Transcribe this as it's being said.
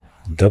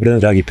Dobro,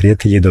 dragi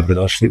prijatelji,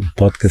 dobrodošli u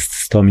podcast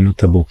 100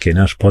 minuta buke,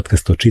 naš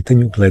podcast o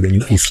čitanju,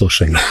 gledanju i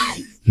slušanju.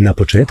 Na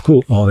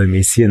početku ove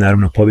emisije,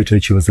 naravno, po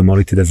običaju ću vas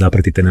zamoliti da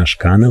zapratite naš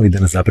kanal i da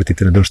nas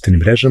zapratite na društvenim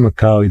mrežama,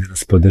 kao i da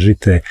nas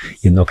podržite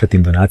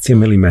jednokratnim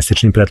donacijama ili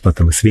mesečnim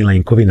pretplatama. Svi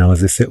linkovi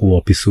nalaze se u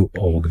opisu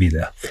ovog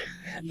videa.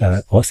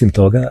 Osim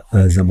toga,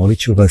 zamolit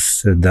ću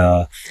vas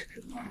da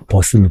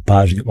posebnu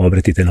pažnju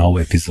obratite na ovu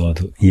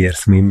epizodu, jer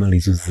smo imali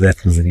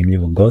izuzetno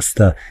zanimljivog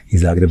gosta.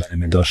 Iz Zagreba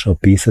nam je došao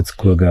pisac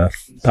koga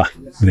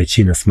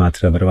većina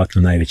smatra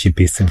verovatno najvećim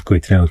piscem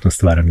koji trenutno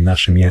stvara na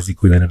našem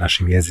jeziku ili na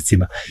našim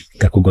jezicima,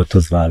 kako god to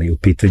zvali. U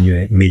pitanju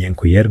je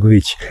Miljenko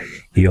Jergović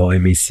i ova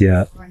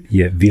emisija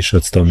je više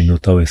od 100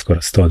 minuta, ovo je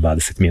skoro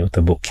 120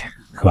 minuta buke.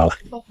 Hvala.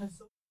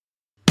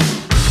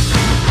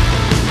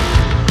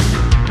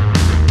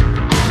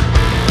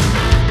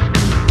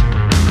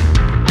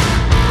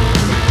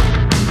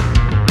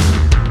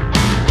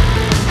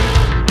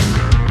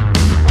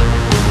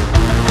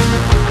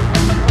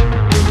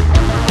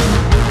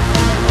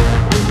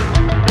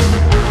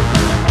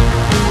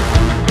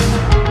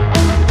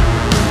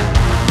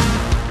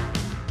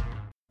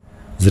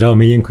 Zdravo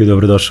Miljenko i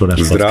dobrodošao u naš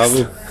podcast.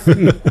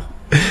 Zdravo.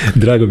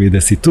 Drago mi je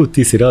da si tu,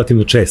 ti si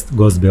relativno čest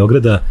gost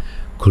Beograda.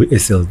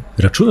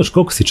 Računaš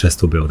koliko si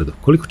često u Beogradu?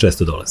 Koliko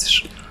često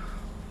dolaziš?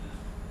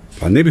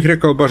 Pa ne bih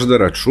rekao baš da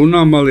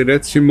računam, ali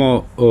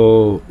recimo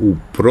u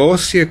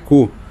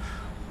prosjeku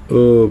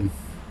 5,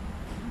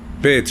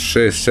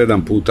 6,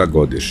 7 puta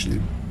godišnje.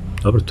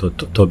 Dobro,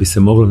 to bi se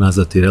moglo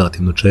nazvati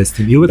relativno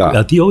čestim.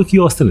 A ti uvijek i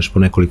ostaneš po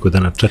nekoliko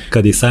dana, čak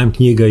kad je sajam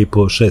knjiga i po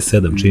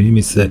 6-7, čini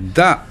mi se.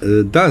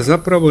 Da,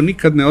 zapravo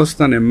nikad ne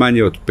ostane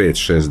manje od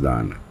 5-6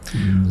 dana.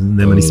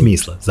 Nema ni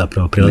smisla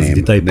zapravo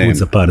prelaziti taj put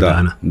za par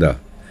dana. Da.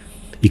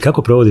 I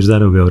kako provodiš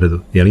dane u Beogradu?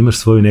 Jel imaš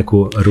svoju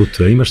neku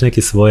rutu, jel imaš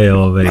neke svoje,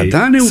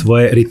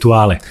 svoje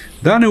rituale?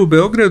 Dane u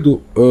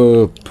Beogradu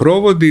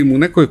provodim u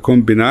nekoj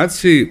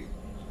kombinaciji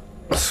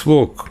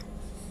svog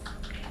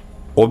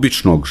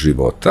običnog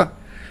života,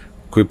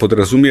 koji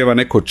podrazumijeva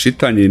neko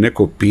čitanje i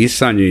neko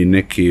pisanje i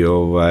neki,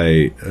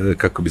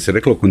 kako bi se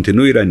reklo,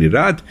 kontinuirani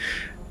rad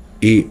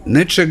i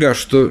nečega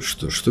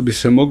što bi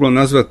se moglo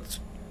nazvati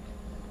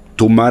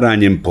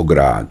tumaranjem po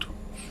gradu.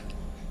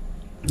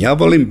 Ja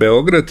volim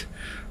Beograd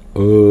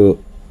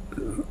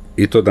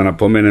i to da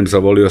napomenem,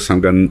 zavolio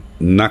sam ga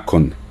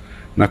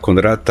nakon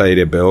rata, jer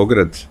je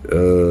Beograd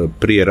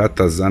prije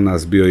rata za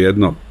nas bio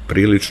jedno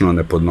prilično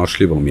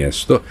nepodnošljivo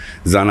mjesto,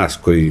 za nas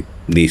koji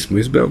nismo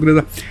iz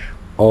Beograda.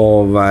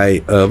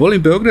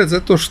 Volim Beograd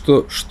zato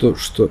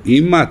što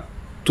ima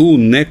tu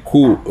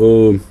neku,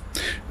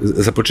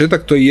 za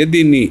početak to je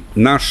jedini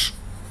naš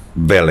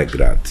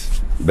velegrad.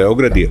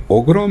 Beograd je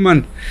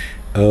ogroman,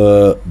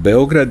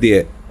 Beograd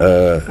je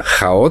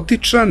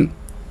haotičan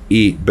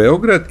i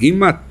Beograd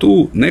ima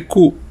tu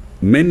neku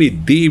meni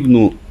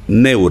divnu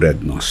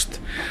neurednost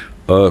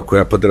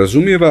koja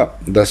podrazumijeva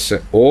da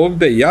se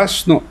ovdje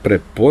jasno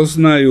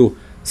prepoznaju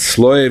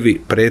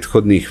slojevi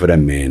prethodnih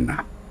vremena.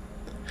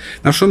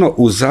 Znaš,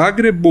 u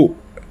Zagrebu,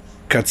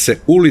 kad se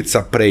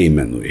ulica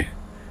preimenuje,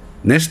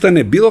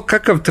 nestane bilo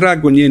kakav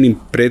trag o njenim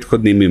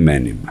prethodnim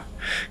imenima.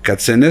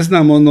 Kad se,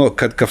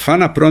 kad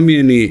kafana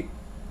promijeni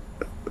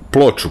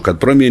ploču, kad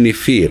promijeni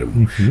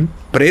firmu,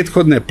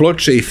 prethodne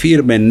ploče i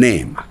firme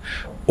nema.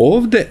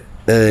 Ovdje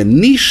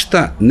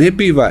ništa ne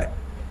biva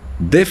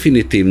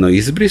definitivno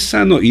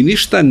izbrisano i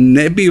ništa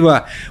ne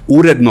biva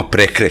uredno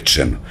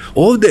prekrečeno.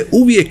 Ovdje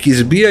uvijek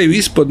izbijaju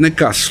ispod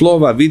neka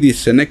slova, vidi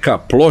se neka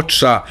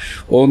ploča,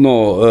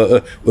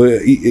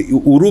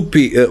 u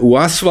rupi u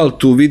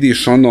asfaltu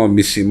vidiš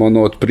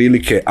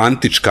otprilike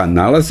antička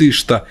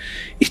nalazišta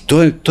i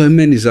to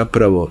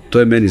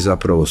je meni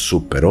zapravo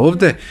super.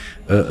 Ovdje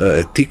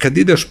ti kad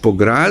ideš po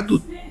gradu,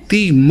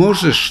 ti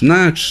možeš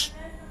naći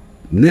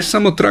ne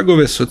samo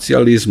tragove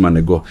socijalizma,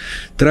 nego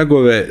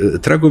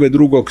tragove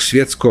Drugog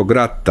svjetskog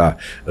rata,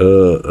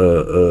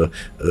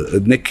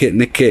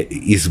 neke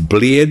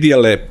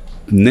izblijedjele,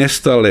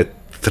 nestale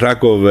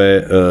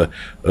tragove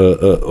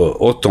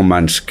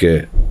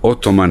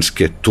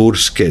otomanske,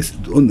 turske.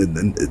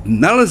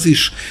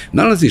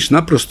 Nalaziš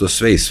naprosto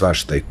sve i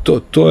svašta i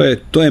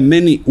to je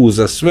meni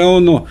uza sve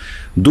ono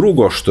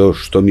drugo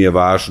što mi je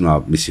važno,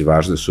 a mislim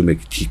važne su mi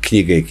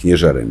knjige i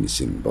knjižare,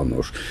 mislim,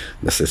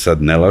 da se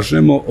sad ne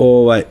lažemo,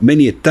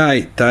 meni je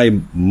taj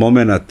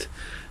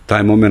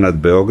moment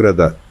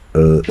Beograda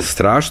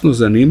strašno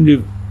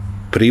zanimljiv,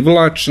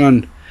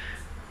 privlačan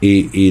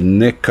i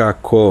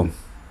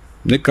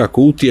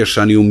nekako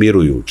utješan i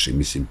umirujući,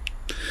 mislim.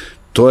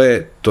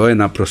 To je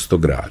naprosto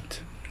grad.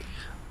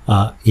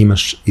 A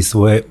imaš i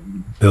svoje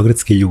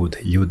beogradske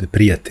ljude,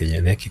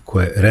 prijatelje, neke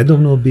koje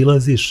redovno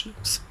obilaziš,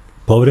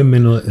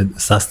 povremeno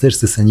sastaješ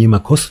se sa njima.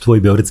 Ko su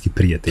tvoji beogradski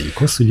prijatelji?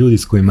 Ko su ljudi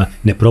s kojima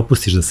ne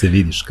propustiš da se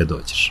vidiš kad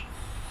dođeš?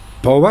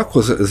 Pa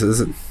ovako,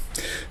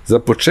 za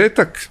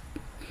početak,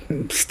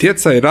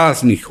 stjecaj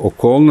raznih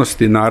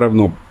okolnosti,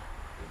 naravno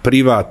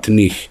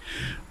privatnih,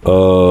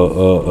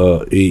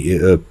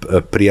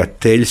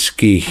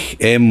 prijateljskih,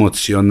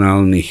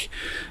 emocionalnih,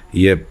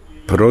 je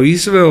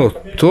proizveo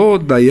to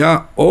da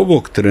ja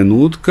ovog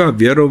trenutka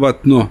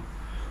vjerovatno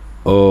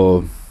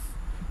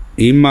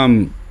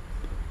imam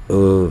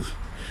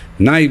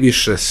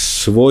najviše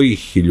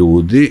svojih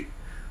ljudi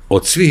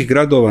od svih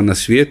gradova na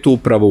svijetu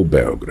upravo u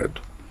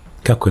Beogradu.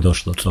 Kako je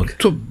došlo do toga?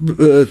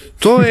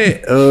 To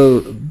je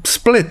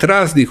splet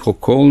raznih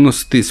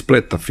okolnosti,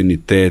 splet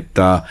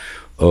afiniteta,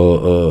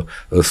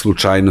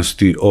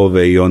 slučajnosti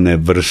ove i one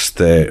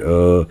vrste,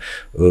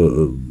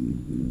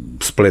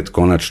 splet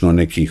konačno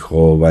nekih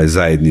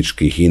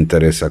zajedničkih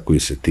interesa koji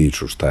se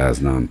tiču, šta ja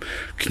znam,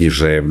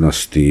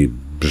 književnosti,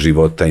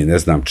 života i ne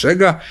znam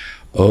čega.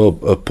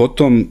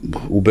 Potom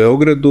u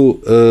Beogradu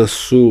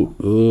su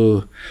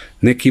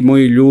neki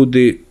moji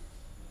ljudi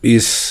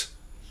iz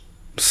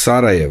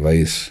Sarajeva,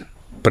 iz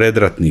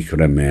predratnih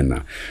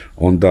vremena.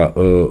 Onda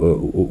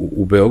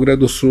u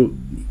Beogradu su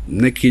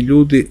neki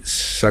ljudi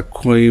sa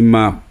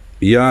kojima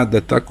ja,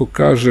 da tako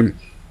kažem,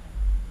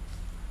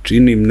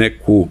 činim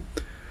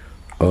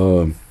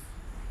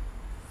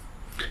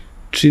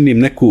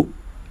neku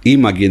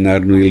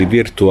imaginarnu ili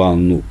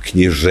virtualnu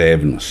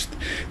književnost.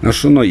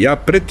 Znaš, ja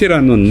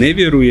pretjerano ne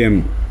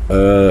vjerujem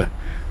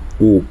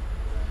u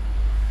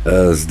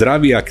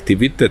zdravi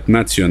aktivitet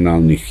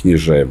nacionalnih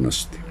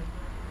književnosti,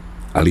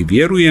 ali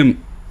vjerujem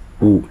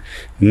u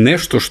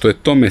nešto što je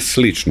tome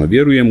slično.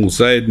 Vjerujem u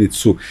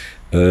zajednicu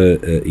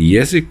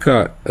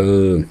jezika,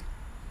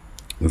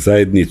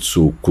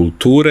 zajednicu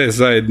kulture,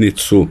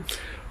 zajednicu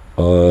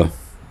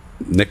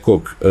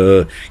nekog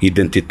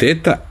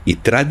identiteta i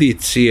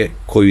tradicije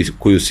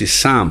koju si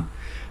sam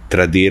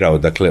tradirao,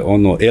 dakle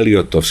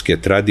Eliotovske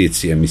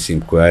tradicije,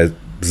 mislim, koja je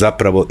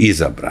zapravo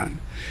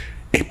izabrana.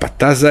 Pa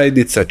ta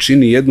zajednica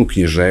čini jednu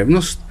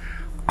književnost,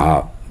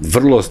 a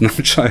vrlo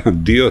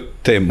značajan dio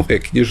te moje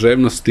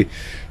književnosti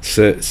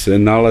se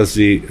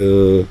nalazi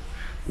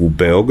u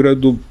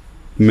Beogradu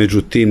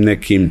među tim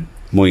nekim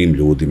mojim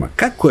ljudima.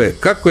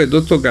 Kako je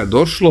do toga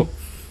došlo?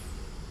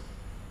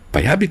 Pa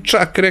ja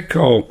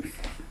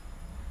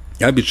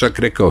bi čak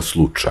rekao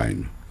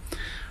slučajno.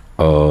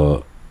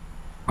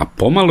 A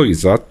pomalo i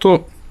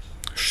zato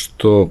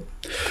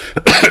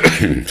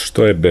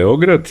što je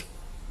Beograd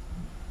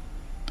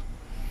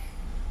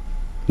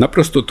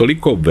naprosto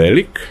toliko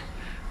velik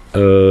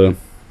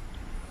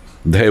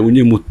da je u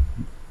njemu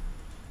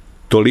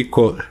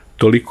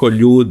toliko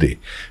ljudi.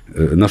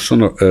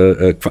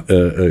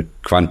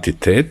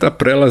 Kvantiteta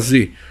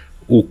prelazi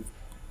u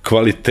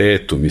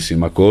kvalitetu.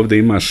 Mislim, ako ovdje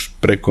imaš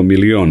preko 1,5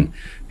 milijuna,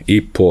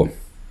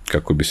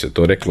 kako bi se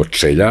to reklo,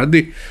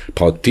 čeljadi,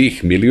 pa od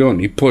tih 1,5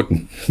 milijuna,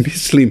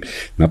 mislim,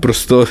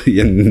 naprosto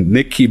je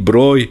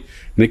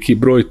neki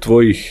broj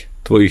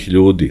tvojih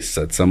ljudi.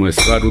 Sad samo je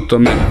stvar u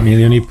tome. 1,5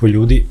 milijuna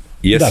ljudi,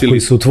 koji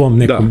su u tvom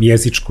nekom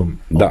jezičkom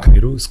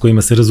okviru, s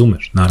kojima se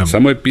razumeš, naravno.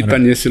 Samo je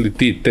pitanje jesi li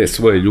ti te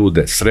svoje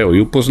ljude sreo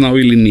i upoznao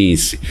ili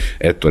nisi.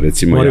 Eto,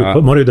 recimo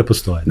moraju da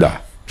postoje.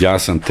 Da, ja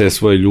sam te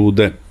svoje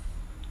ljude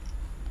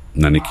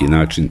na neki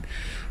način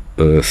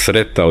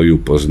sretao i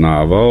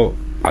upoznavao,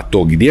 a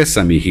to gdje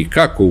sam ih i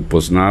kako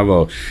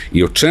upoznavao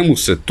i o čemu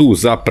se tu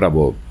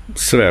zapravo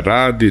sve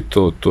radi,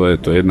 to je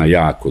jedna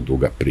jako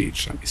duga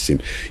priča. Mislim,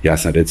 ja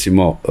sam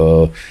recimo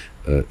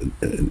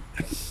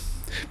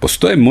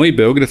postoje moji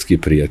beogradski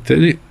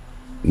prijatelji,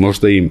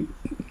 možda im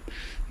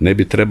ne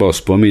bi trebao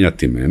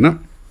spominjati imena,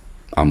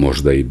 a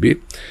možda i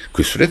bi,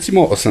 koji su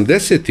recimo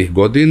 80-ih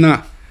godina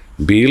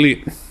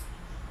bili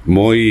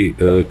moji,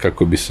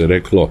 kako bi se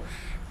reklo,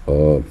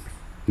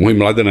 moji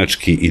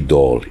mladenački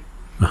idoli.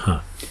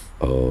 Aha.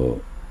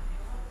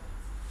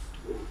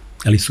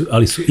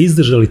 Ali su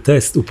izdržali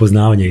test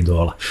upoznavanja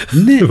idola.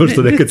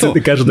 Možda nekad se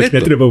ti kažu da ih ne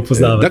treba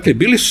upoznavati. Dakle,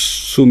 bili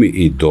su mi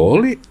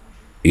idoli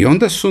i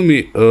onda su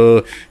mi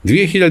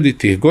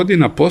 2000-ih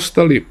godina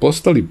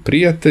postali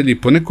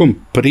prijatelji po nekom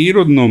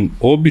prirodnom,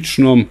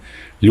 običnom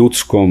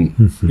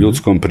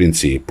ljudskom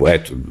principu.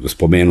 Eto,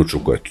 spomenut ću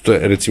ko je to. To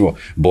je recimo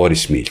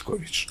Boris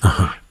Miljković.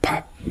 Aha.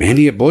 Pa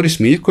meni je Boris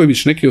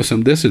Miljković neke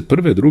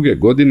 81. druge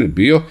godine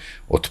bio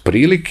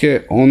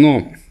otprilike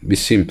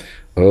mislim,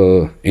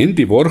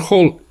 Andy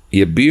Warhol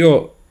je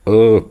bio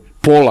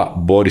pola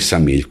Borisa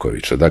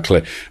Miljkovića.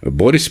 Dakle,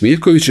 Boris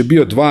Miljković je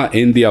bio 2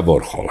 Andyja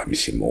Warhola.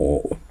 Mislim,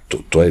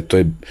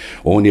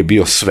 on je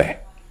bio sve.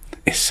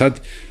 Sad,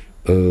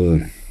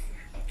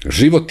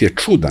 život je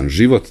čudan,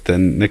 život te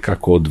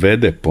nekako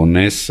odvede,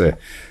 ponese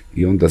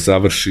i onda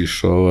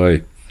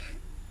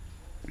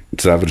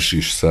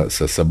završiš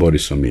sa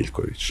Borisom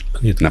Miljkovićem.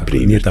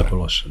 Nije tako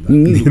loše. Da.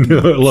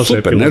 Nije loše.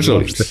 Super, ne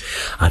žališ se.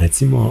 A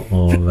recimo,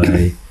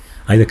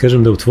 ajde da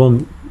kažem da u tvojoj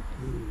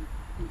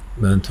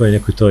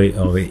nekoj toj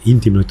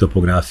intimnoj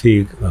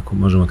topografiji, ako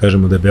možemo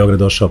kažemo da je Beograd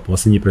došao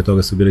posljednji, pre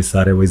toga su bili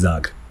Sarajevo i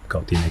Zagreb,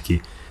 kao ti neki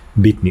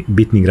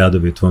bitni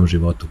gradovi u tvom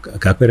životu.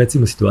 Kakva je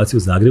recimo situacija u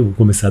Zagrebu u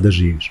kome sada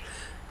živiš?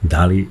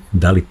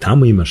 Da li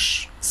tamo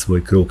imaš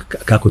svoj krug?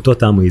 Kako to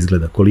tamo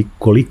izgleda?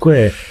 Koliko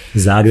je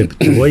Zagreb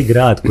tvoj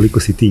grad? Koliko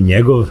si ti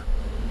njegov?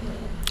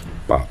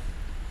 Pa,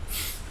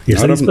 jer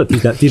sad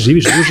ispada, ti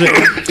živiš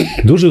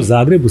duže u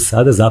Zagrebu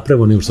sada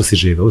zapravo nego što si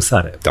živeo u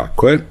Sarajevu.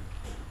 Tako je.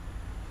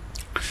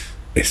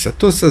 Sad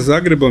to sa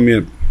Zagrebom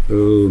je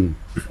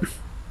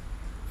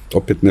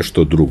opet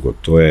nešto drugo.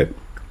 To je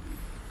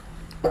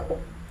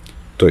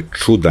to je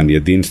čudan,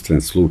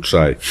 jedinstven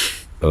slučaj,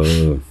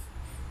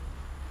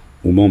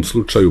 u mom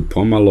slučaju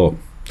pomalo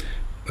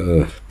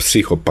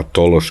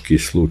psihopatološki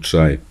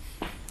slučaj.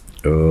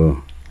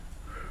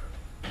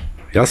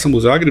 Ja sam u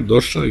Zagreb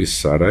došao iz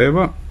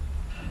Sarajeva,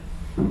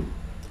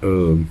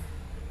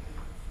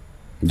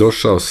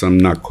 došao sam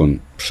nakon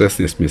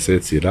 16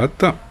 mjeseci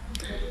rata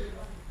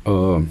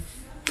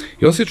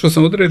i osjećao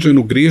sam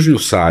određenu grižnju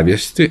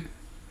savjesti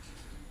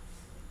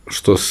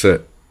što se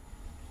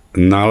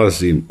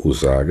nalazim u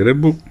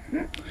Zagrebu,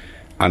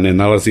 a ne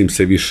nalazim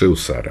se više u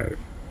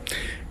Sarajevu.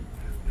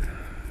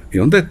 I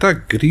onda je ta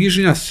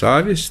grižnja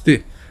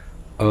savjesti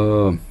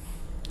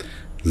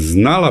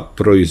znala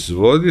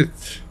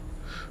proizvoditi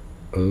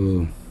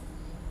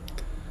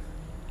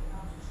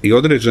i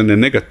određene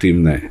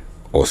negativne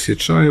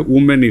osjećaje u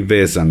meni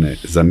vezane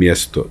za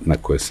mjesto na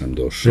koje sam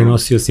došao.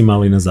 Prenosio si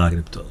malo i na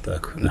Zagreb to,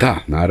 tako? Da,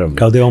 naravno.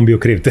 Kao da je on bio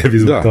kriv tebi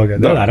zbog toga.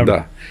 Da, naravno.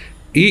 Da.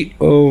 I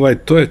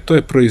to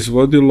je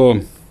proizvodilo,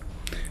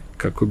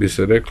 kako bi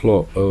se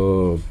reklo,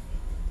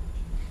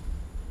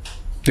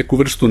 neku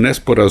vrstu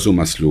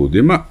nesporazuma s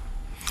ljudima,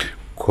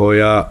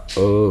 koja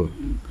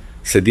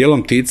se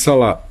dijelom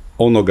ticala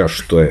onoga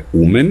što je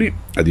u meni,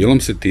 a dijelom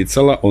se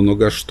ticala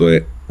onoga što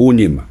je u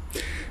njima.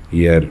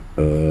 Jer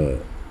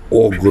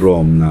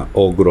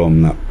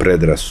ogromna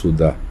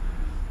predrasuda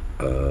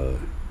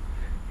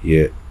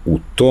je u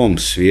tom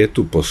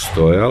svijetu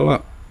postojala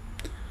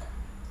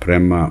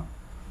prema,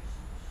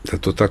 da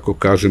to tako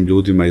kažem,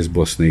 ljudima iz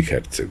Bosne i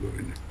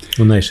Hercegovine.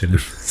 U najširem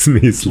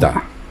smislu. Da.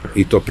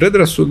 I to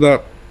predrasuda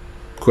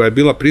koja je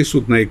bila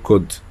prisutna i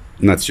kod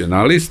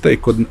nacionalista i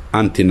kod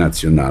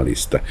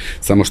antinacionalista.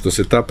 Samo što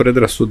se ta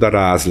predrasuda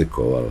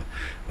razlikovala.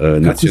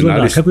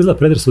 Kako izgleda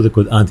predrasuda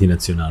kod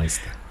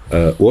antinacionalista?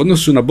 U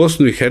odnosu na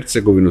Bosnu i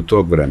Hercegovinu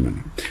tog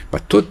vremena. Pa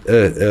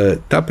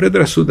ta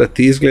predrasuda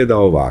ti izgleda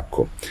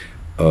ovako.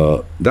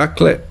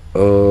 Dakle,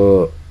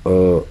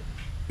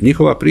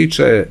 njihova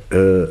priča je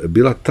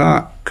bila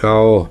ta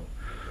kao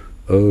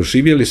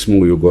živjeli smo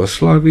u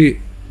Jugoslaviji,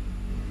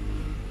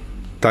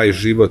 taj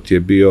život je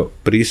bio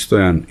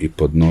pristojan i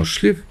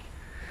podnošljiv,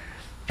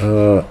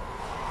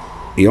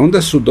 i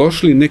onda su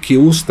došli neki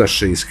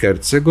ustaše iz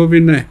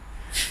Hercegovine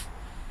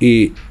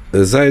i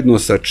zajedno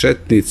sa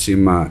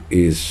četnicima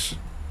iz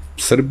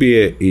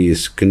Srbije i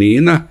iz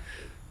Knina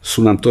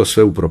su nam to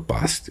sve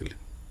upropastili.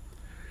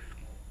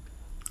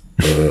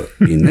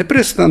 I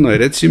neprestano je,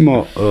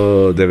 recimo,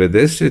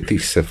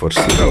 90-ih se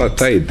forsirala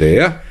ta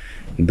ideja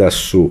da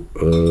su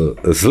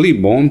zli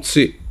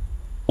momci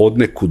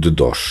odnekud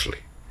došli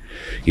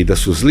i da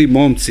su zli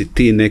momci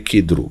ti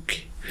neki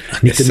drugi. A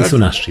nikad nisu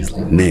naši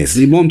zli. Ne,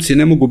 zli momci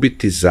ne mogu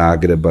biti iz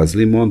Zagreba,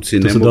 zli momci ne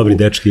mogu... To su dobri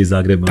dečki iz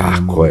Zagreba.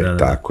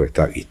 Tako je.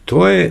 I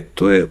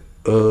to je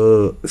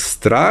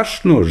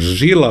strašno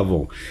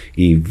žilavo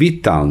i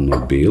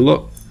vitalno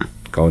bilo,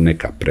 kao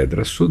neka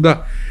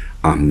predrasuda,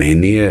 a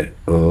meni je...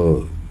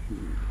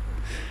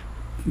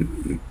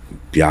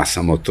 ja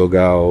sam od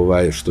toga,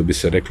 što bi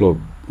se reklo,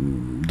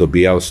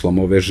 dobijao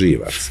slomove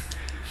živac.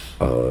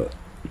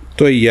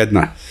 To je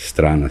jedna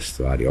strana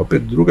stvari.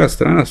 Opet druga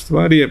strana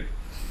stvari je,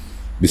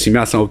 mislim,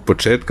 ja sam od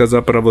početka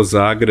zapravo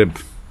Zagreb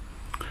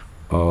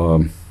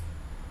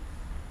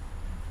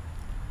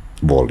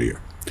volio.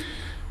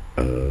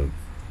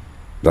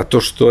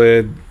 Zato što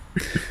je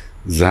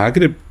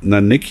Zagreb na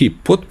neki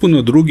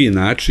potpuno drugi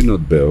način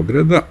od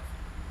Beograda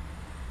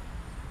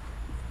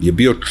je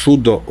bio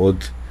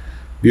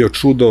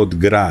čudo od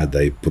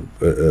grada i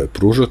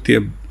pružao ti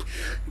je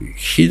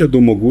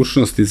 1000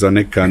 mogućnosti za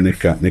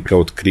neka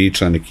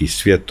otkrića, nekih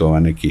svjetova,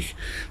 nekih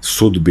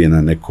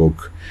sudbina,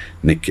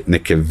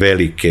 neke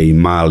velike i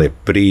male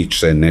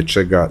priče,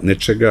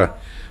 nečega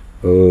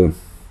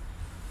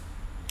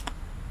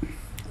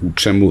u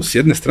čemu s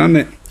jedne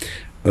strane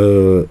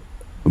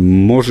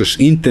možeš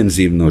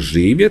intenzivno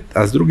živjeti,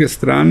 a s druge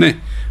strane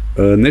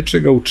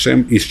nečega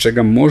iz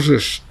čega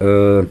možeš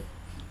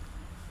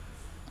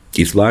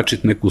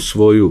izvlačiti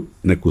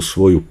neku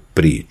svoju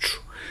priču.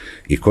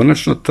 I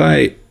konačno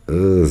taj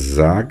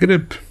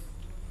Zagreb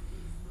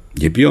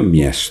je bio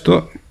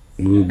mjesto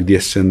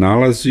gdje se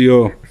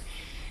nalazio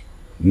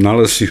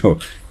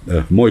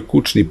moj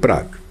kućni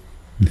prag.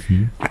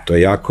 A to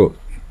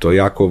je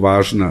jako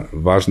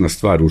važna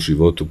stvar u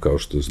životu, kao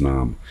što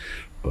znamo.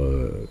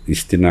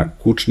 Istina,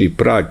 kućni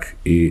prag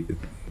i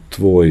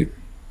tvoj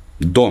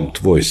dom,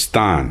 tvoj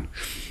stan,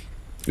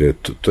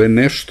 to je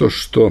nešto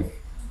što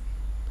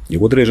je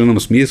u određenom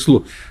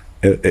smislu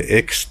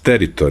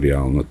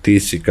eksteritorijalno. Ti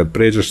si, kad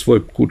pređeš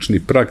svoj kućni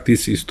prag, ti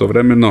si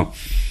istovremeno,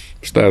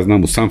 šta ja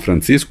znam, u San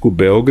Francisku,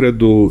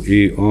 Beogradu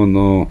i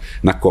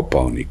na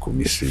Kopaoniku,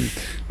 mislim.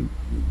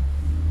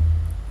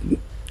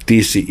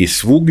 Ti si i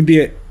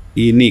svugdje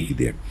i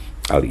nigdje.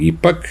 Ali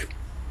ipak,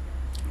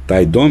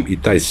 taj dom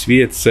i taj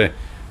svijet se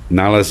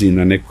nalazi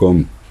na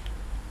nekom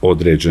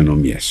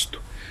određenom mjestu.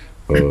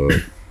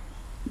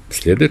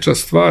 Sljedeća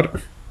stvar,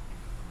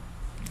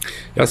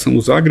 ja sam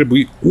u Zagrebu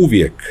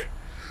uvijek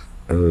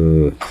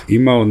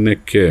imao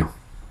neke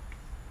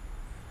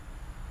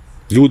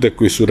ljude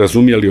koji su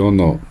razumjeli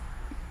ono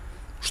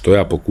što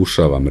ja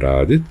pokušavam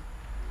raditi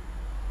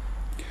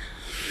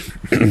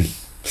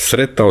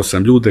sretao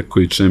sam ljude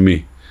koji će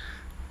mi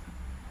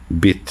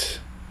biti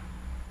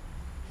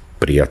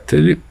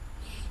prijatelji,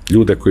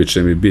 ljude koji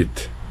će mi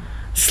biti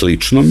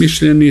slično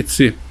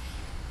mišljenici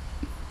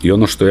i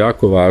ono što je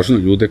jako važno,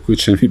 ljude koji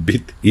će mi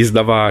biti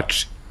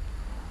izdavači.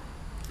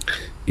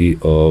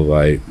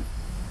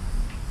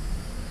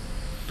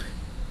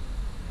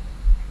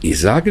 I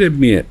Zagreb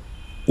mi je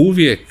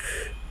uvijek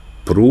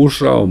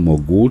pružao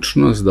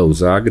mogućnost da u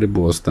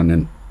Zagrebu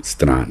ostanem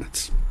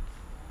stranac.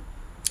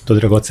 To je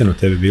dragocjeno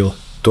tebi bilo?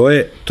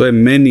 To je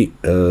meni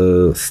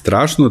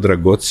strašno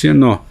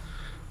dragocjeno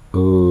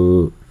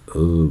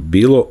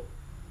bilo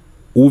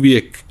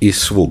uvijek i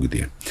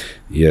svugdje.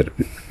 Jer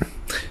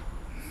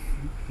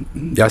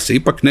ja se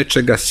ipak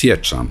nečega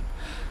sjećam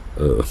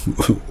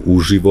u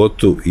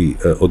životu i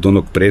od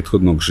onog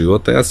prethodnog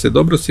života. Ja se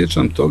dobro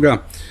sjećam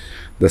toga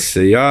da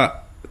se ja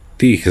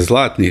tih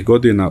zlatnih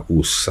godina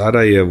u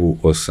Sarajevu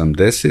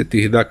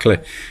 80-ih, dakle,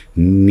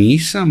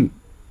 nisam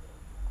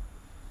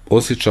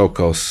osjećao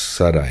kao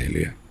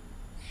Sarajlija.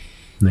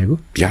 Nego?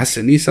 Ja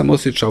se nisam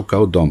osjećao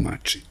kao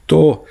domaći.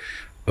 To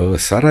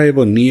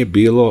Sarajevo nije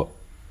bilo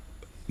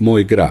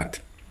moj grad.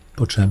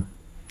 Po čemu?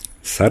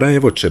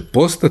 Sarajevo će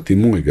postati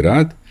moj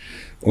grad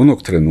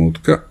onog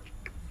trenutka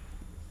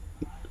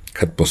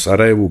kad po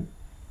Sarajevu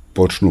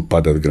počnu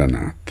padat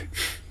granate.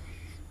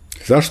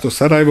 Zašto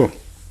Sarajevo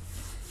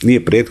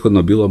nije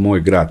prethodno bilo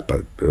moj grad? Pa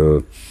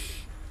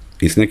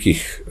iz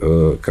nekih,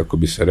 kako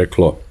bi se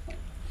reklo,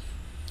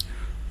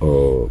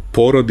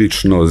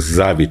 porodično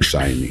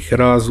zavičajnih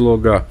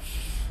razloga,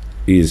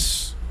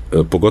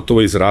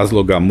 pogotovo iz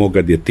razloga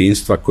moga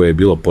djetinjstva koje je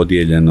bilo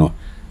podijeljeno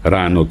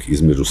ranog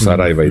između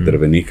Sarajeva i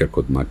Drvenika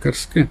kod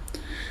Makarske,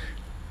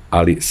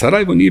 ali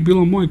Sarajevo nije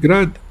bilo moj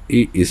grad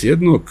i iz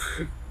jednog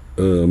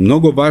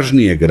mnogo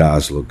važnijeg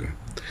razloga.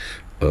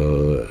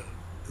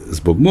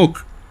 Zbog mog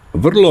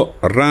vrlo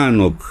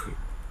ranog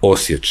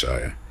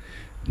osjećaja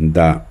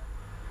da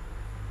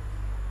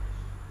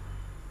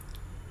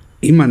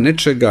ima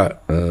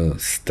nečega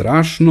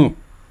strašno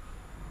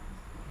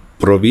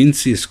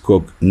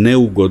provincijskog,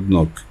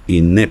 neugodnog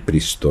i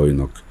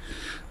nepristojnog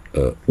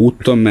u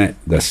tome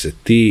da se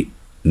ti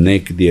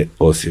negdje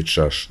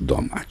osjećaš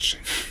domaće.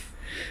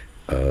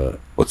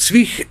 Od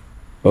svih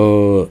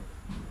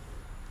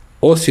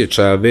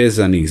osjećaja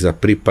vezanih za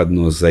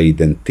pripadnost, za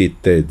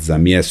identitet, za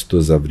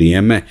mjesto, za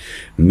vrijeme,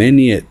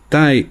 meni je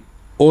taj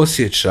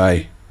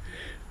osjećaj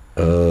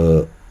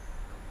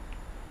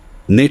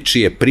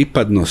nečije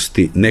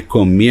pripadnosti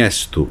nekom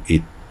mjestu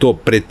i to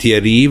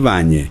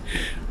pretjerivanje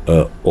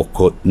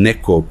oko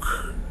nekog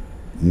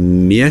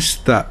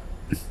mjesta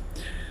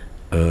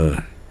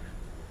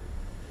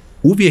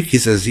uvijek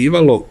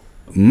izazivalo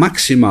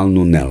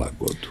maksimalnu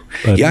nelagodu.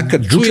 Pa, ja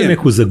kad čujem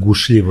neku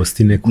zagušljivost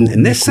i neku...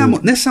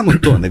 Ne samo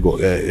to, nego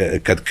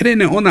kad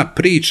krene ona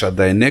priča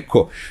da je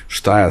neko,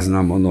 šta ja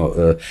znam,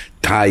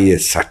 taj je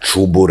sa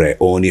Čubure,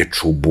 on je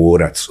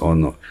Čuburac,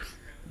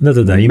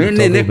 Da, ima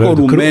mene neko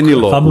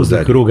rumenilo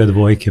famozna kruga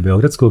dvojke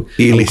beogradskog.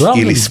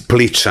 Ili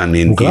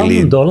Spličanin.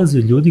 Uglavnom dolaze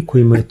ljudi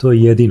kojima je to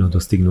jedino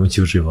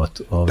dostignuće u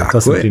životu.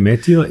 To sam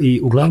primetio i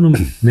uglavnom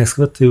ne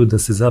shvataju da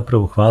se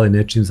zapravo hvale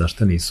nečim za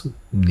šta nisu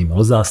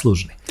nimalo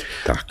zaslužni.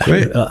 Tako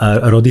je. A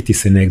roditi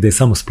se negde je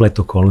samo splet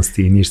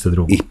okolnosti i ništa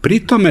drugo. I pri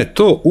tome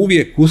to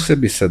uvijek u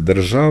sebi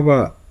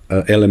sadržava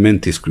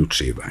element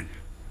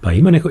isključivanja. Pa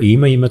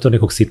ima to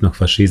nekog sitnog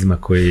fašizma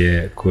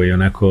koji je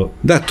onako...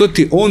 Da,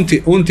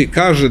 on ti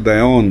kaže da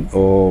je on,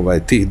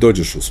 ti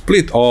dođeš u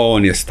Split,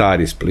 on je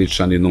stari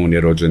Spličanin, on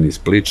je rođeni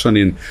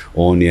Spličanin,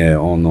 on je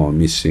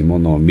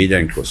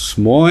Miljenko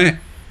Smoje,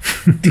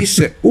 ti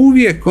se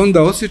uvijek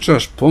onda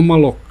osjećaš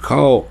pomalo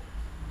kao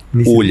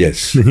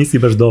uljez. Nisi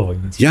baš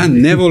dovoljno.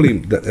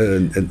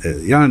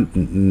 Ja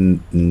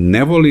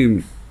ne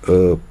volim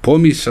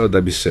pomisao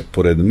da bi se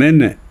pored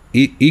mene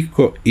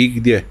iko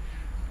igdje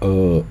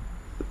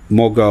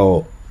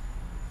mogao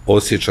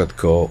osjećati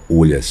kao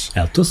uljez.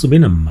 Ali to su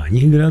bina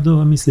manjih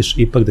gradova, misliš,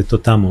 ipak da je to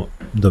tamo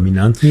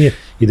dominantnije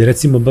i da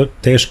recimo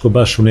teško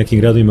baš u nekim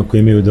gradovima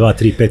koji imaju 2,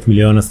 3, 5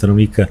 miliona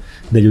stanovnika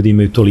da ljudi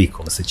imaju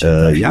toliko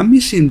osjećaja? Ja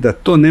mislim da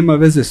to nema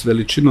veze s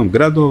veličinom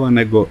gradova,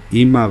 nego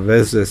ima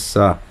veze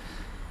sa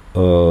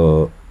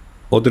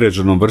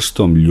određenom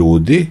vrstom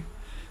ljudi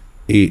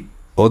i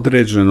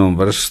određenom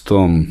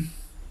vrstom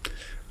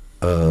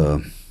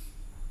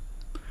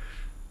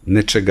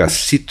nečega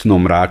sitno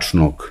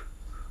mračnog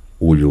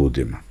u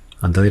ljudima.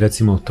 A da li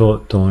recimo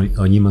to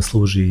o njima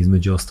služi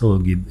između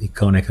ostalog i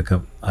kao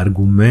nekakav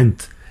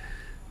argument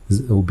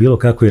u bilo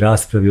kakvoj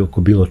raspravi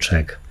oko bilo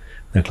čega?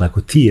 Dakle,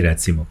 ako ti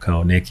recimo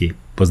kao neki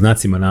po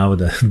znacima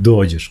navoda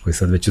dođeš, koji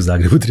sad već u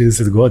Zagrebu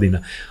 30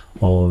 godina,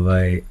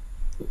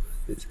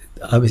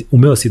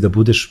 umeo si da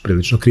budeš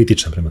prilično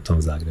kritičan prema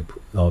tom Zagrebu.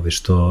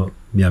 Što,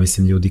 ja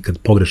mislim, ljudi kad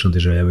pogrešno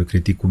doživljavaju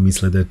kritiku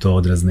misle da je to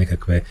odraz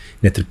nekakve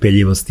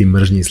netrpeljivosti,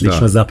 mržnje i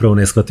slično, zapravo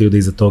ne shvataju da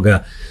iza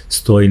toga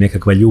stoji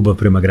nekakva ljubav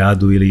prema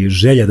gradu ili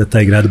želja da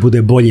taj grad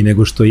bude bolji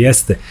nego što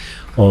jeste.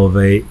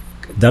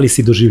 Da li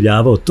si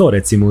doživljavao to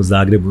recimo u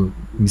Zagrebu?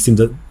 Mislim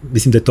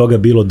da je toga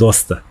bilo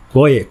dosta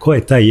ko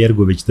je taj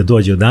Jergović da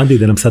dođe odande i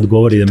da nam sad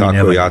govori da mi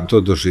ne valja? Tako, ja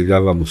to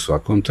doživljavam u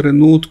svakom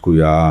trenutku.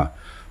 Ja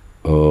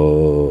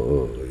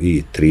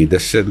i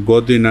 30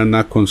 godina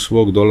nakon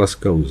svog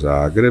dolaska u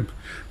Zagreb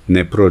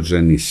ne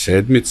prođe ni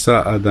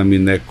sedmica, a da mi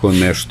neko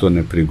nešto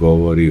ne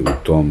prigovori u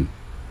tom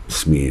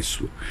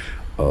smislu.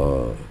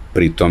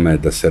 Pri tome,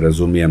 da se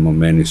razumijemo,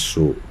 meni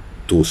su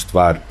tu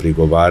stvar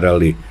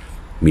prigovarali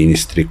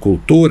ministri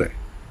kulture.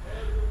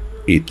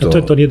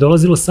 To nije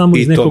dolazilo samo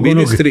iz nekog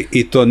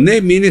I to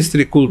ne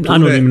ministri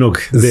kulture,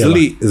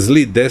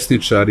 zli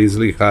desničari,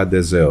 zli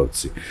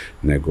HDZ-ovci,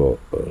 nego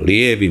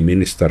lijevi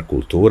ministar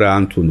kulture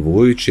Antun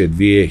Vujić je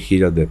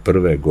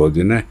 2001.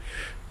 godine,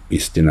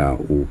 istina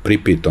u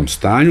pripitom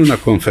stanju, na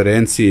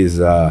konferenciji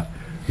za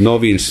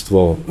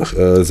novinstvo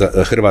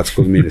za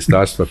Hrvatskog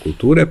ministarstva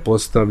kulture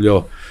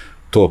postavljao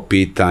to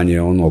pitanje,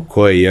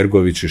 ko je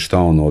Jergović i šta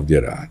on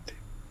ovdje radi.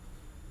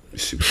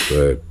 Mislim,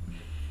 to je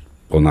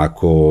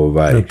onako...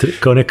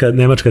 Kao neka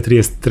Nemačka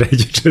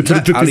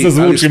 33. Ali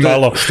zvuči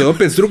malo. Što je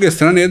opet s druge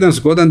strane jedan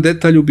zgodan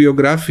detalj u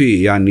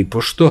biografiji. Ja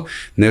nipošto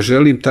ne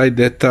želim taj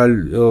detalj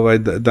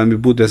da mi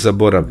bude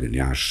zaboravljen.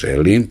 Ja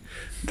želim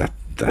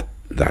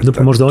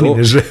da možda oni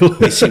ne žele.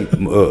 Mislim,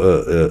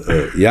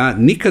 ja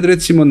nikad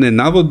recimo ne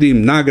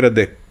navodim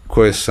nagrade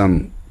koje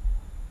sam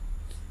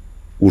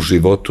u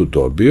životu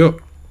dobio,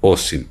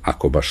 osim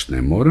ako baš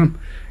ne moram,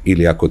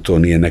 ili ako to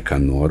nije neka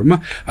norma,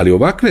 ali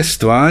ovakve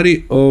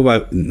stvari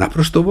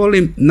naprosto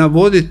volim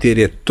navoditi, jer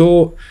je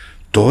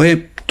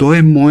to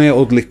je moje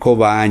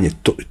odlikovanje.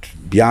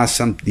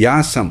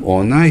 Ja sam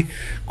onaj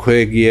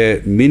kojeg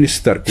je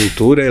ministar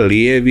kulture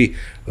lijevi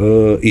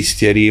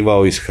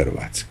istjerivao iz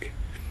Hrvatske.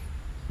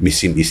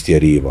 Mislim,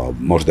 istjerivao,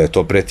 možda je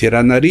to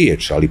pretjerana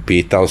riječ, ali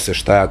pitao se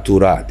šta ja tu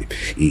radim.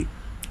 I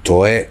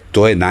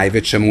to je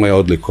najveće moje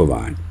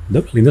odlikovanje.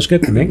 Dobro, ali znaš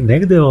kako,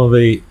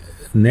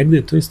 negde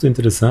je to isto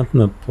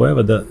interesantna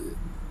pojava da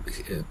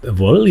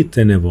voleli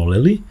te, ne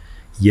voleli,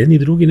 jedni i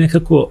drugi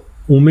nekako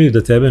umeju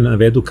da tebe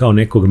navedu kao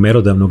nekog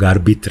merodavnog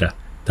arbitra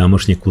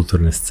tamošnje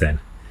kulturne scene.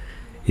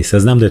 I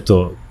sad znam da je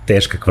to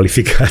teška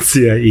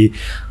kvalifikacija,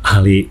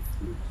 ali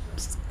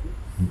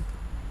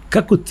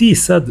kako ti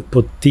sad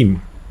pod tim,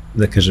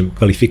 da kažem,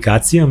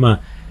 kvalifikacijama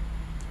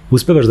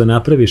uspevaš da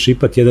napraviš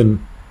ipak jedan,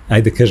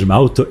 ajde kažem,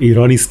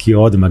 autoironijski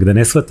odmak, da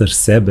ne shvataš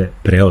sebe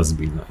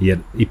preozbiljno, jer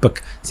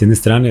ipak s jedne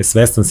strane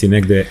svestan si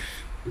negde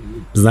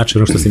znači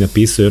ono što si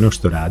napisao i ono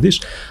što radiš,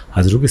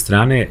 a s druge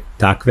strane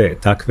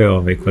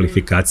takve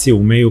kvalifikacije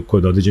umeju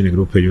kod određene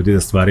grupe ljudi da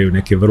stvaraju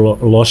neke vrlo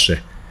loše,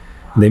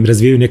 da im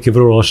razvijaju neke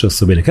vrlo loše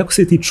osobine. Kako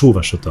se ti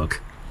čuvaš od toga?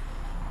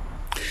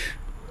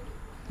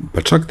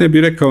 Pa čak ne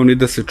bih rekao ni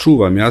da se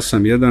čuvam. Ja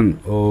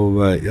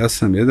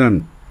sam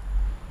jedan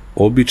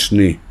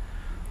obični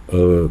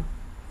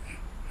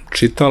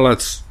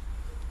čitalac,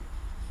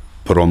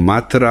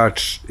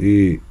 promatrač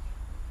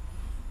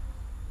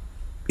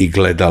i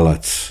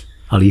gledalac.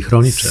 Ali i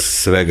hroničar.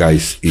 Svega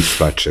i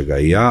svačega.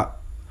 Ja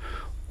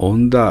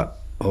onda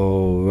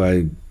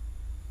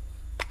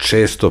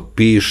često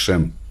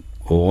pišem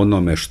o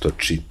onome što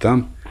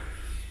čitam,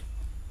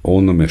 o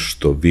onome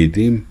što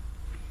vidim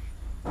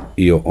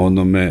i o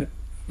onome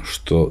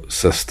što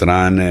sa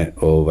strane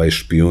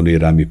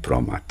špijuniram i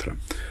promatram.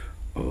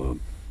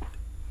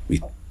 I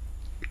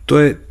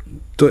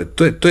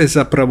to je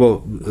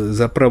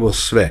zapravo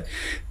sve.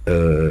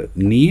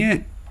 Nije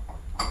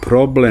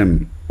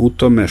problem u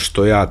tome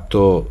što ja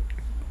to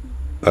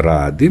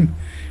radim,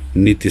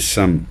 niti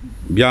sam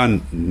ja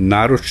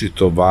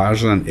naročito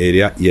važan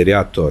jer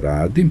ja to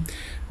radim.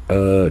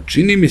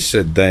 Čini mi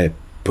se da je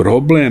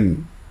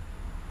problem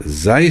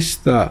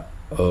zaista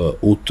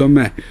u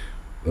tome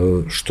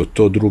što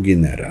to drugi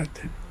ne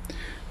rade.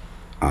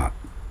 A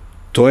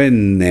to je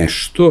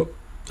nešto...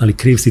 Ali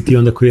kriv si ti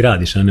onda koji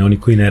radiš, a ne oni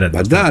koji ne rade.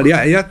 Pa da, ali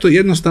ja to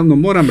jednostavno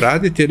moram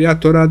raditi jer ja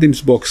to radim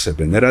zbog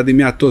sebe, ne radim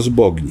ja to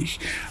zbog njih.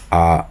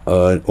 A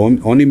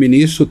oni mi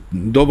nisu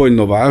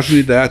dovoljno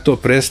važni da ja to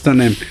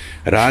prestanem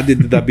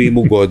raditi da bi im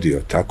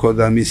ugodio. Tako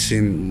da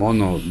mislim,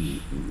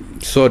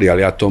 sorry,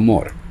 ali ja to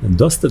moram.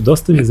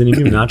 Dosta mi je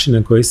zanimljiv način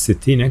na koji se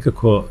ti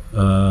nekako,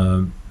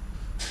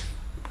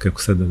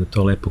 kako sad da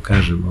to lepo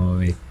kažem,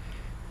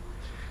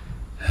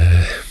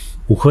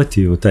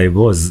 uhvatio taj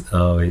voz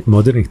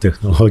modernih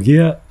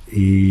tehnologija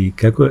i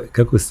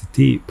kako si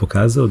ti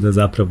pokazao da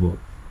zapravo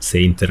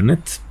se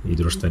internet i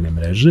društvene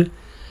mreže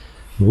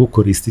mogu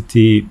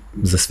koristiti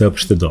za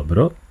sveopšte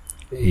dobro.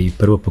 I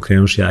prvo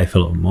pokrenuši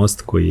Eiffelov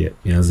most, koji je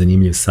jedan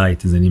zanimljiv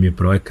sajt, zanimljiv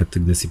projekat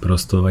gde si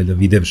prosto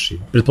videvši.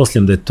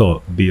 Pretpostavljam da je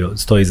to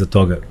stoji iza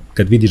toga.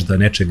 Kad vidiš da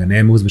nečega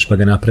nema, uzmeš pa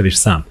ga napraviš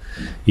sam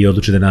i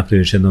odluči da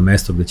napraviš jedno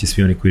mesto gde će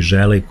svi oni koji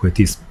žele i koje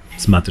ti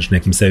smatraš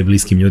nekim sebi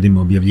bliskim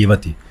ljudima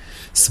objavljivati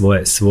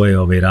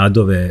svoje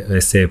radove,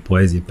 eseje,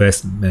 poezije,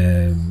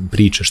 pesme,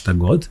 priče, šta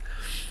god.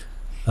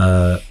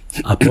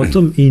 A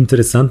potom i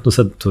interesantno,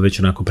 sad to već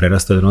onako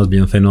prerasta jedan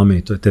ozbiljan fenomen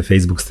i to je te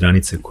Facebook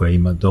stranice koja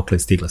ima dokle je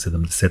stigla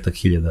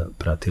 70.000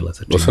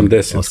 pratilaca.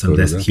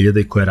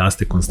 80.000 i koja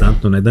raste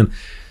konstantno na jedan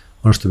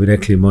ono što bi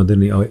rekli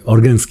moderni,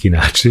 organski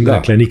način,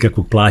 dakle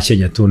nikakvog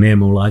plaćanja, tu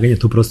nema ulaganja,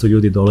 tu prosto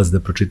ljudi dolaze da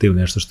pročitaju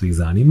nešto što ih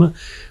zanima.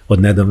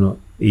 Odnedavno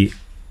i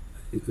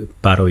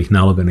par ovih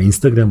naloga na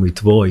Instagramu i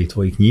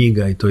tvojih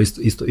knjiga i to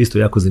isto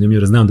jako zanimljivo,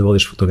 jer znam da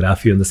voliš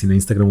fotografiju, onda si na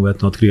Instagramu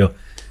vjerojatno otkrio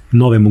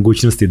nove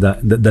mogućnosti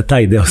da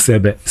taj deo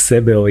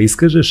sebe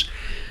iskažeš.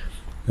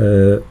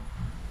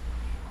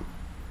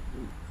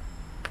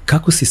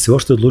 Kako si se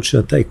uopšte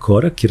odlučio na taj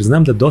korak? Jer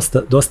znam da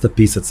dosta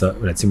pisaca,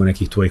 recimo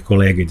nekih tvojih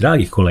kolega i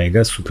dragih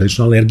kolega, su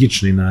prilično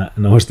alergični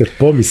na uopšte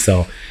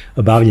pomisao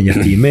bavljenja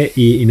time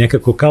i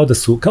nekako kao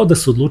da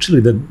su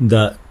odlučili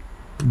da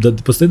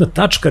postoji jedna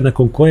tačka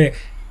nakon koje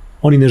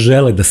oni ne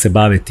žele da se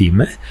bave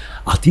time,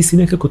 a ti si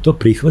nekako to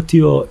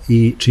prihvatio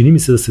i čini mi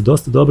se da se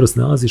dosta dobro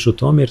snalaziš o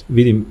tome, jer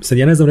vidim, sad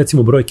ja ne znam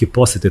recimo brojke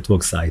posete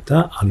tvog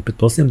sajta, ali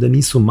pretpostavljam da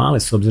nisu male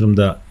s obzirom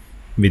da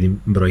vidim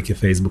brojke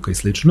Facebooka i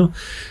slično.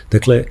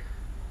 Dakle,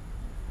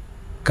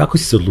 kako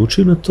si se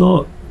odlučio na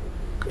to,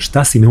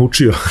 šta si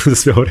naučio za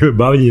sve vreme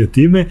bavljenja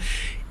time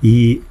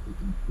i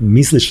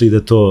misliš li da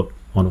to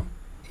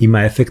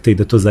ima efekta i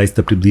da to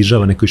zaista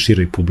približava nekoj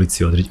široj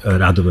publici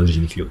radova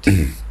određenih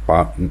ljudi?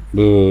 Pa,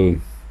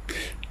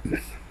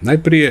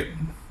 najprije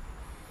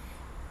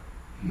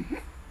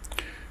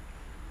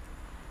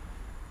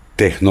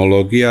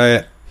tehnologija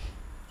je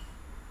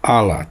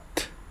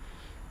alat.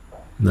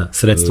 Da,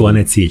 sredstvo, a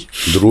ne cilj.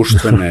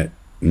 Društvene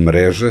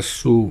mreže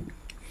su,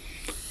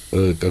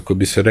 kako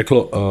bi se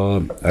reklo,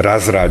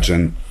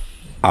 razrađen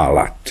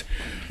alat.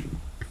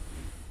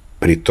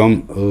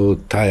 Pritom,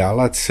 taj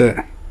alat se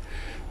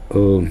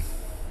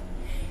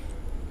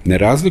ne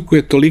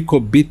razlikuje toliko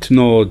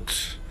bitno od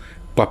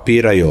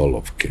papira i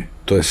olovke.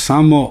 To je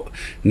samo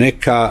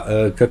neka,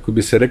 kako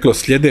bi se reklo,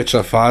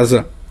 sljedeća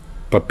faza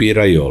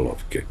papira i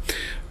olovke.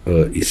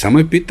 I samo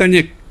je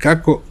pitanje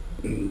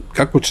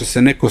kako će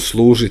se neko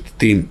služiti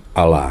tim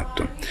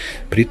alatom.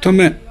 Pri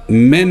tome,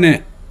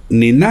 mene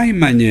ni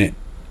najmanje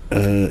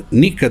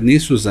nikad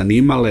nisu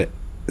zanimale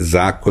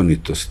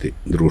zakonitosti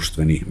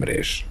društvenih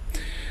mreža.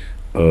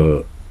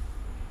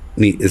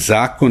 Ni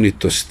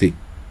zakonitosti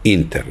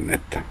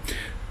interneta.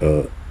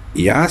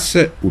 Ja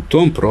se u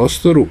tom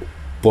prostoru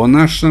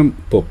ponašam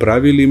po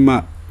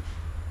pravilima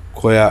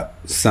koja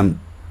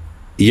sam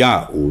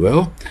ja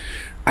uveo,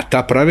 a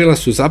ta pravila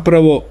su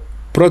zapravo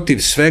protiv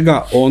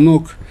svega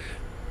onog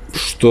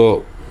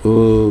što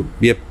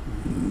je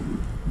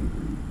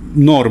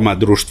norma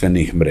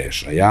društvenih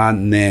mreža.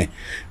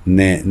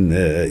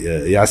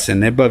 Ja se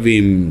ne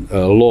bavim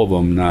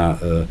lovom na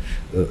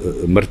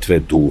mrtve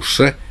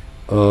duše.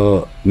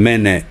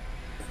 Mene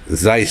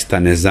zaista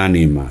ne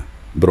zanima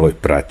broj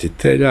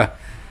pratitelja.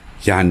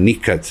 Ja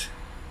nikad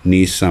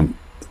nisam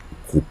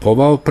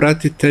kupovao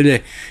pratitelje.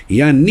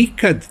 Ja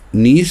nikad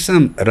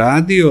nisam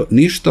radio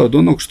ništa od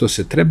onog što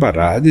se treba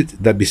raditi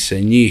da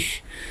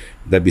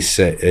bi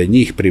se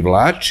njih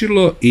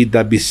privlačilo i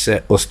da bi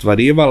se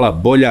ostvarivala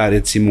bolja,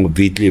 recimo,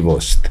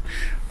 vidljivost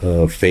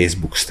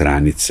Facebook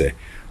stranice.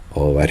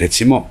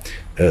 Recimo,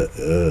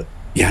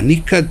 ja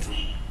nikad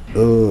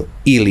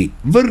ili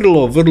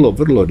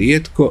vrlo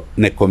rijetko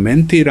ne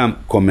komentiram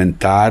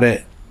komentare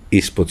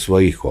ispod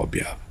svojih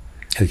objava.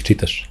 Kad ih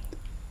čitaš?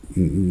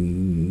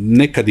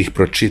 Nekad ih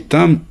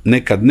pročitam,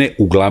 nekad ne,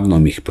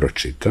 uglavnom ih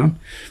pročitam.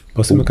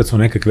 Posebno kad su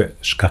nekakve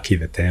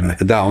škakljive teme.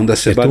 Da, onda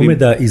se bavim... Tume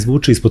da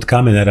izvuče ispod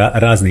kamena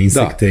razne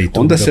insekte. Da, i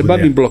onda se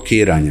bavim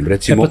blokiranjem.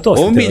 Recimo,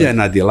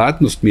 omiljena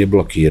djelatnost mi je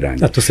blokiranje.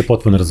 Da, to se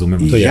potpuno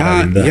razumemo. To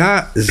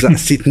ja za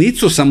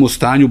sitnicu sam u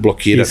stanju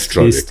blokirati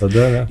čovjek. Isto,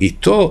 da. I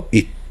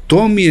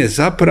to mi je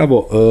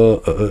zapravo,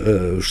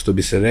 što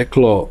bi se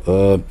reklo,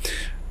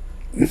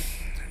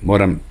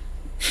 moram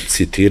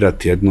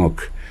citirati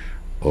jednog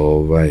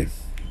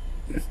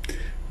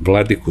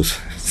vladiku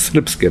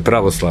Srpske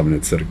pravoslavne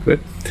crkve.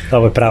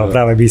 Ovo je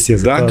prava emisija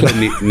za to. Dakle,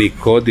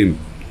 Nikodim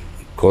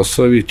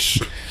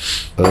Kosović,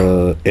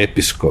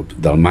 episkop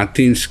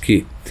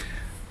dalmatinski,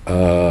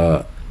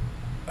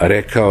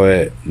 rekao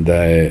je da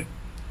je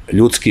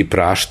ljudski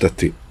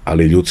praštati,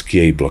 ali ljudski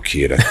je i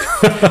blokirati.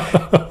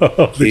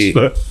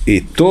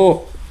 I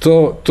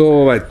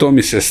to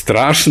mi se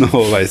strašno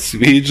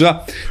sviđa.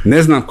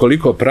 Ne znam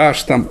koliko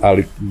praštam,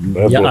 ali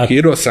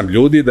blokirao sam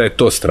ljudi da je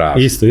to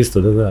strašno.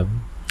 Isto, da.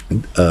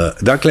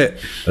 Dakle,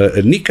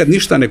 nikad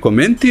ništa ne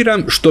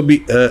komentiram,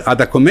 a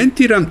da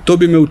komentiram, to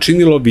bi me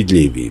učinilo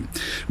vidljivijim.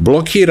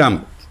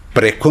 Blokiram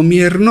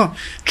prekomjerno,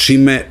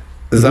 čime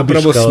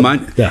zapravo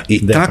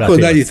i tako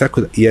dalje,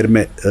 jer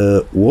me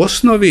u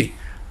osnovi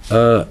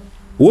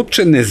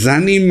uopće ne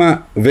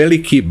zanima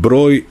veliki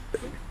broj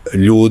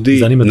ljudi.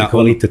 Zanima te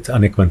kvalitet, a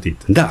ne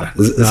kvantitet. Da,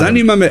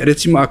 zanima me,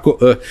 recimo, ako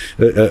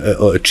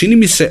čini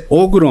mi se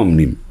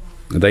ogromnim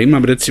da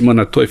imam, recimo,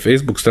 na toj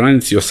Facebook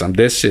stranici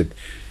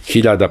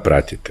 80.000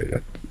 pratitelja.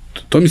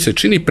 To mi se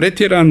čini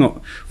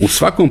pretjerano u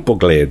svakom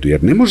pogledu,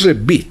 jer ne može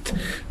biti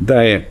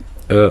da je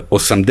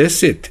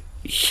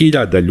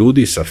 80.000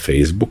 ljudi sa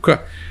Facebooka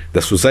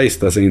da su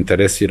zaista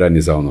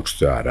zainteresirani za onog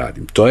što ja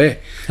radim.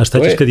 A šta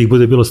ćeš kad ih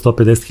bude bilo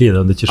 150.000,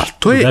 onda ćeš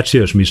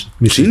drugačije još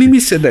misliti? Čini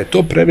mi se da je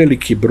to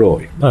preveliki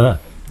broj. Pa da.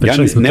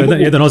 Pričali smo, to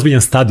je jedan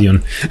ozbiljan stadion.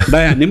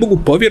 Da, ja ne mogu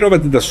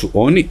povjerovati da su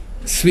oni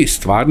svi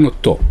stvarno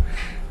to.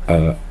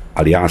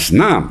 Ali ja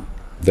znam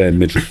da je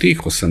među tih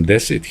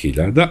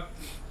 80.000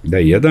 da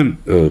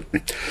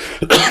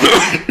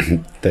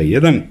je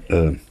jedan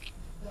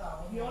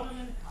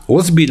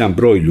ozbiljan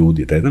broj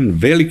ljudi, da je jedan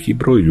veliki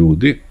broj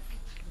ljudi,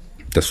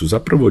 da su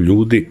zapravo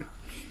ljudi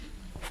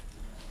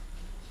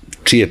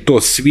čiji je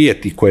to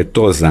svijet i koje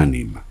to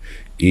zanima.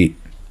 I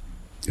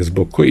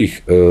zbog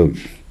kojih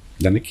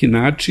na neki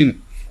način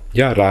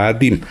ja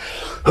radim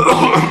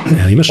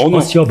imaš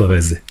osjećaj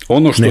obaveze.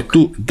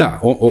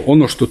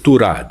 Ono što tu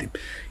radim.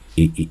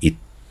 I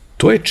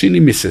to je, čini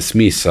mi se,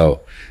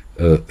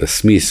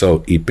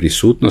 smisao i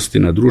prisutnosti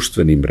na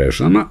društvenim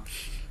mrežama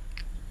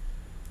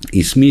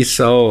i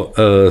smisao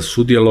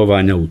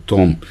sudjelovanja u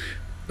tom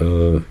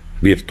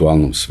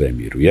virtualnom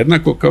svemiru.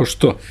 Jednako kao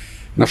što,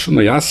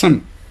 ja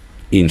sam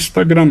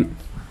Instagram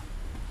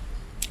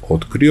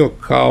otkrio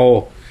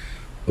kao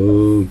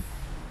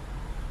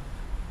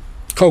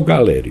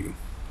galeriju,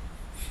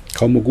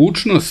 kao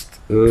mogućnost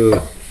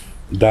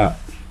da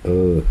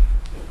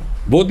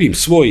vodim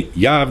svoj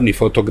javni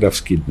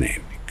fotografski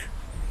dnevnik.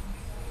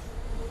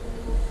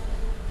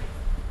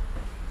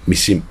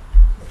 Mislim,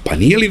 pa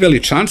nije li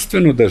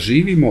veličanstveno da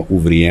živimo u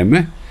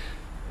vrijeme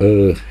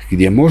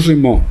gdje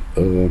možemo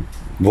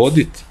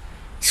voditi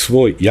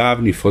svoj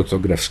javni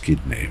fotografski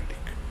dnevnik?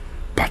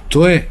 Pa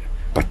to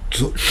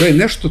je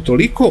nešto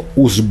toliko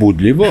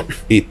uzbudljivo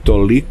i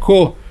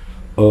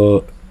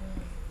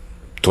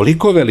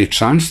toliko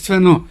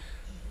veličanstveno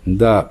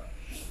da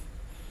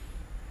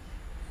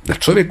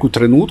čovjek u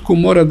trenutku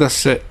mora da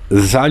se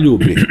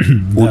zaljubi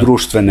u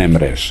društvene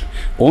mreže.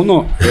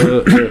 Ono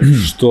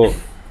što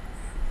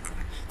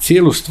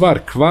cijelu stvar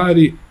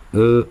kvari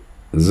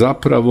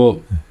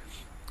zapravo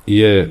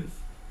je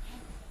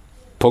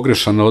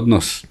pogrešan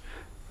odnos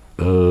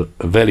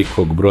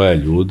velikog broja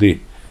ljudi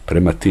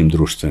prema tim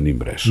društvenim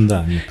mrežama.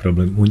 Da, nije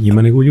problem u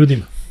njima nego u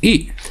ljudima.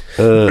 I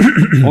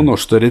ono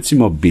što je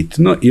recimo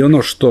bitno i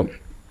ono što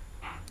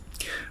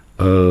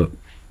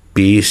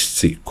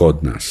pisci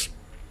kod nas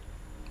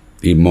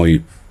i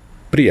moji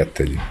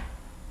prijatelji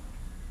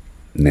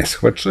ne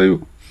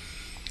shvaćaju,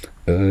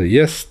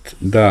 jest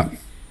da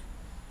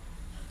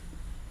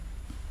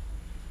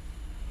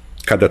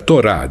kada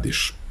to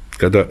radiš,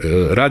 kada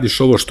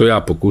radiš ovo što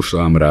ja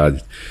pokušavam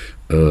raditi,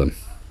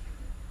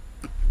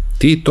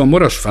 ti to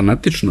moraš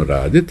fanatično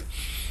raditi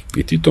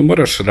i ti to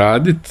moraš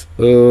raditi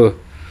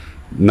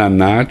na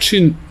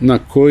način na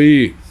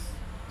koji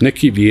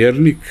neki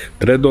vjernik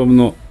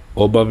redovno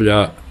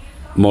obavlja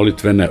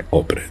molitvene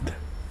obrede.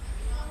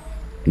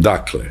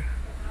 Dakle,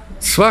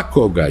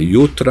 svakoga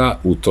jutra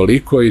u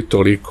toliko i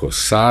toliko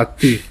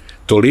sati,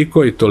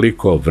 toliko i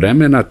toliko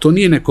vremena, to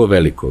nije neko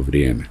veliko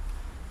vrijeme,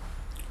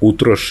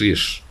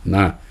 utrošiš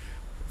na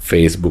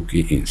Facebook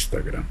i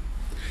Instagram.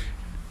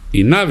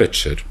 I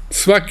navečer,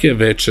 svake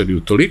večeri u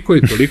toliko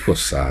i toliko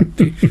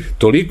sati,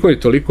 toliko i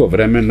toliko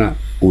vremena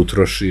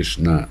utrošiš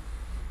na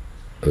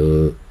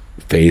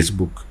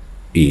Facebook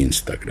i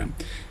Instagram.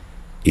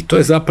 I to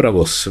je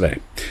zapravo sve.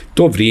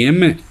 To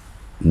vrijeme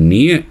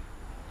nije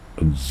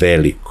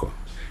veliko.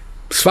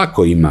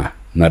 Svako ima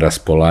na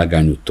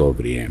raspolaganju to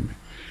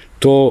vrijeme.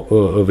 To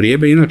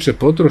vrijeme inače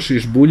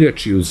potrošiš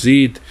buljeći u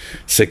zid,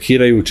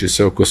 sekirajući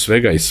se oko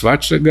svega i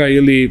svačega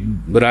ili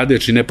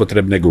radeći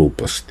nepotrebne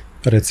gluposti.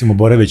 Recimo,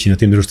 boraveći na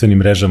tim društvenim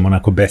mrežama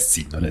onako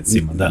besciljno,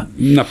 recimo, da.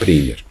 Na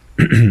primjer.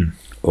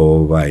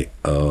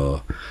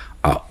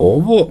 A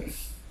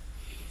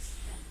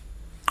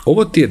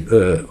ovo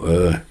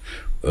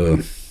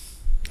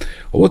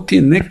ti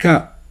je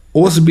neka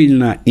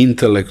ozbiljna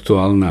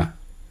intelektualna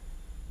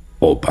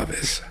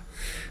obaveza.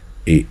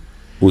 I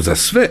uza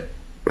sve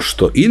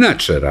što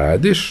inače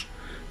radiš,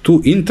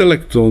 tu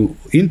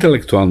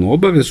intelektualnu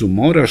obavezu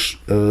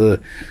moraš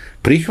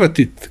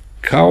prihvatiti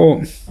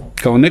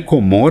kao neko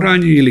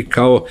moranje ili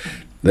kao,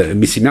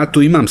 mislim, ja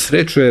tu imam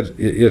sreću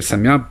jer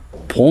sam ja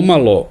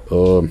pomalo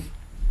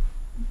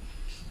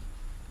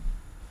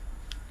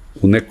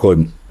u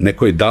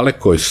nekoj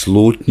dalekoj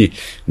slutnji,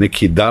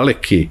 neki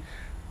daleki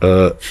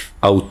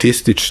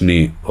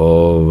autistični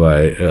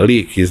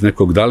lik iz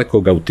nekog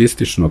dalekog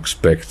autističnog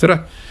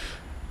spektra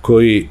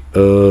koji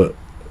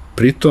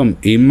pritom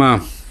ima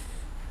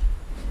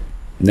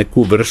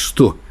neku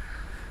vrstu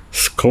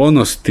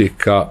sklonosti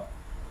ka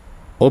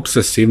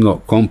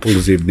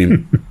obsesivno-kompulzivnim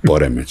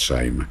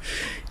poremećajima.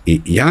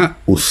 I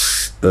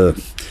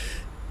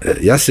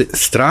ja se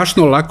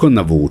strašno lako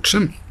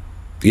navučem,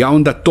 ja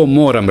onda to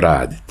moram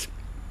raditi.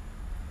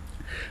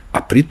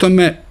 A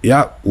pritome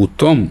ja u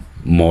tom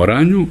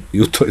moranju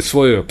i u toj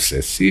svojoj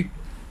obsesiji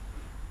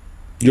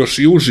još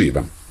i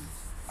uživam.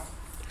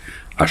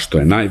 A što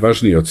je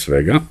najvažnije od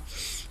svega,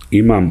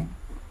 imam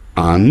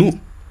Anu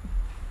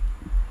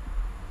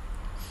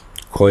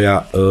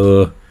koja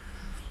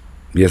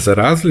je za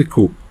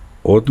razliku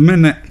od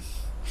mene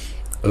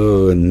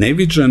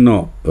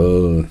neviđeno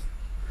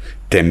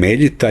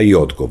temeljita i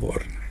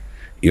odgovorna.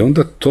 I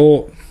onda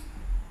to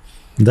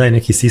daje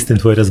neki sistem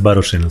tvoje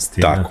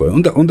razbarošenosti. Tako je.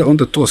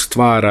 Onda to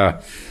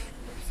stvara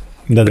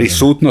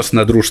prisutnost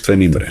na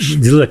društvenim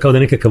mrežama. Izgleda kao da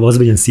nekakav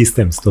ozbiljan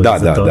sistem stoji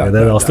za toga,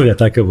 da ostavlja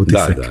takav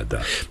utisak.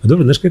 Da.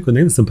 Dobro, znaš kako,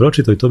 negdje sam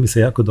pročitao i to mi se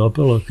jako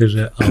dopalo,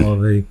 kaže,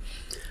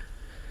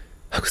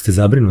 ako ste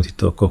zabrinuti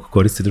to koliko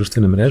koriste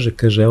društvene mreže,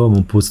 kaže, evo vam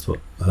uputstvo,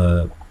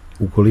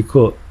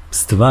 ukoliko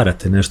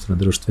stvarate nešto na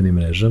društvenim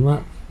mrežama,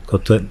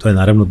 to je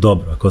naravno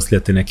dobro, ako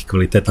ostavljate neki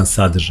kvalitetan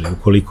sadržaj,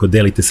 ukoliko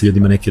delite sa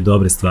ljudima neke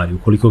dobre stvari,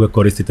 ukoliko ga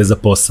koristite za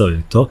posao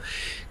ili to,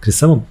 kada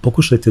samo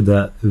pokušajte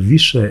da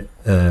više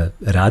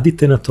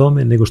radite na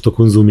tome nego što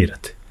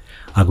konzumirate.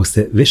 Ako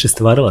ste više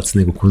stvaralac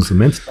nego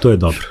konzument, to je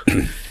dobro.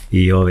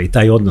 I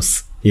taj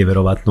odnos je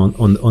verovatno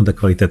onda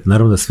kvalitetan.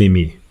 Naravno da svi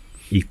mi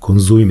i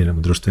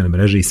konzumiramo društvene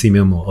mreže i svi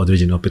imamo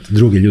određene opet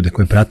druge ljude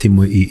koje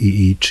pratimo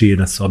i čije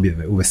nas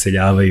objave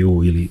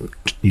uveseljavaju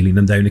ili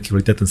nam daju neki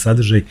kvalitetan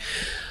sadržaj,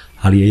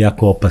 ali je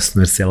jako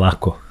opasno jer se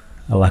lako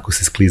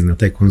se sklizne u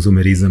taj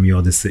konzumerizam i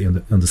onda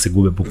se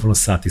gube bukvalno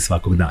sati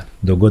svakog dana.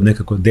 Dok god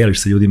nekako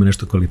deliš sa ljudima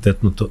nešto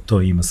kvalitetno,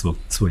 to ima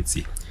svoj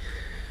cilj.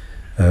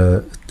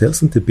 Hteo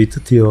sam te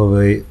pitati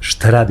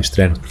šta radiš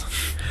trenutno?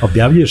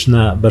 Objavljuješ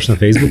baš na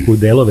Facebooku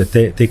delove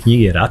te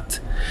knjige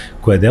Rat,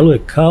 koja deluje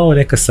kao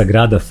neka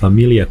sagrada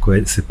familija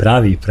koja se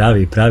pravi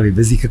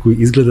bez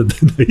ikakvog izgleda da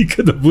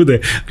ikada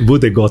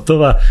bude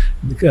gotova.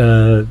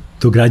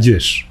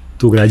 Dograđuješ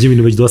tu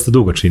građevinu već dosta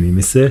dugo, čini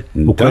mi se.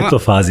 U kojoj je to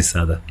fazi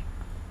sada?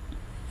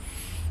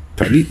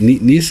 Pa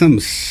nisam...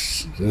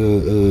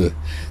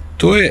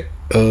 To je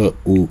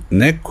u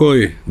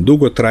nekoj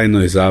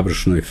dugotrajnoj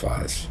završnoj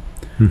fazi.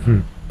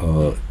 Mm-hmm.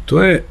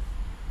 To je,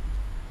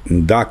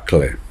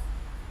 dakle,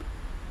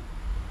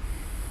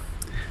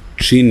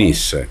 čini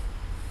se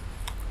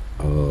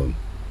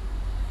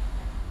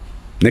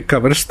neka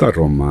vrsta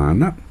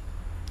romana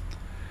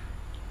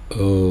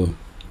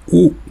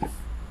u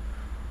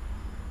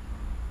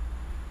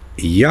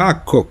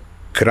jako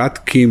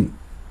kratkim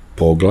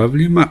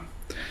poglavljima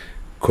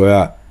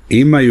koja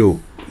imaju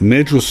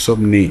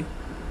međusobni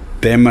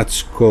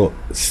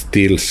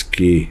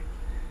tematsko-stilski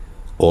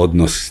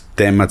odnos,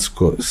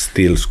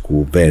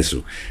 tematsko-stilsku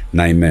vezu.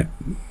 Naime,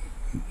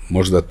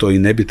 možda to i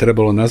ne bi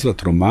trebalo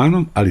nazvati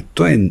romanom, ali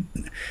to je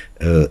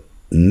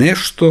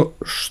nešto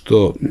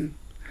što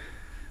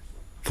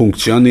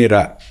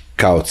funkcionira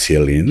kao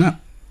cijelina,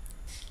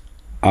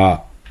 a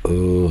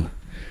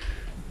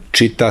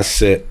čita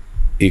se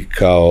i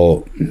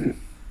kao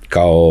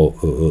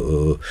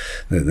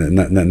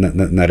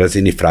na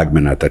razini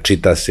fragmenata,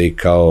 čita se i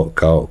kao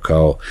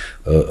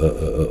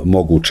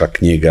moguća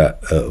knjiga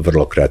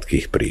vrlo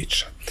kratkih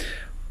priča.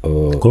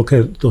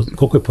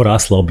 Koliko je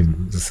porasla obim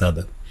za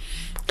sada?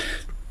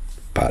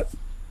 Pa,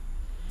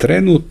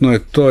 trenutno je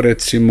to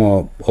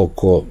recimo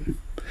oko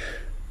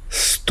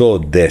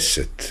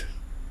 110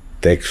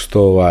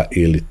 tekstova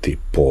ili ti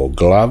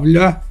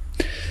poglavlja.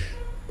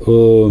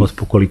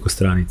 Po koliko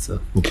stranica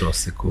u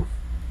proseku?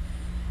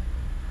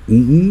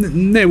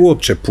 Ne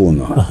uopće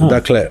puno. Aha.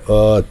 Dakle,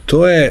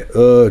 to je,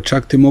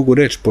 čak ti mogu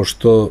reći,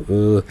 pošto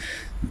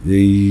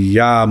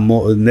ja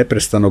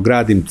neprestano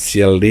gradim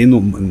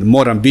cijelinu,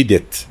 moram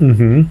vidjeti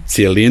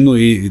cijelinu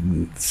i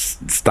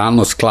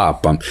stalno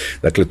sklapam.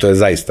 Dakle, to je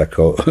zaista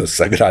kao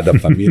sagrada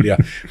familija.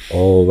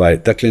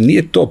 Dakle,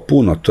 nije to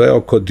puno, to je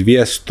oko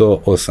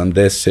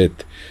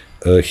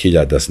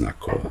 280.000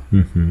 znakova.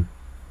 Mm-hmm.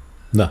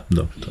 Da,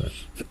 dobro,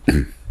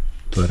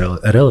 to je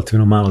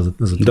relativno malo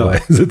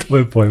za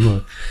tvoje pojmove.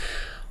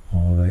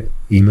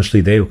 Imaš li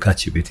ideju kad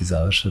će biti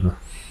završeno?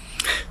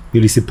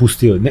 Ili si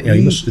pustio,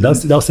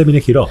 dao sebi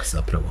neki rok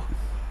zapravo?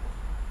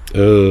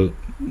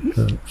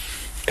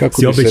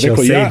 Kako si obećao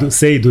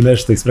sejdu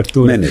nešto iz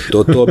frakture? Ne,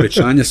 to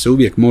obećanje se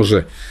uvijek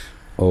može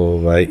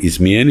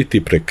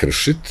izmijeniti,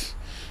 prekršiti,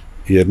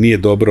 jer nije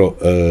dobro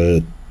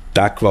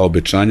takva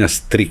obećanja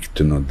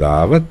striktno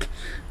davat,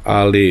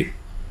 ali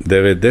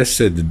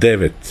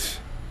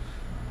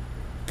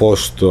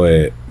 99%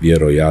 je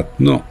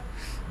vjerojatno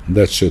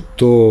da će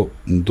to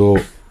do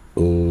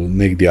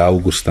negdje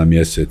augusta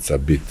mjeseca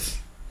biti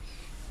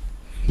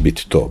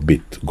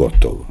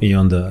gotovo. I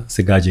onda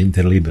se gađa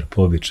Interliber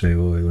po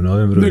običaju u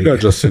novembru. Ne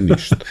gađa se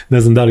ništa.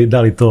 Ne znam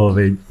da li to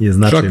je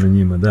značajno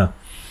njima, da.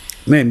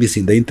 Ne,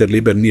 mislim da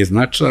Interliber nije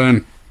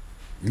značajan.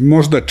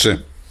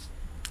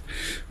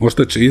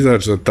 Možda će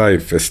izaći za taj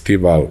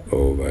festival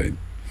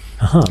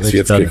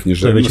svjetske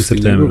književnosti. To je već u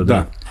septembru,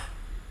 da.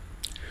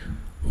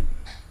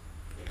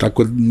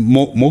 Tako,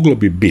 moglo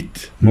bi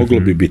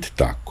biti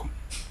tako.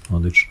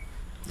 Odlično.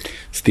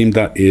 S tim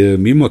da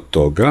mimo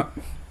toga,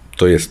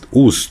 to jest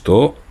uz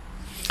to,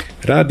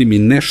 radim i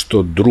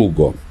nešto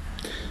drugo.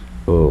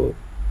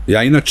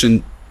 Ja inače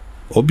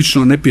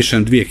obično ne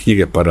pišem 2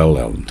 knjige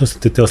paralelno. To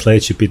sam te teo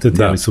sledeći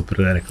pitati, ali super,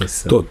 rekla si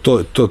sad.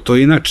 To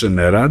inače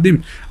ne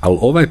radim, ali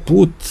ovaj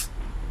put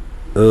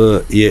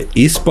je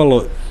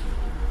ispalo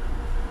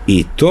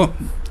i to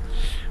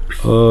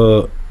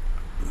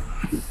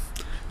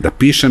da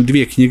pišem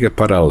 2 knjige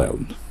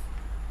paralelno.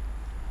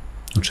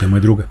 O čemu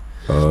je druga?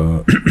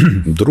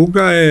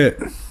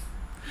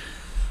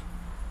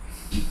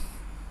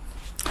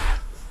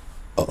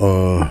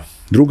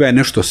 Druga je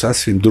nešto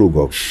sasvim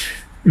drugo.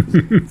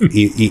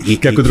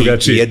 Kako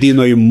drugačije?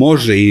 Jedino i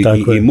može i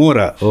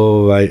mora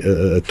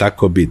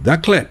tako biti.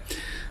 Dakle,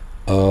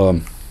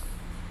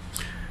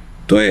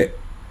 to je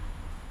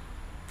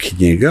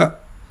knjiga,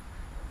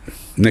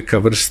 neka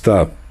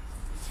vrsta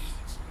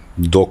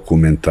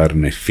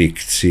dokumentarne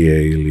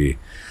fikcije ili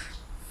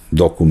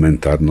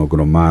dokumentarnog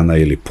romana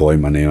ili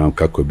pojma, nemam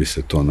kako bi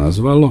se to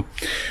nazvalo.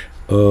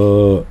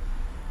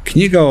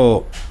 Knjiga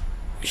o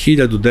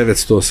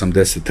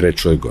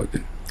 1983.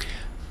 godini.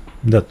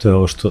 Da, to je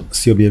ovo što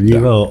si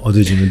objavljivao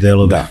određene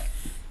delove. Da.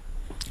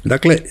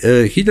 Dakle,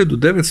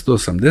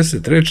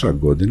 1983.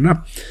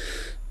 godina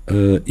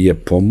je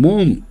po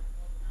mom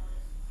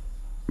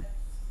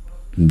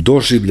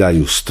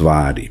doživljaju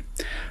stvari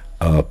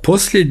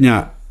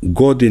posljednja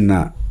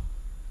godina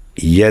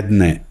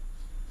jedne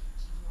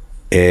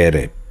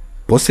ere,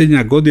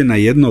 posljednja godina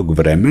jednog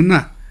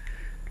vremena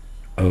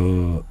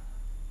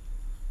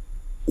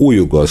u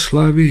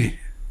Jugoslaviji,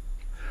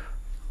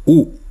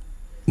 u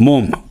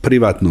mom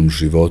privatnom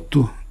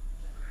životu,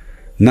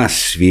 na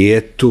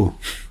svijetu,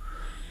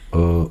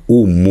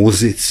 u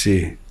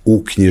muzici,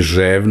 u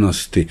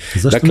književnosti.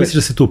 Zašto misliš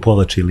da se tu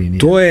povlači linija?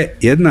 To je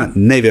jedna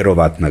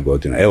nevjerovatna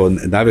godina. Evo,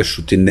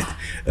 navešu ti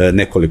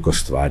nekoliko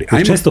stvari.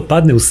 Često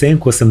padne u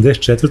senku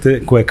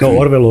 84. koja je kao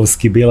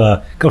orvelovski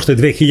bila, kao što je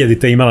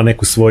 2000. imala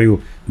neku svoju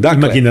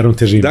imaginarnu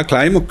težinu. Dakle,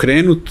 ajmo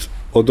krenut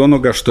od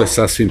onoga što je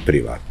sasvim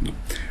privatno.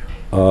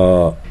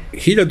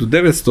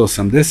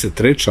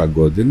 1983.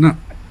 godina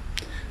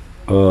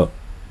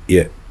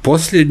je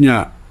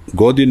posljednja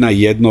godina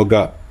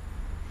jednoga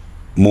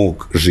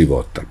mog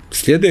života.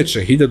 Sljedeće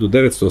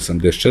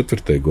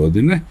 1984.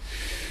 godine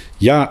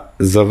ja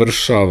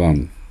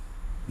završavam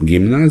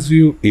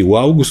gimnaziju i u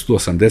avgustu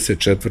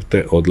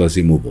 1984.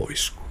 odlazim u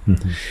vojsku.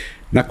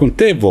 Nakon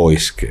te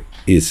vojske,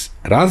 iz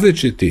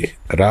različitih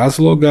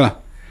razloga,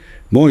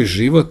 moj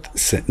život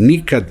se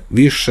nikad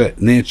više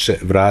neće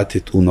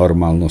vratiti u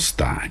normalno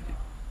stanje.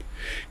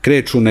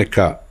 Kreću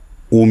neka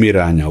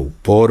umiranja u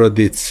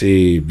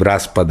porodici,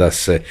 raspada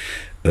se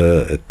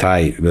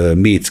taj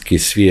mitski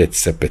svijet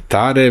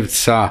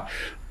Sepetarevca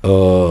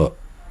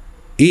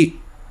i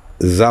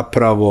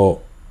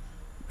zapravo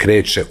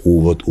kreće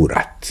uvod u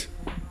rat.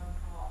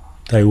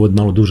 Taj uvod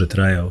malo duže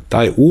traje.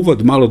 Taj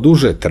uvod malo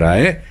duže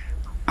traje,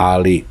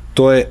 ali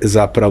to je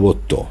zapravo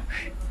to.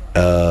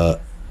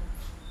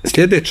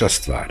 Sljedeća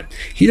stvar.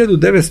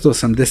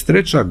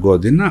 1983.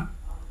 godina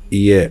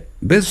je,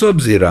 bez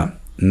obzira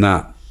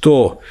na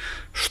to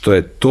što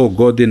je to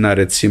godina,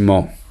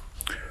 recimo,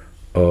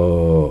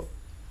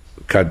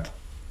 kad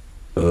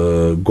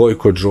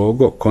Gojko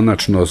Đogo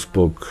konačno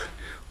zbog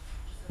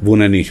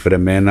vunenih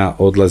vremena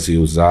odlazi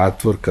u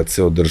zatvor, kad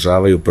se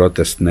održavaju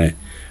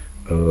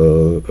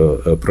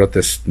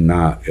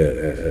protestna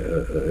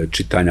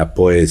čitanja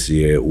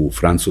poezije u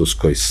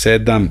Francuskoj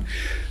 7,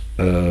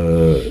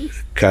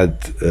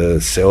 kad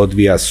se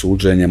odvija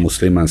suđenje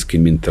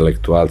muslimanskim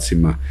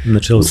intelektualcima na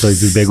čelu sa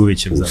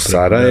Izetbegovićem u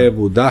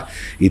Sarajevu, da,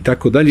 i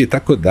tako dalje, i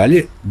tako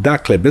dalje.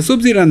 Dakle, bez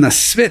obzira na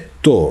sve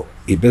to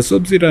i bez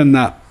obzira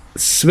na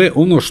sve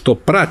ono što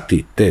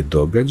prati te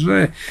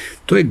događaje,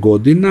 to je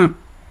godina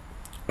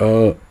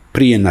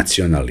prije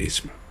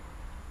nacionalizma.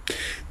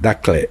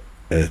 Dakle,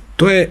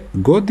 to je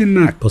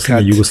godina posljednja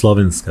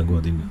jugoslovenska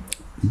godina.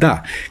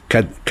 Da,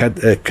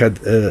 kad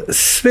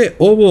sve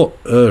ovo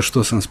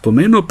što sam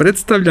spomenuo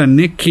predstavlja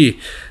neki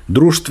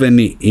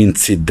društveni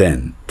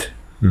incident.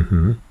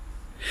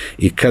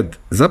 I kad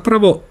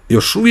zapravo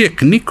još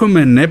uvijek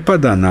nikome ne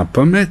pada na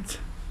pamet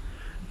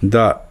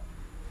da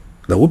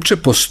uopće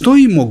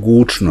postoji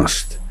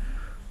mogućnost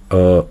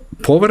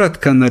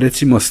povratka na,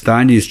 recimo,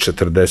 stanje iz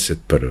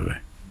 1941.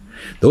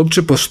 Da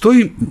uopće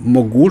postoji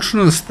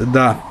mogućnost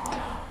da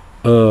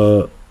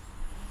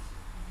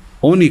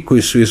oni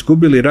koji su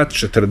izgubili rat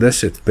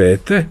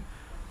 1945.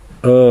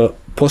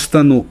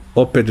 Postanu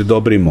opet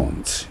dobri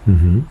momci.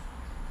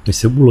 Da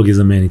se uloge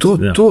zameniti.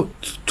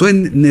 To je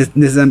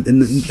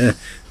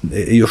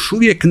još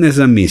uvijek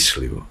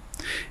nezamislivo.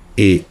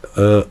 I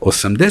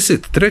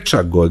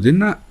 83.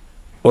 godina,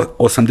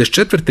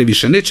 84.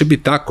 više neće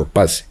biti tako,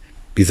 pazi,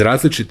 iz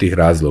različitih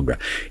razloga.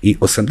 I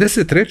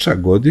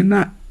 83.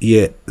 godina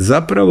je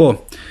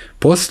zapravo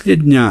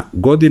posljednja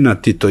godina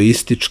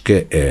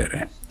titoističke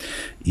ere.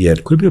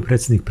 Jer ko je bio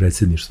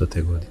predsjedništva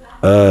te godine?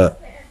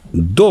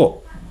 Do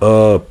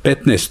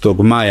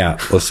 15. maja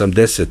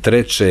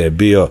 83. je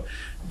bio,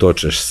 to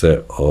ćeš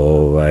se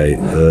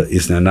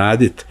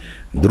iznenaditi,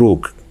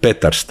 drug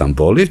Petar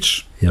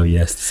Stambolić. Jel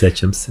jeste,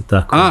 sećam se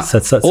tako.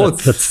 Sad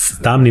s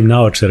tamnim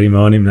naočarima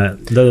onim na...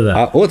 Da.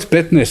 A od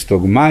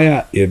 15.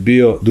 maja je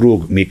bio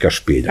drug Mika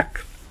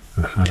Špiljak.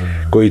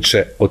 Koji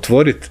će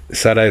otvoriti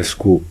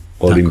Sarajevsku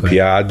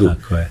olimpijadu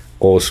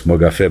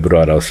 8.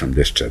 februara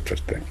 84.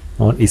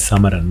 On i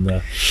Samaran,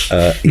 da.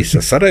 I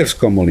sa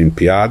Sarajevskom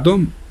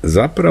olimpijadom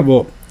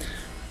zapravo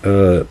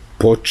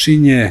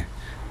počinje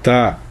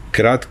ta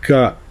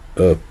kratka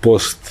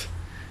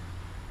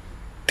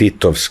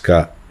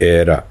post-titovska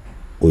era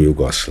u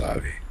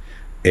Jugoslaviji.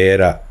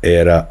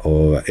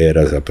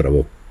 Era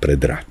zapravo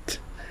pred rat.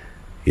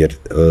 jer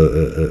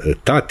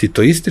ta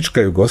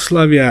titoistička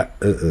Jugoslavija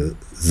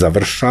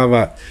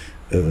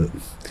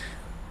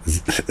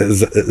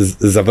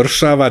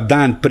završava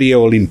dan prije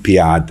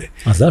olimpijade.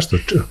 A zašto?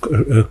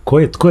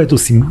 Ko je tu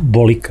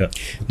simbolika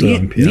u toj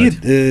olimpijadi?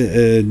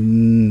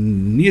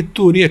 Nije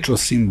tu riječ o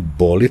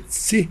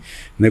simbolici,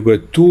 nego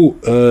je tu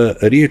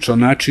riječ o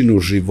načinu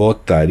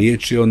života,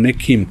 riječ je o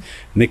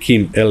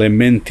nekim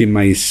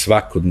elementima iz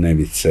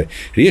svakodnevice.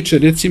 Riječ je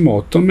recimo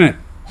o tome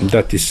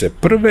da ti se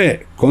prve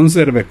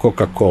konzerve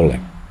Coca-Cole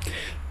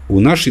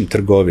u našim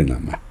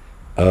trgovinama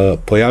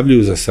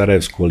pojavljuju za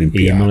Sarajevsku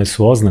olimpijadu. I imali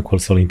su oznaku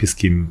s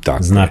olimpijskim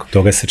znakom.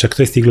 Toga se čak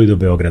to je stiglo i do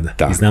Beograda.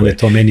 I znam da je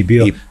to meni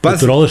bio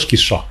kulturološki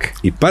šok.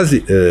 I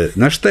pazi,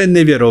 znaš šta je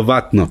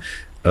nevjerovatno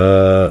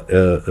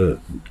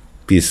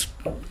iz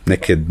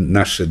neke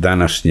naše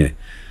današnje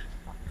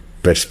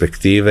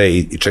perspektive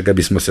i čega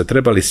bismo se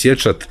trebali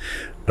sjećati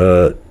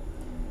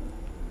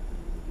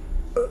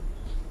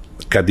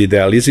kad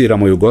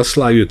idealiziramo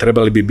Jugoslaviju,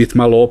 trebali bi biti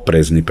malo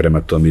oprezni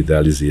prema tom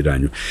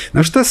idealiziranju.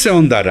 Na šta se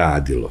onda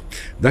radilo?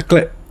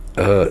 Dakle,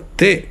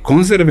 te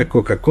konzerve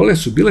Coca-Cola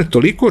su bile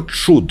toliko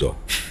čudo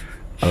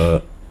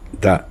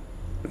da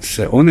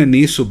se one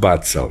nisu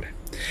bacale.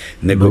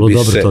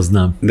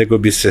 Nego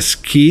bi se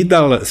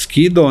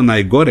skidao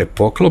onaj gore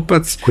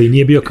poklopac. Koji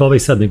nije bio kao ovaj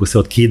sad, nego se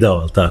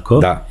otkidao, tako?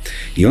 Da.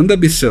 I onda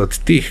bi se od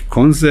tih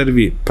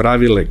konzervi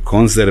pravile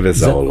konzerve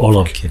za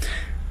olovke.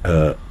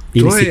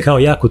 Ili si kao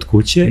ja kod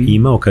kuće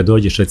imao kad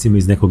dođeš recimo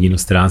iz nekog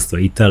inostranstva,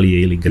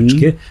 Italije ili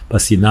Grčke, pa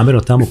si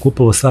namjerno tamo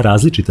kupovao sva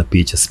različita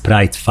pića,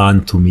 Sprite,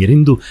 Fantu,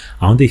 Mirindu,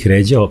 a onda ih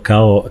ređao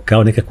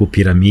kao nekakvu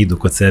piramidu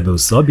kod sebe u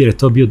sobi, jer je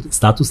to bio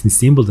statusni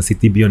simbol da si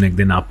ti bio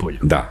negde napolju.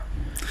 Da.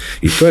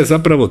 I to je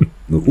zapravo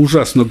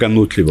užasno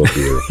ganutljivo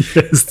bilo.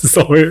 Jeste,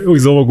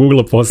 iz ovog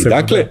ugla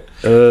posebno. Dakle,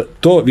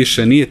 to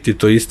više nije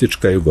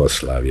titoistička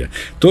Jugoslavija.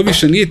 To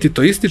više nije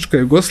titoistička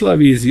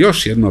Jugoslavija iz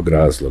još jednog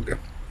razloga.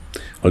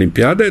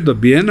 Olimpijada je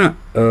dobijena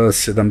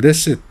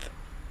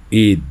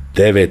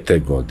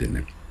 79.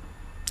 godine.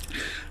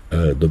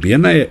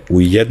 Dobijena je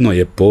u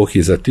jednoj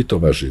epohi za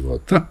Titova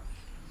života.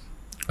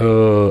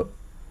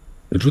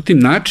 Međutim,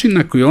 način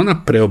na koji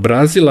ona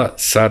preobrazila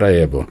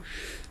Sarajevo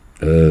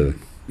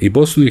i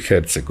Bosnu i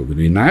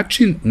Hercegovinu i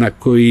način na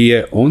koji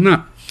je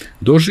ona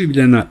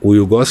doživljena u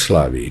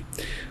Jugoslaviji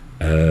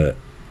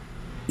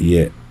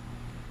je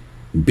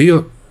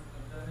bio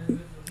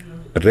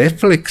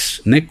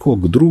refleks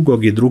nekog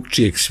drugog i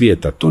drugčijeg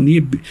svijeta.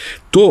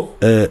 To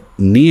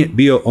nije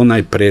bio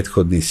onaj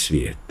prethodni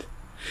svijet.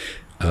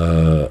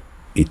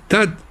 I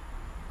tad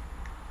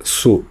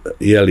su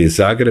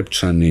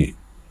Zagrebčani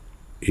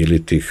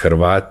ili ti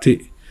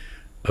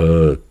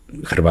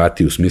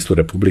Hrvati u smislu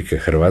Republike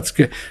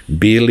Hrvatske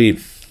bili,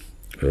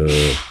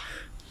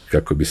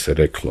 kako bi se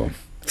reklo,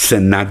 se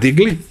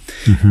nadigli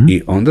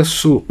i onda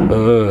su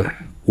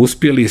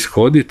uspjeli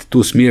ishoditi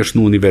tu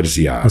smiješnu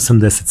univerzijadu.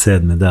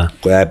 87. da.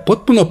 Koja je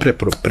potpuno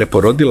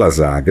preporodila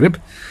Zagreb,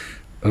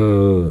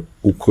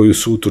 u koju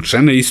su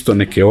utučene isto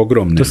neke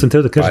ogromne To sam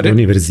teo da kažem, da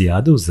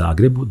univerzijada u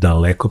Zagrebu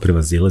daleko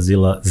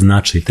prevazilazila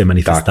značaj te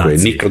manifestacije. Tako je,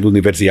 nikad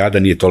univerzijada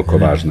nije toliko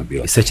važna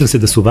bila. Sećam se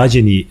da su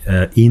vađeni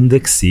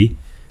indeksi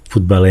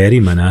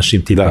fudbalerima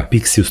našim, tipa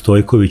Piksiju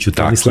Stojkoviću,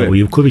 Tomislavu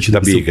Ivkoviću, da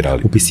bi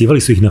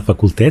upisivali su ih na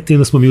fakultete i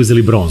onda smo mi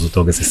uzeli bronzu,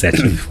 toga se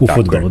sećam, u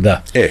fudbalu,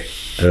 da.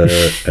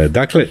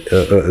 Dakle,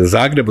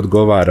 Zagreb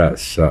odgovara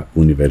sa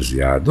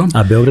univerzijadom.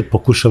 A Beograd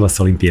pokušava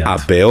sa olimpijadom. A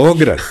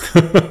Beograd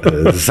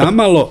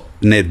zamalo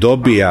ne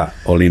dobija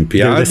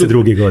olimpijadu,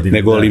 92. godine,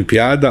 nego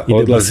olimpijada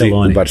odlazi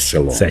u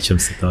Barcelonu. Sećam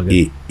se toga.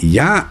 I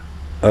ja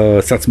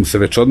sad smo se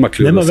već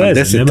odmakli od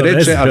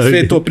 83. ali sve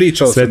je to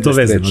priča 83. Sve to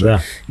vezano,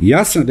 da.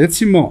 Ja sam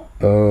recimo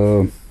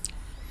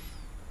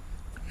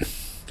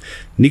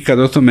nikad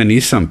o tome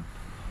nisam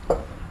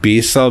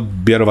pisao,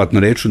 vjerovatno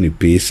neću ni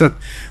pisat,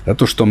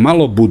 zato što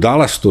malo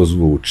budalasto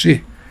zvuči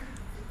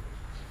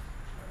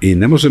i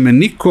ne može me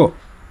niko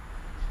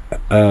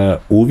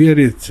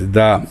uvjeriti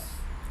da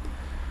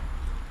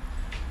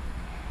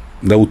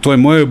u toj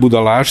mojoj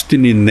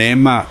budalaštini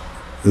nema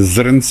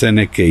zrnce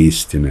neke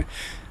istine.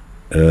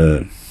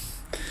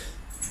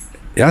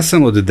 Ja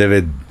sam od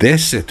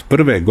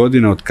 91.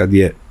 godine, od kad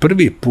je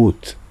prvi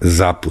put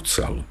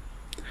zapucalo,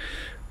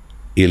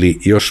 ili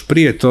još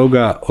prije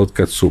toga od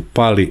kad su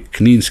pali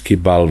kninski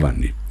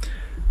balvani,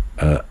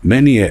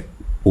 meni je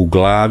u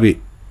glavi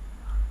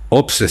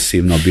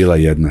obsesivno bila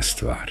jedna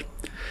stvar.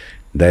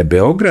 Da je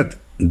Beograd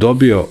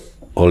dobio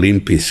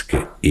olimpijske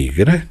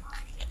igre,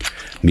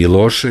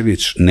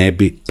 Milošević ne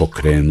bi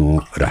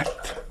pokrenuo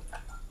rat.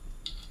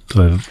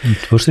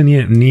 To što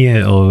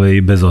nije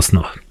bez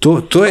osnova.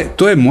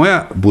 To je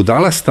moja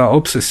budalasta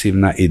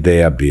obsesivna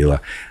ideja bila.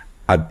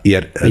 A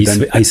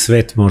i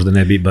svet možda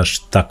ne bi baš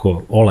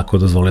tako olako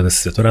dozvolio da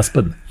se sve to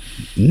raspadne.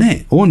 Ne,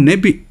 on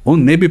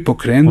ne bi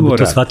pokrenuo rat. On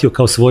bi to shvatio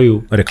kao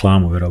svoju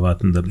reklamu,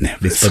 verovatno, da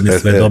ispadne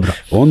sve dobro.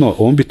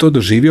 On bi to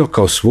doživio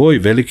kao svoj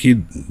veliki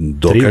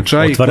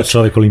događaj. Otvara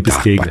čovjek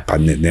olimpijske igre. Pa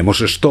ne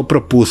možeš to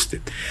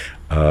propustiti.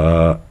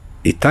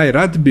 I taj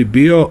rat bi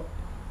bio,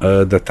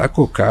 da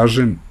tako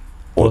kažem,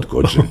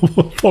 odgođen.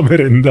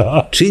 Pomeren,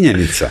 da.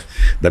 Činjenica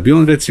da bi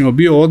on recimo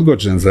bio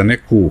odgođen za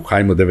neku,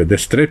 hajmo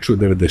 93.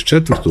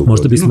 94. godinu.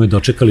 Možda bismo je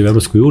dočekali u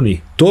Evropskoj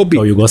uniji,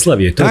 kao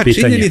Jugoslavije, to je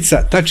pitanje.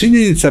 Ta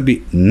činjenica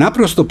bi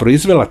naprosto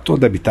proizvela to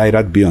da bi taj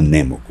rat bio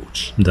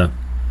nemoguć. Da.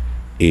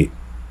 I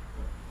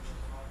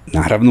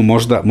naravno,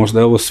 možda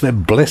je ovo sve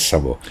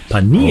blesavo.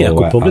 Pa nije,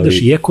 ako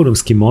pogledaš i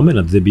ekonomski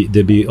moment,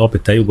 gde bi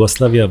opet ta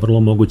Jugoslavija vrlo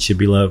moguće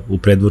bila u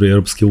predvoru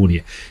Europske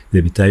unije,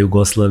 gde bi ta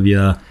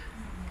Jugoslavija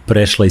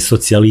prešla iz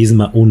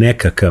socijalizma u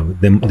nekakav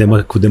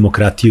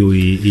demokratiju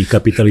i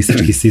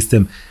kapitalistički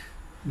sistem,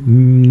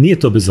 nije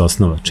to bez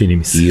osnova, čini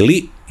mi se.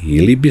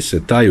 Ili bi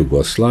se ta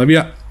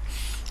Jugoslavija,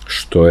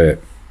 što je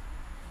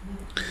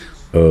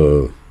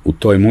u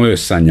toj mojoj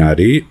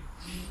sanjariji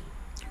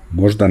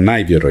možda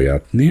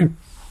najvjerojatnije,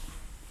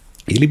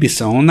 ili bi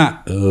se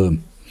ona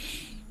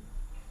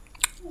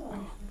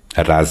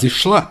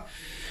razišla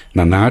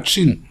na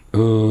način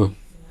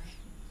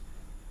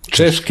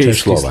Češke i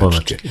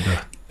Slovačke.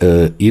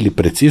 Ili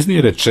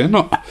preciznije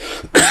rečeno,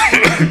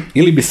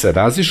 ili bi se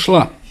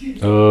razišla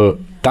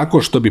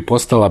tako što bi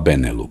postala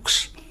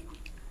Benelux.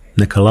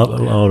 Neka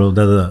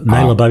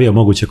najlabavija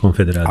moguća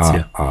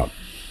konfederacija. A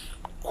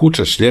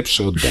kućeš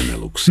ljepše od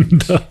Beneluxa.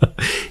 Da.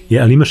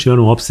 Ali imaš i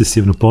onu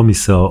obsesivnu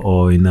pomisao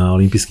na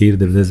olimpijske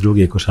igre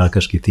 92.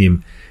 košarkaški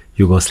tim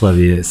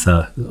Jugoslavije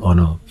sa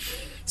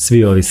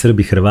svi ovi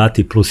Srbi,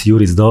 Hrvati plus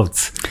Juris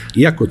Dovc.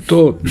 Iako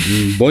to,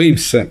 bojim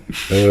se,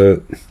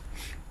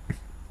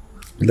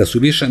 da su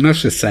više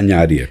naše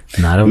sanjarije.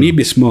 Naravno.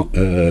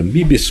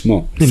 Mi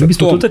bismo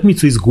tu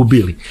utakmicu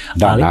izgubili,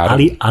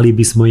 ali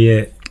bismo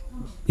je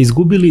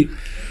izgubili,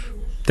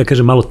 da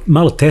kažem,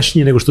 malo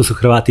tešnije nego što su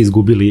Hrvati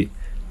izgubili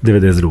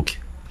 92.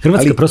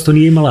 Hrvatska prosto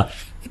nije imala,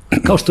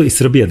 kao što i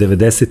Srbija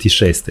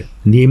 96.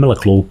 nije imala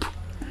klupu.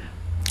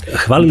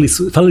 Hvalili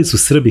su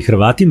Srbi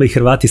Hrvatima i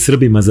Hrvati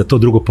Srbima za to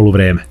drugo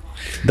poluvreme.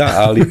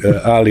 Da,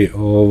 ali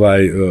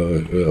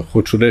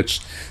hoću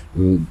reći,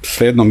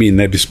 svejedno mi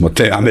ne bismo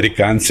te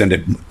Amerikance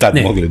tad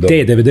mogli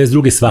dobiti. Te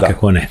 92.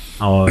 svakako ne.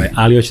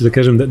 Ali hoću da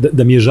kažem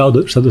da mi je žao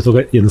što do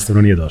toga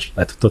jednostavno nije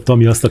došlo. Eto, to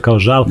mi je ostao kao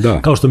žal,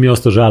 kao što mi je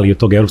ostao žal i od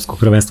tog evropskog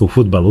prvenstva u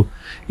fudbalu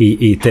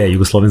i te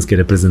jugoslovenske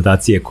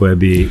reprezentacije koja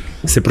bi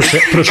se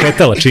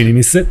prošetala, čini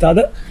mi se,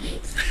 tada.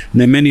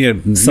 Ne, meni je...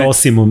 Sa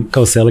Osimom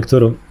kao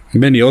selektorom.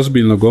 Meni je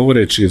ozbiljno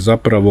govoreći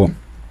zapravo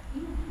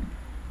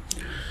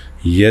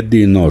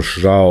jedino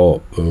žao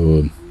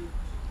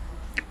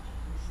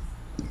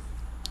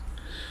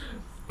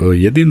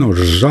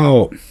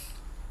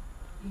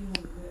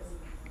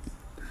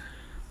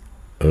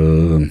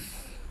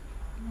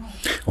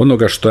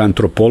onoga što je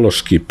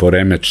antropološki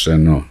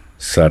poremećeno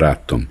sa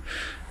ratom.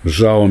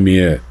 Žao mi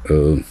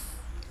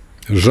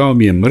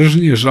je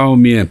mržnje,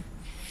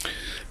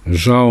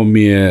 žao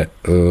mi je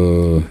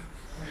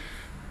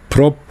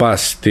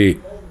propasti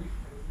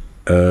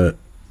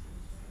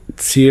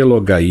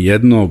cijeloga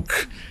jednog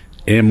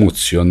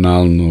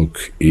emocionalnog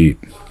i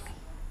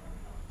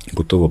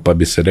gotovo pa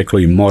bi se reklo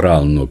i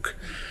moralnog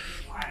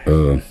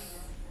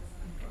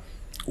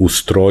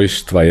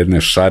ustrojstva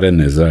jedne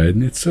šarene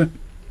zajednice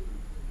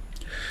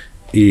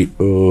i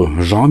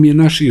žao mi je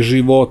naših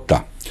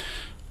života.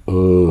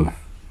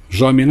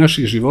 Žao mi je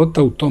naših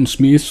života u tom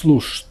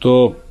smislu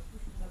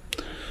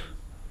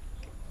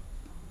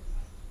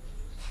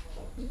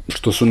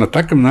što su na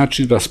takav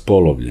način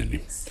raspolovljeni.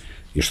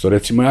 I što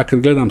recimo ja kad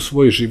gledam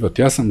svoj život,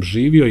 ja sam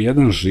živio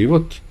jedan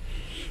život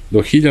do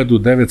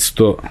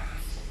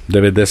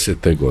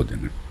 1990.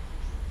 godine.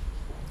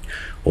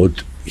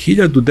 Od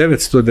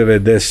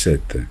 1990.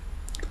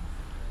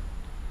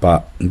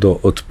 pa do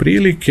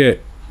otprilike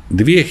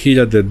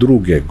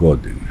 2002.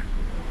 godine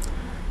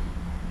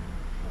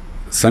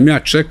sam ja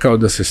čekao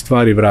da se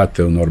stvari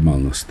vrate u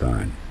normalno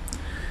stanje.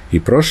 I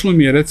prošlo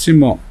mi je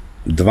recimo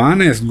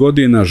 12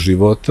 godina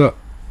života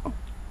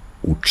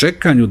u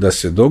čekanju da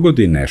se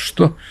dogodi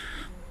nešto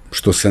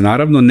što se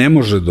naravno ne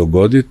može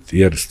dogoditi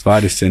jer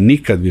stvari se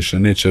nikad više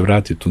neće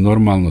vratiti u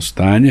normalno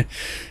stanje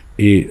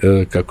i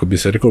kako bi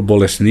se reklo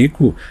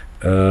bolesniku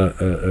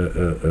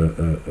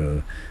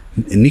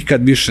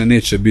nikad više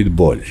neće biti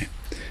bolje.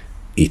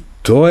 I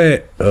to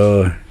je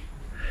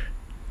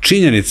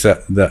činjenica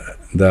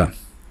da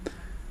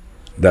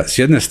s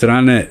jedne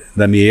strane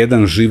da mi je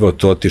jedan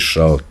život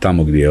otišao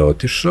tamo gdje je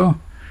otišao,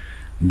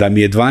 da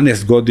mi je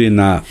 12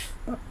 godina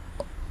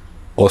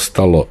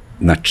ostalo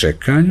na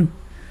čekanju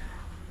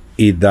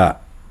i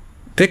da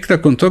tek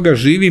nakon toga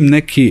živim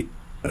neki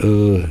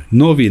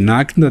novi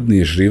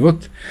naknadni život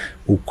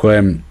u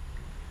kojem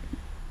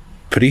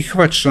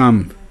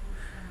prihvaćam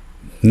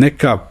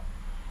neka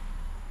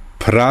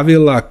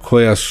pravila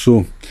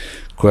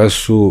koja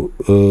su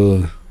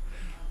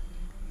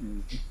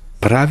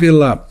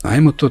pravila,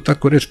 ajmo to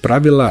tako reći,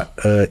 pravila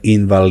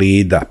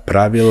invalida,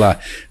 pravila,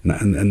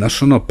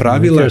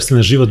 pravila... Kažeš se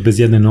na život bez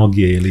jedne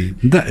noge ili...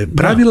 Da,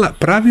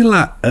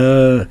 pravila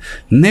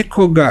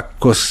nekoga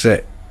ko se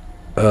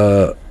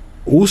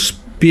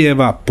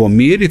uspijeva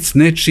pomiriti s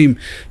nečim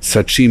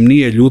sa čim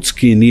nije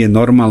ljudski, nije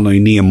normalno i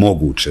nije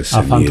moguće se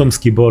miriti. A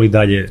fantomski bol i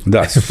dalje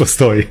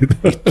postoji.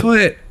 I to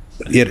je,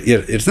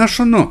 jer znaš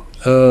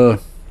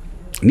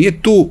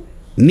nije tu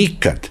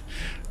nikad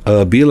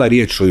bila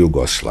riječ o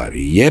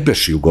Jugoslaviji.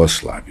 Jebeš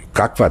Jugoslaviju.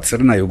 Kakva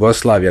crna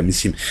Jugoslavija?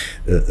 Mislim,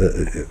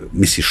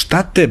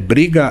 šta te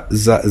briga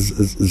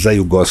za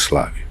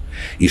Jugoslaviju?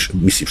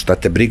 Mislim, šta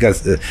te briga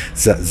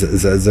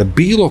za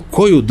bilo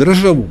koju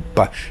državu?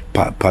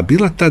 Pa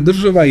bila ta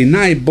država i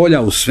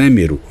najbolja u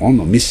svemiru.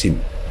 Mislim,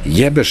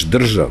 jebeš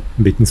državu.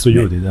 Bitni su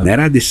ljudi, da. Ne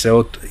radi se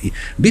o to.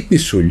 Bitni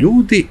su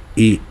ljudi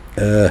i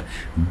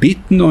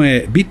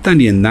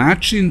bitan je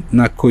način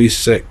na koji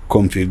se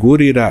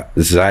konfigurira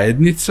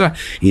zajednica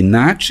i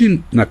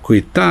način na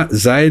koji ta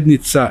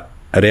zajednica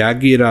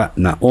reagira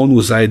na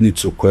onu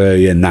zajednicu koja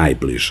je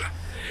najbliža.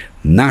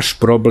 Naš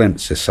problem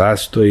se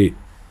sastoji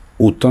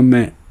u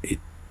tome, i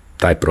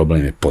taj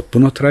problem je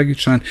potpuno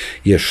tragičan,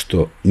 je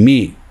što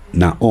mi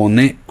na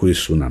one koji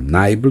su nam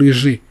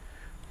najbliži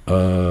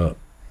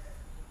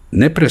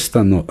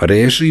neprestano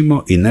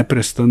režimo i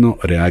neprestano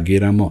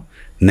reagiramo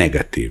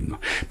negativno.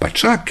 Pa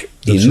čak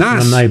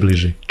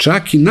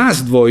i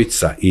nas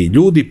dvojica i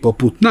ljudi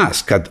poput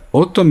nas, kad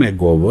o tome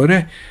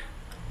govore,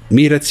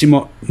 mi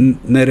recimo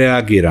ne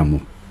reagiramo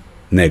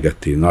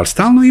negativno, ali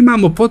stalno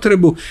imamo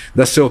potrebu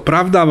da se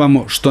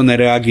opravdavamo što ne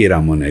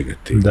reagiramo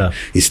negativno. Da.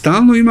 I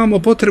stalno imamo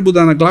potrebu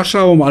da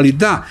naglašavamo,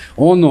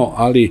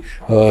 ali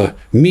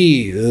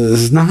mi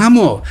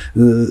znamo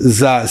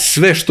za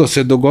sve što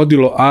se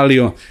dogodilo,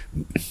 ali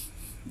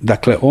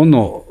dakle,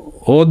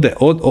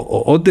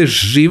 ode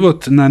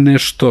život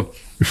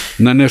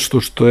na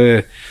nešto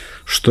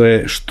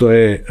što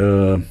je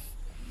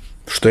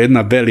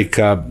jedna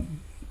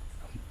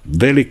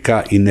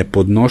velika i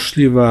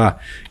nepodnošljiva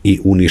i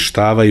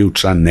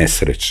uništavajuća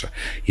nesreća.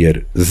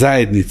 Jer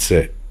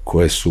zajednice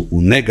koje su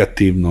u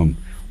negativnom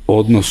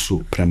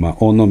odnosu prema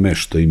onome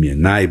što im je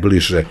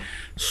najbliže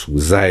su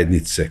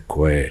zajednice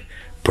koje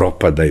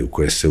propadaju,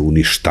 koje se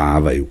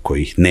uništavaju,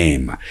 kojih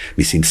nema.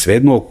 Mislim,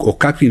 svejedno o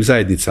kakvim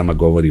zajednicama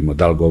govorimo,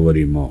 da li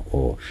govorimo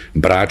o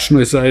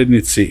bračnoj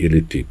zajednici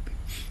ili ti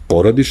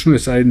porodičnoj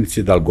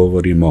zajednici, da li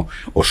govorimo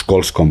o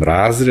školskom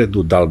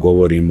razredu, da li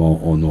govorimo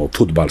o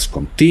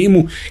fudbalskom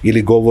timu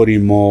ili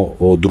govorimo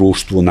o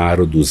društvu,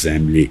 narodu,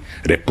 zemlji,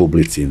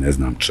 republici i ne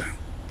znam čemu.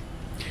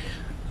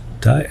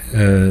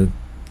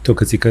 To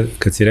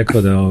kad si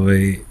rekao da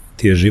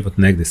ti je život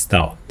negde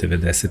stao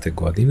 90.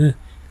 godine,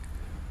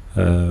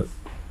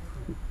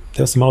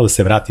 htio sam malo da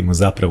se vratimo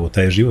zapravo u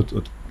taj život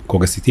od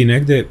koga si ti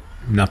negde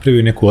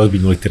napravio neku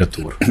ozbiljnu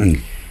literaturu.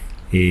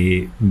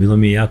 I bilo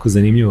mi je jako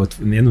zanimljivo,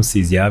 jednom si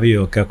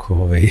izjavio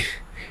kako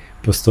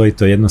postoji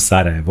to jedno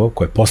Sarajevo,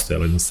 koje je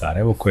postojalo jedno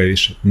Sarajevo, koje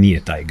više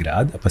nije taj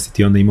grad, pa si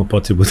ti onda imao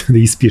potrebu da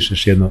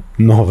ispišeš jedno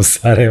novo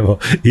Sarajevo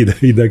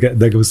i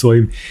da ga u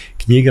svojim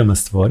knjigama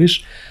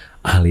stvoriš,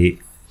 ali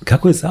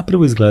kako je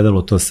zapravo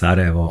izgledalo to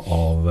Sarajevo?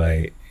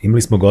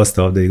 Imali smo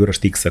gosta ovde, Igora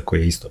Štiksa,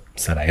 koji je isto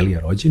Sarajlija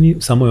rođeni,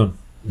 samo je on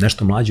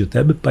nešto mlađi od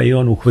tebe, pa je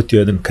on uhvatio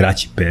jedan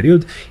kraći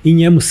period i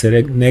njemu se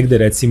negde,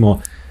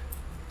 recimo,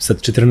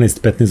 sad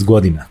 14-15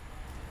 godina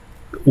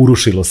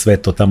urušilo sve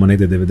to tamo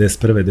negde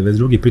 91.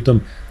 92.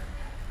 Pritom,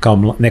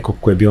 kao nekog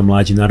ko je bio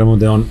mlađi, naravno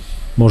da je on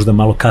možda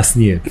malo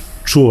kasnije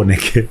čuo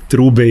neke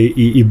trube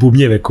i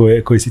bubnjeve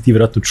koje si ti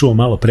vjerojatno čuo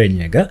malo pre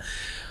njega,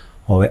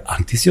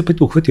 ali ti si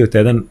opet uhvatio te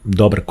jedan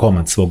dobar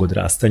komad svog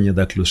odrastanja,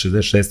 dakle od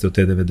 66. od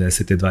te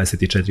 90.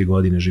 24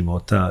 godine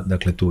života,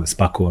 dakle tu je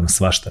spakovano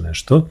svašta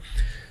nešto.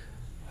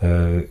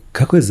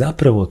 Kako je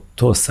zapravo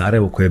to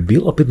Sarajevo koje je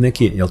bilo opet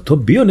neki, je li to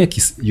bio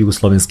neki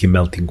jugoslovenski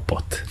melting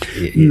pot?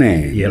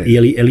 Ne.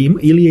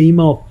 Ili je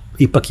imao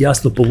ipak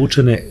jasno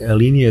povučene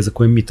linije za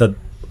koje mi tad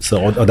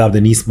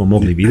odavde nismo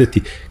mogli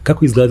videti?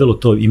 Kako izgledalo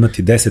to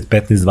imati 10,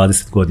 15,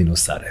 20 godina u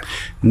Sarajevu?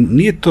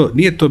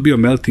 Nije to bio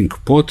melting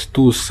pot,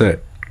 tu se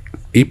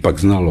ipak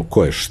znalo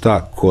ko je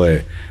šta, ko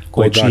je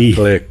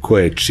odakle, ko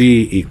je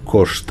čiji i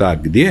ko šta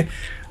gdje,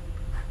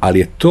 ali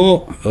je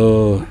to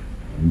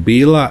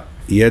bila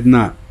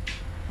jedna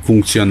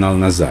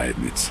funkcionalna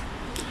zajednica.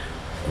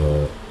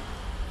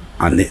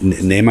 A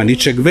nema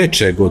ničeg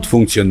većeg od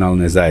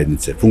funkcionalne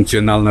zajednice.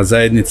 Funkcionalna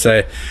zajednica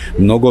je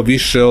mnogo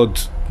više od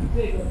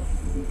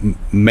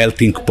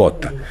melting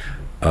pota.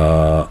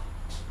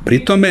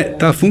 Pri tome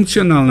ta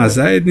funkcionalna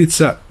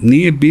zajednica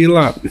nije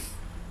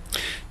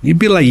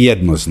bila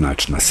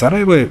jednoznačna.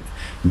 Sarajevo je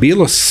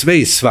bilo sve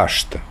i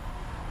svašta.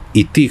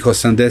 I tih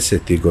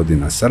 80.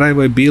 godina.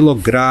 Sarajevo je bilo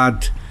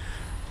grad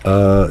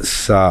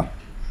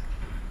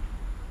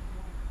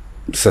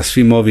sa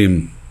svim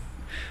ovim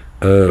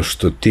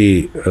što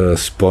ti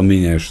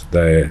spominješ da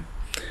je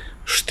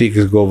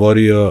Štiks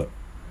govorio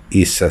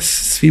i sa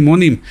svim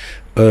onim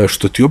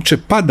što ti uopće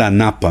pada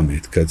na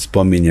pamet kad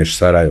spominješ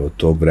Sarajevo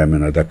tog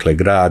vremena. Dakle,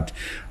 grad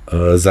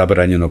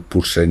zabranjenog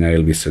pušenja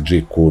Elvisa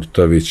G.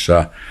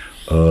 Kurtovića,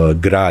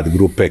 grad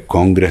grupe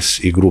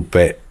Kongres i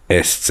grupe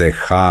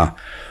SCH,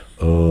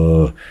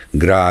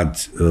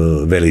 grad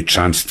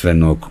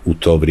veličanstvenog u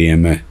to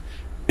vrijeme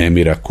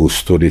Emira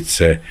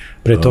Kusturice,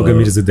 pre toga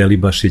Mirza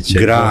Delibašića,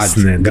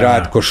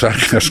 grad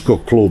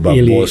košarkaškog kluba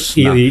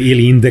Bosna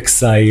ili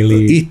Indeksa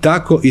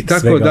i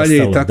tako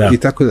dalje.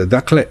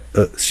 Dakle,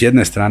 s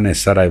jedne strane je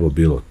Sarajevo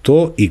bilo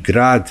to i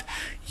grad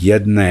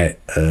jedne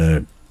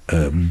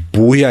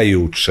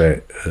bujajuće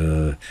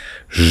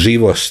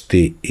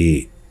živosti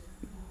i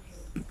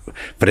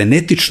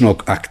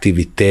frenetičnog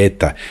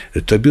aktiviteta.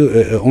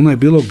 Ono je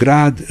bilo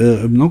grad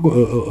mnogo...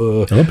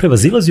 On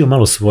prevazilazio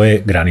malo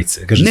svoje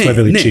granice, kaže svoju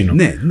veličinu.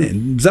 Ne,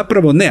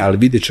 zapravo ne, ali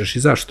vidjet ćeš i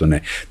zašto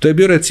ne. To je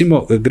bio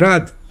recimo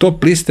grad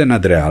top liste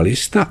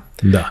nadrealista,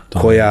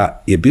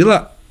 koja je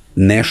bila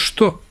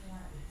nešto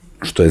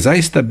što je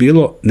zaista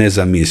bilo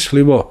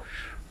nezamislivo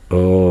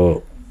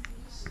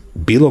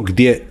bilo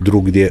gdje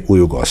drugdje u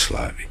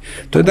Jugoslaviji.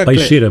 To je, dakle,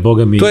 pa i šire,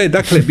 boga mi. To je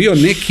dakle bio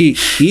neki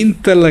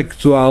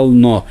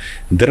intelektualno,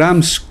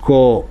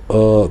 dramsko,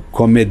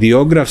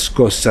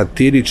 komediografsko,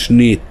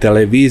 satirični,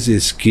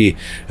 televizijski,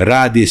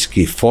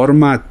 radijski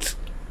format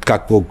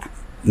kakvog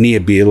nije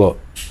bilo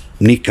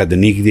nikad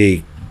nigdje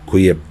i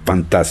koji je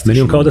fantastično.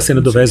 Meni on kao da se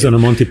nadovezao na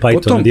Monty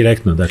Pythona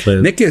direktno.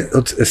 Dakle... Neke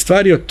od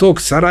stvari od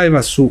tog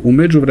Sarajeva su u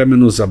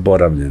međuvremenu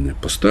zaboravljene.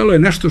 Postojalo je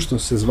nešto što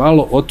se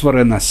zvalo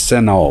otvorena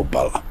scena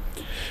obala.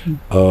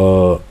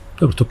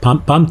 Dobro, to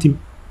pamtim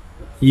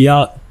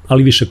ja,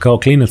 ali više kao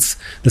klinac,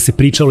 da se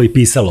pričalo i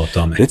pisalo o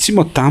tome.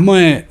 Recimo, tamo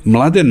je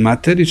Mladen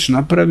Materić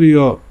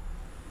napravio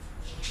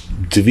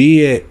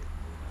 2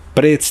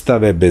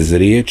 predstave bez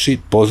riječi,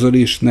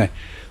 pozorišne,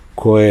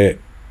 koje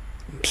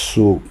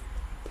su,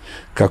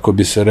 kako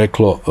bi se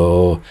reklo,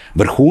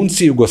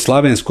 vrhunci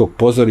jugoslavenskog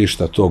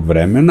pozorišta tog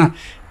vremena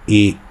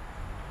i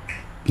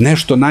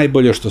nešto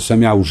najbolje što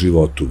sam ja u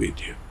životu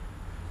vidio.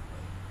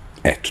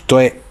 Eto,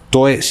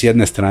 to je s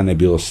jedne strane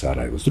bilo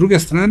Sarajevo. S druge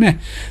strane,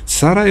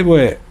 Sarajevo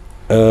je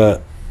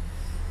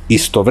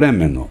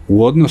istovremeno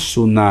u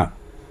odnosu na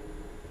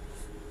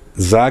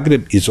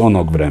Zagreb iz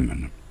onog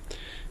vremena,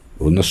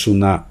 u odnosu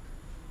na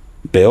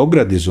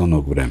Beograd iz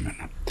onog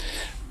vremena,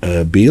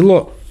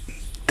 bilo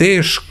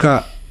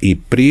teška i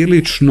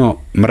prilično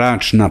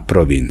mračna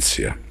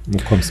provincija. U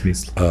kom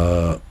smislu?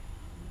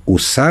 U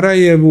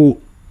Sarajevu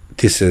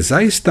ti se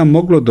zaista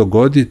moglo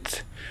dogoditi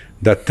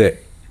da te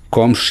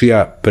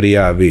komšija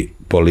prijavi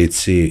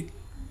policiji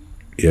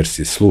jer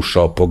si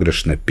slušao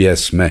pogrešne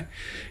pjesme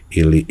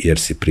ili jer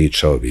si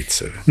pričao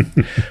viceve.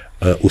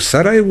 U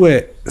Sarajevu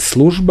je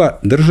služba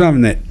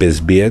državne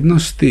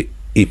bezbjednosti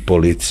i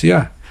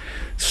policija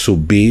su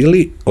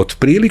bili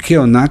otprilike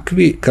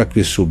onakvi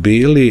kakvi su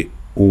bili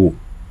u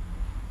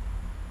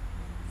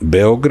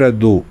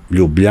Beogradu,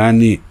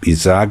 Ljubljani i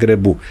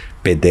Zagrebu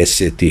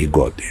 50-ih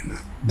godina.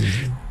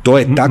 To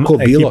je tako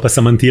bilo... Ekipa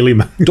sa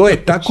mantilima. To je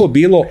tako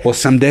bilo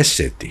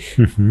 80-ih.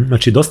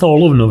 Znači, dosta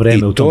olovno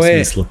vreme u tom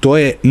smislu. To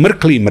je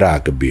mrkli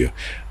mrak bio.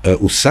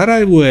 U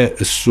Sarajevu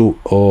su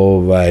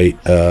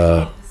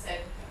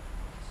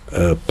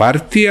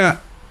partija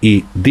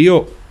i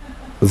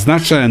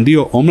značajan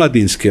dio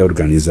omladinske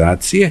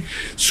organizacije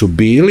su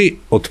bili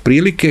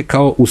otprilike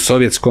kao u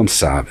Sovjetskom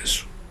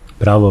savezu.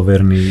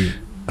 Pravoverni...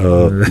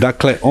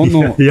 Dakle,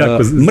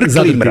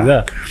 mrkli mrak.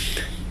 Da.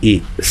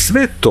 I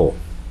sve to...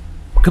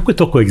 Kako je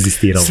to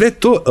koegzistiralo? Sve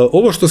to,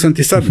 ovo što sam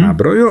ti sad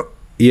nabrojio,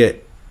 je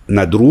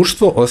na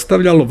društvo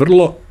ostavljalo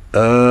vrlo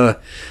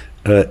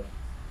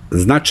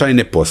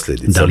značajne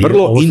posljedice. Da li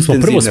ovo što smo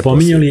prvo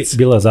spominjali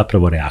bila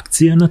zapravo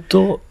reakcija na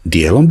to?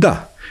 Dijelom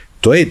da.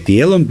 To je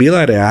dijelom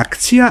bila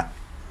reakcija,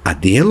 a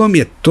dijelom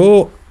je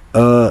to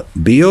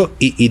bio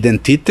i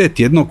identitet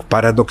jednog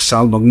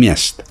paradoksalnog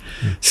mjesta.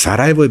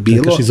 Sarajevo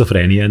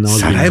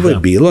je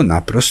bilo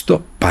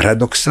naprosto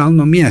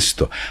paradoksalno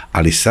mjesto,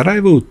 ali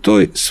Sarajevo u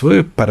toj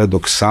svojoj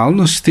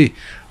paradoksalnosti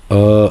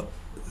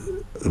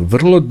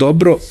vrlo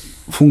dobro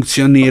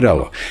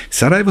funkcioniralo.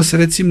 Sarajevo se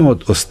recimo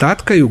od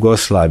ostatka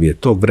Jugoslavije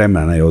tog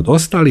vremena i od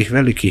ostalih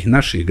velikih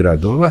naših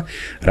gradova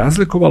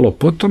razlikovalo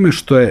po tome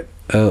što je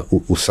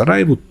u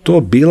Sarajevu to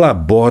bila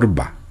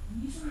borba.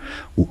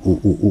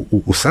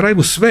 U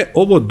Sarajevu sve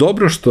ovo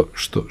dobro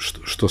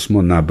što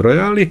smo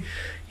nabrojali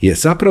je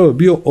zapravo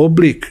bio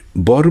oblik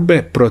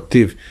borbe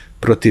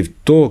protiv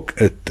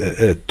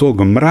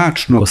tog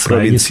mračnog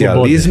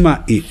provincijalizma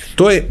i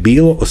to je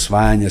bilo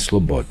osvajanje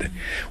slobode.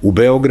 U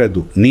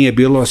Beogradu nije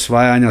bilo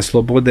osvajanja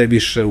slobode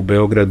više, u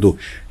Beogradu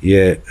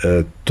je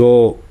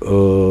to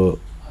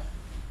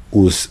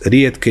uz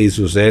rijetke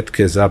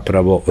izuzetke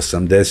zapravo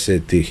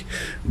 80-ih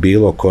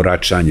bilo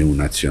koračanje u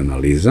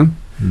nacionalizam.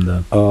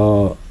 Da.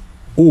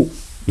 U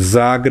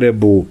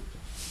Zagrebu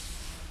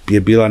je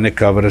bila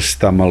neka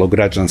vrsta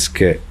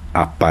malograđanske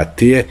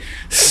apatije,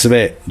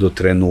 sve do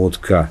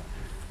trenutka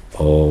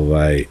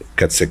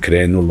kad se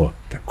krenulo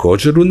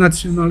također u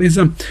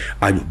nacionalizam,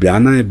 a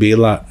Ljubljana je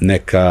bila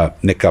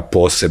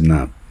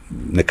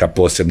neka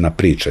posebna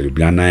priča.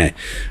 Ljubljana je,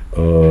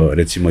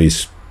 recimo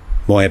iz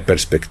moje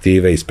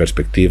perspektive, iz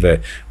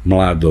perspektive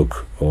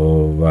mladog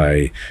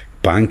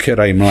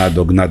pankera i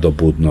mladog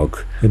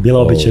nadobudnog. Je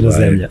bila obećana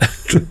zemlja.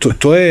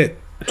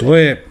 To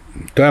je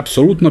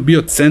apsolutno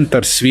bio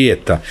centar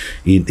svijeta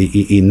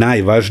i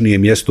najvažnije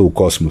mjesto u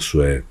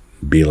kosmosu je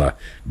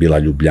bila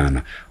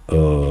Ljubljana.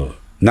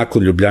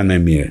 Nakon Ljubljane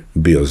mi je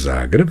bio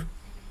Zagreb,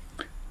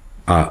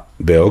 a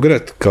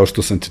Beograd, kao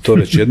što sam ti to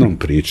već jednom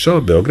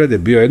pričao, Beograd je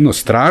bio jedno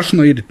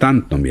strašno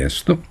iritantno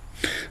mjesto,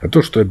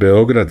 zato što je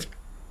Beograd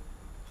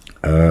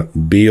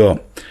bio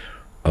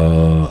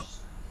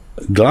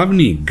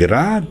glavni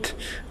grad,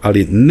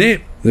 ali ne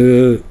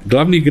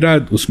glavni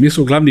grad u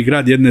smislu glavni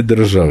grad jedne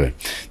države,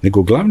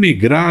 nego glavni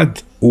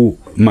grad u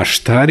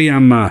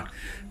maštarijama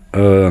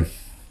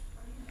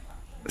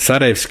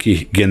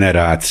sarajevskih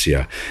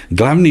generacija,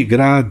 glavni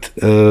grad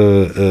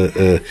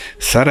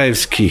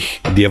sarajevskih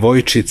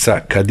djevojčica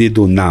kad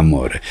idu na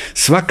more.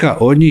 Svaka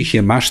od njih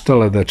je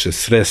maštala da će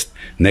srest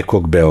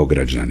nekog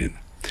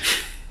Beograđanina.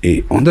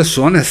 I onda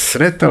su one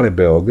sretale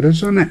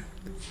Beograđane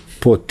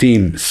po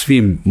tim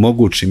svim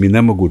mogućim i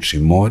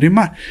nemogućim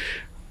morima,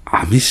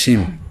 a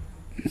mislim,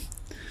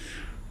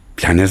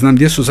 ja ne znam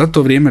gdje su za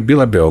to vrijeme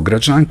bile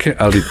Beograđanke,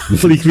 ali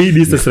vi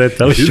niste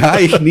sretali. Ja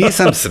ih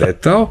nisam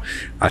sretao,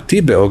 a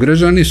ti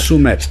Beograđani su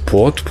me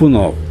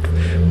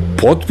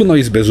potpuno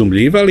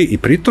izbezumljivali i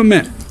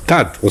pritome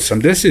tad,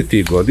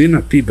 80.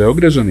 godina, ti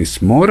Beograđani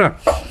s mora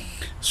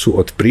su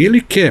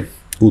otprilike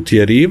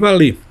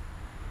utjerivali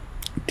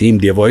tim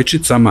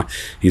djevojčicama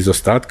iz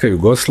ostatka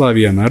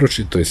Jugoslavije,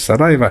 naročito iz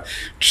Sarajeva,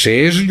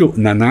 čežnju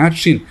na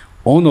način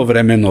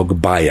onovremenog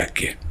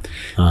bajage.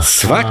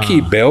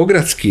 Svaki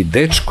beogradski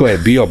dečko je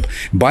bio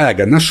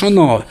bajaga. Znaš,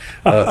 ono,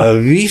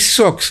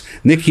 visok,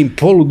 nekim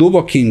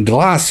poludubokim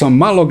glasom,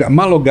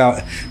 malo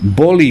ga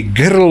boli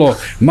grlo,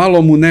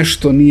 malo mu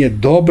nešto nije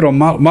dobro,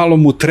 malo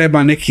mu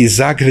treba neki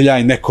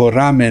zagrljaj, neko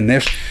rame,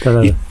 nešto.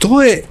 Da. I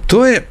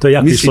to je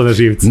jako išlo na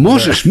živce.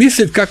 Možeš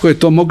misliti kako je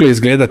to moglo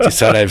izgledati iz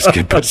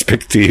sarajevske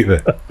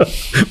perspektive.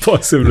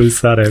 Posebno iz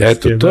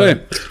sarajevske. Eto,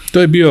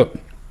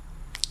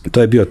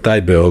 to je bio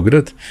taj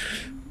Beograd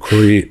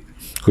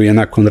koji je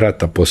nakon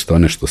rata postao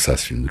nešto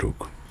sasvim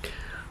drugo.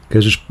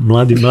 Kažeš,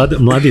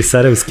 mladi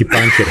sarajevski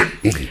panker.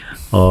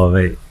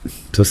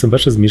 To sam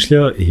baš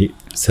razmišljao i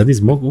sad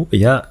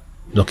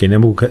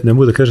ne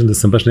mogu da kažem da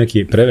sam baš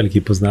neki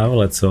preveliki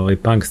poznavalac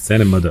punk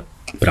scene, mada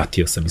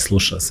pratio sam i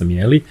slušao sam,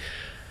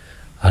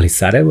 ali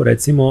Sarajevo,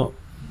 recimo,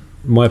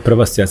 moja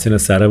prva asocijacija na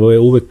Sarajevo je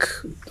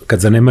uvek, kad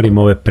zanemarim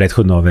ove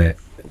prethodne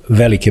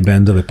velike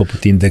bendove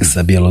poput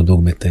Indeksa, Bijelo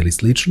dugmeta ili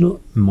slično,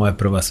 moja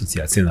prva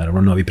asocijacija je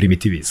naravno novi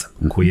primitivizam,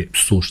 koji je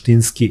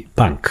suštinski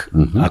punk.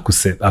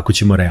 Ako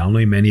ćemo realno,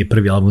 i meni je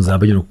prvi album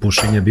Zabavljenog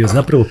pušenja bio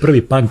zapravo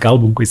prvi punk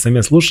album koji sam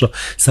ja slušao,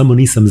 samo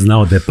nisam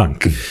znao da je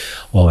punk.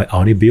 A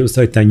on je bio,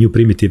 taj New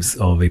Primitives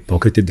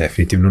pokret je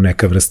definitivno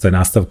neka vrsta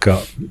nastavka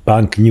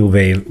punk, New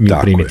Wave,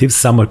 New Primitives,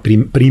 samo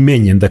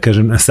primenjen, da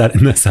kažem,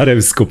 na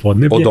sarajevsko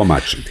podneblje.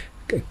 Odomačen.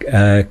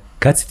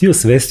 Kad si ti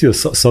osvestio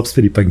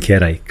sopstveni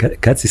pankeraj?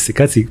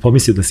 Kad si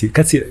pomislio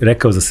kad si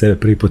rekao za sebe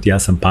prvi put ja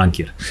sam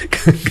panker?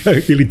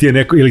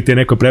 ili ti je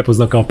neko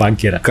prepoznao kao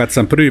pankera? Kad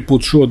sam prvi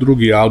put čuo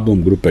drugi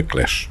album grupe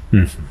Clash.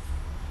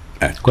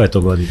 Koja je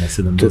to godina?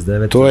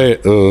 79? To je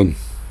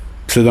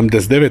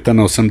 79.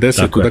 na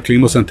 80. Dakle,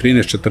 imao sam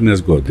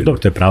 13-14 godina. Dobro,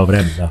 to je pravo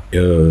vreme, da.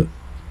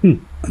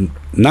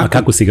 A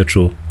kako si ga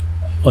čuo?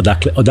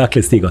 Odakle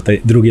je stigao taj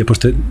drugi?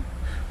 Pošto je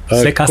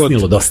sve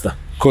kasnilo dosta.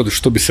 Kod,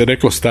 što bi se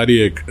reklo,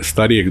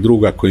 starijeg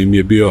druga koji mi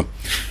je bio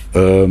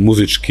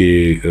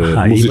muzički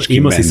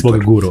imao si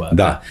svog gurua.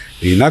 Da.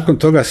 I nakon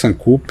toga sam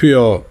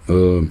kupio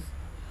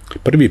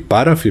prvi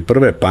paraf i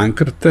prve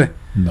pankrte.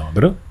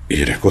 Dobro.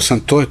 I rekao sam,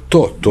 to je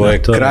to. To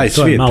je kraj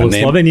svijeta. To je malo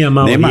Slovenija,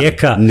 malo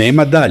Rijeka.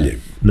 Nema dalje.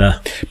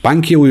 Da.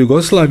 Punk je u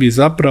Jugoslaviji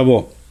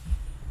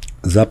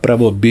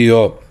zapravo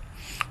bio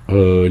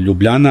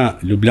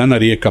Ljubljana,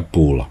 Rijeka,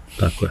 Pula.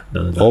 Tako je,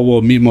 da.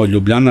 Ovo mimo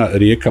Ljubljana,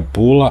 Rijeka,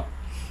 Pula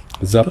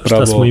zapravo...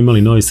 Šta smo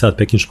imali Novi Sad,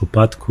 Pekinšku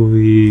patku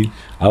i...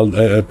 Ali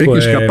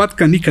Pekinška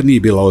patka nikad nije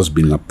bila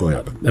ozbiljna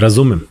pojava.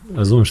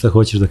 Razumem šta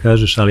hoćeš da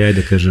kažeš, ali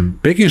ajde kažem,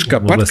 Pekinška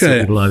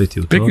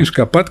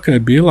patka je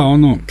bila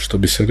ono što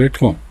bi se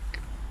reklo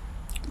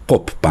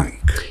pop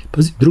punk.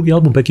 Pazi, drugi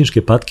album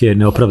Pekinške patke je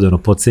neopravdano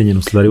podcenjen,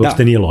 u stvari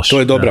uopšte nije loš. To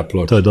je dobra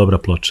ploča. To je dobra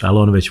ploča, ali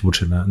on već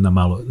vuče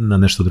na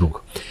nešto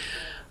drugo.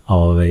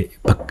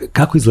 Pa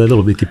kako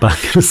izgledalo biti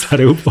punker u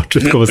Sarajevu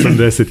početkom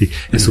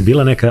 80-ih? Su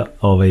bila neka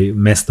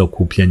mesta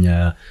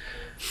okupljanja,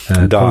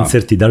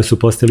 koncerti, da li su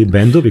postojali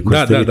bendovi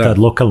koji ste vi tad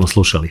lokalno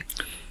slušali?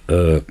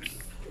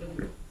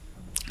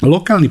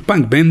 Lokalni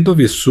punk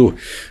bendovi su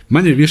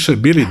manje više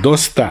bili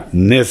dosta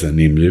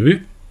nezanimljivi,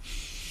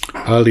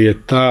 ali je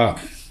ta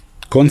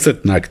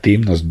koncertna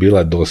aktivnost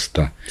bila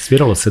dosta...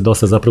 Sviralo se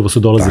dosta, zapravo su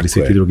dolazili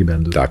svi ti drugi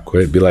bendovi. Tako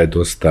je, bila je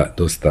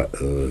dosta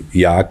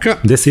jaka.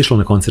 Gde se išlo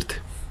na koncerte?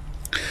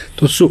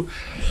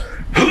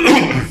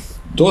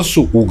 To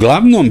su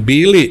uglavnom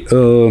bili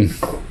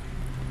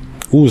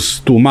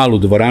uz tu malu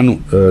dvoranu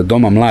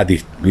Doma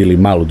mladih ili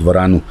malu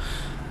dvoranu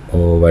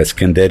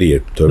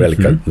Skenderije, to je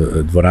velika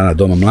dvorana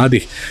Doma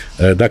mladih.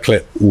 Dakle,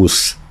 uz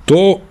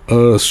to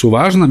su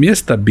važna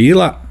mjesta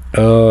bila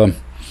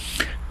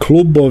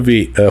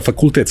klubovi,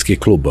 fakultetski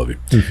klubovi.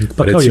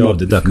 Pa recimo, kao i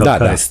ovdje, kao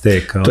KST.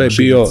 Kao to je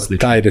bio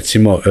taj,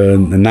 recimo,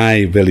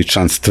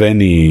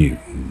 najveličanstveniji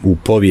u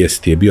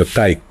povijesti je bio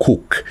taj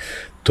KUK.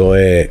 To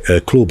je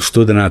klub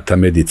studenata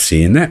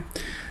medicine.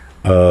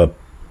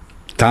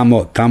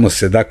 Tamo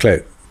se, dakle,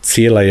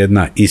 cijela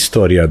jedna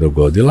istorija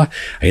dogodila.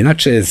 A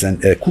inače je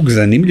KUK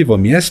zanimljivo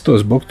mjesto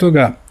zbog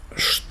toga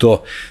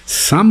što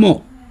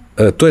samo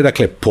to je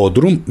dakle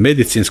podrum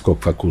medicinskog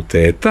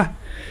fakulteta,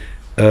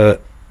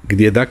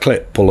 gdje dakle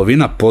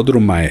polovina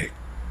podruma je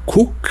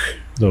kuk,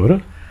 dobro,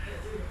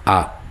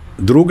 a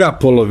druga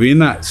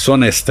polovina s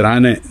one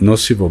strane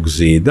nosivog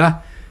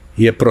zida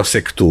je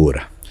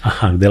prosektura.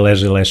 Aha, gde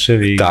leže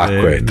leševi,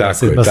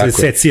 tako se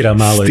secira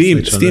malo.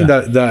 S tim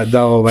da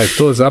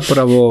to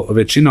zapravo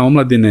većina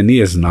omladine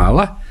nije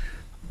znala,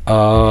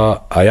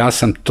 a ja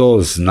sam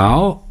to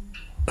znao,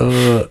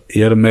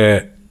 jer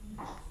me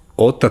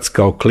otac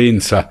kao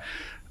klinca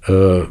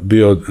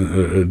bio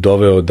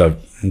doveo da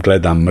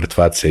gledam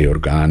mrtvace i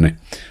organe.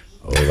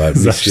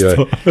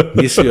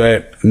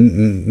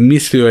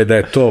 Mislio je da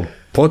je to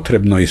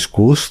potrebno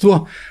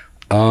iskustvo,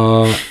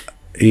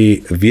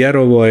 i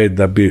vjerovao je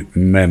da bi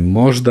me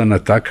možda na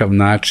takav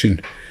način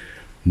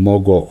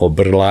mogao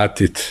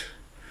obrlatiti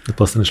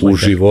u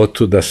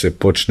životu, da se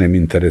počnem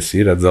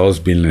interesirati za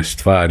ozbiljne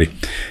stvari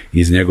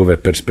iz njegove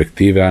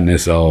perspektive, a ne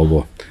za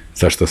ovo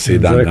zašto se i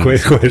dan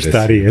danas koje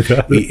štarije,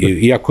 da.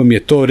 Iako mi je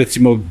to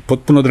recimo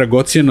potpuno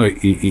dragocjeno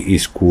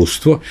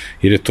iskustvo,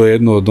 jer je to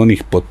jedno od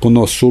onih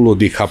potpuno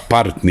suludih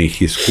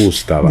apartnih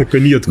iskustava. Dakle,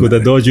 nije od kuda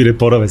dođu i ne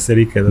porove se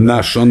nikada.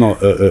 Naš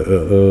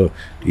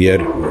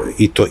jer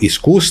i to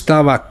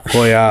iskustava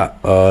koja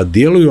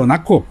djeluju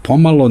onako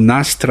pomalo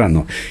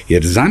nastrano,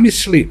 jer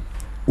zamisli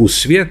u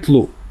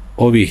svjetlu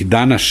ovih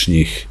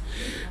današnjih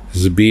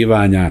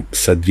zbivanja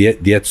sa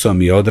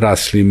djecom i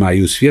odraslima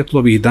i u svjetlu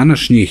ovih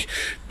današnjih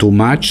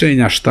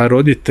tumačenja šta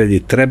roditelji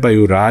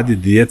trebaju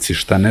raditi djeci,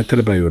 šta ne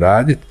trebaju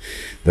raditi,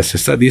 da se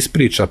sad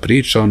ispriča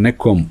priča o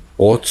nekom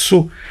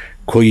ocu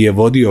koji je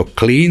vodio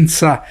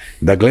klinca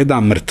da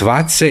gleda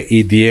mrtvace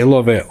i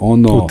dijelove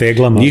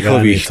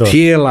njihovih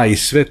tijela i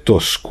sve to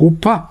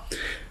skupa.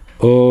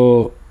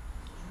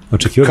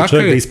 Očekivao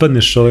čovjek da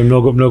ispadneš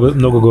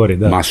mnogo gori,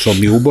 da. Maso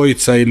mi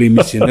ubojica ili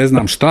mislim ne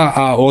znam šta,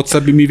 a oca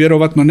bi mi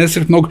vjerovatno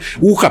nesretnog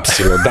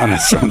uhapsilo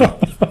danas.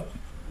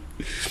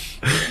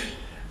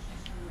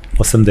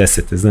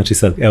 80. Znači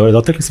sad, evo,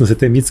 dotakli smo se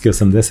te mitske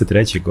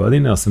 83.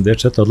 godine,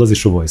 84.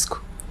 odlaziš u vojsku.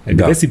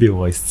 Gde si bio u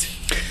vojsci?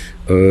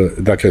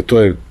 Dakle,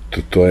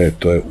 to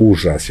je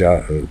užas.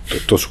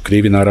 To su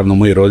krivi naravno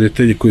moji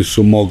roditelji koji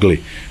su mogli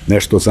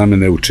nešto za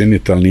mene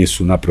učiniti, ali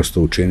nisu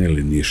naprosto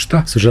učinili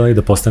ništa. Su želeli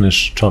da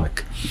postaneš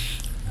čovek?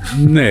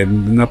 Ne,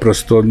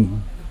 naprosto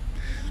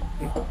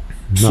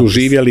su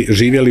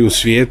živjeli u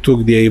svijetu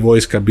gdje je i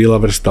vojska bila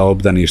vrsta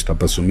obdaništa,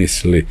 pa su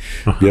mislili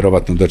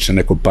vjerovatno da će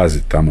neko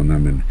paziti tamo na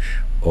mene.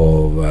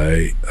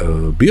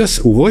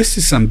 U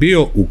vojsci sam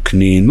bio u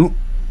Kninu,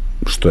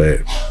 što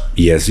je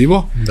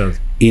jezivo, da.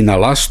 I na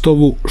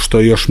Lastovu, što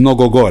je još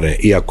mnogo gore,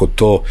 iako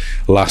to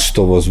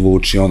Lastovo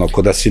zvuči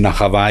ko da si na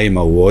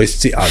Havajima u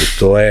vojsci, ali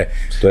to je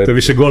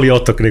više goli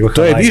otok nego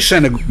Havaji.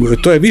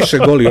 To je više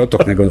goli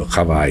otok nego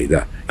Havaji,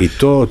 da. I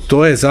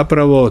to je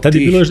zapravo... Tad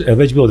je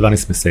već bilo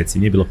 12 mjeseci,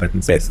 nije bilo 15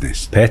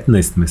 mjeseci.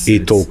 15 mjeseci.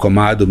 I to u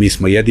komadu, mi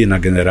smo jedina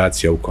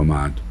generacija u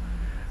komadu.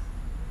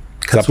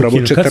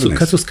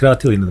 Kad su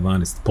skratili na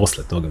 12?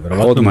 Posle toga,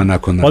 verovatno. Odmah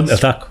nakon nas.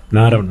 Tako,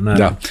 naravno.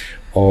 Da.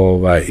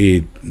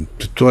 I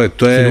to je...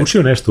 Si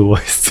naučio nešto u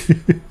vojsci?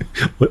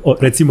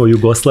 Recimo o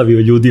Jugoslaviji, o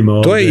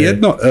ljudima. To je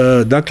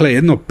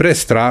jedno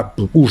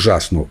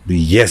užasno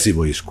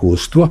jezivo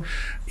iskustvo,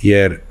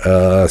 jer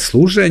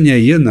služenje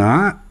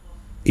JNA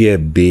je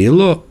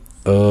bilo,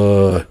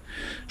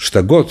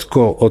 šta god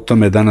ko o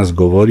tome danas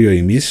govorio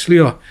i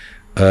mislio,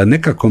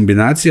 neka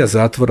kombinacija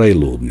zatvora i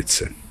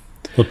ludnice.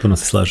 Potpuno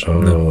se slažem.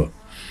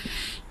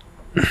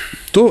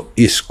 To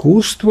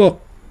iskustvo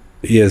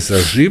je za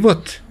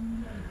život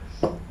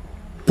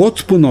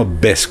potpuno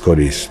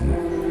beskorisno.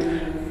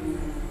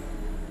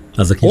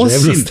 A za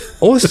književnost?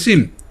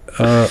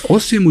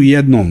 Osim u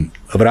jednom,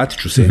 vratit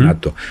ću se i na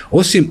to,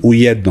 osim u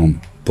jednom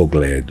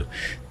pogledu.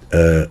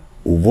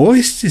 U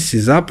vojsci si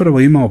zapravo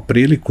imao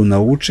priliku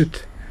naučiti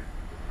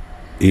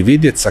i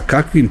vidjeti sa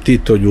kakvim ti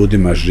to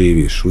ljudima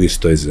živiš u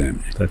istoj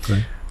zemlji. Tako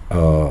je.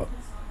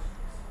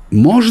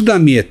 Možda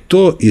mi je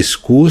to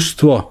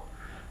iskustvo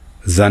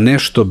za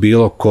nešto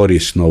bilo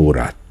korisno u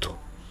ratu.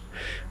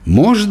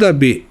 Možda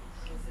bi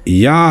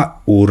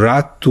ja u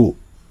ratu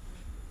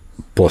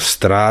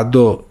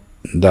postradao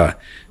da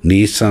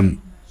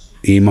nisam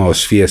imao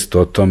svijest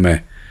o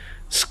tome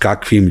s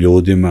kakvim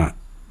ljudima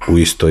u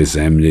istoj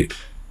zemlji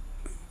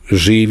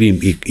živim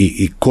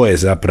i ko je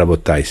zapravo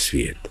taj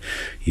svijet.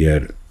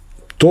 Jer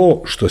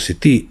to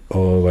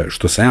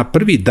što sam ja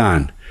prvi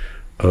dan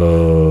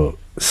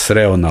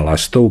sreo na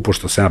Lastovu,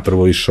 pošto sam ja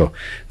prvo išao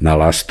na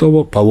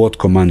Lastovo, pa u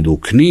odkomandu u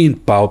Knin,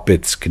 pa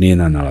opet s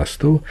Knina na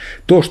Lastovu.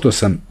 To što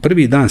sam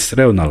prvi dan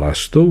sreo na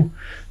Lastovu,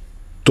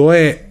 to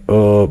je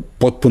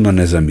potpuno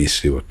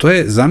nezamislivo. To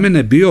je za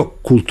mene bio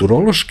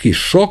kulturološki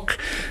šok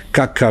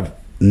kakav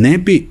ne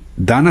bi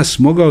danas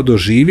mogao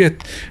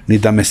doživjeti ni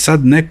da me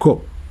sad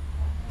neko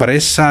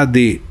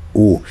presadi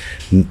u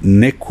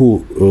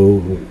neku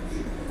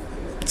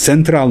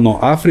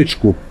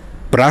centralno-afričku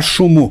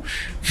prašumu,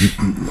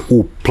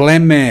 u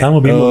pleme... Tamo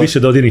bi imao više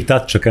dodirnih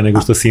tačaka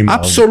nego što si imao.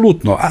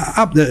 Apsolutno,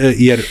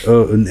 jer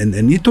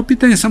nije to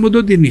pitanje samo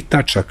dodirnih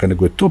tačaka,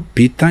 nego je to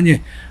pitanje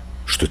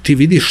što ti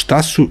vidiš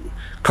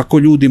kako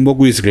ljudi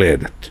mogu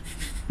izgledati.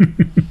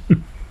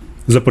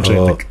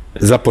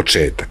 Za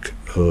početak.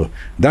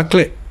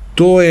 Dakle,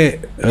 to je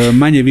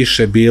manje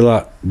više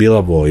bila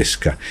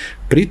vojska.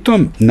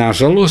 Pritom,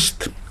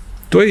 nažalost,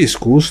 to je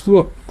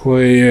iskustvo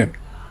koje je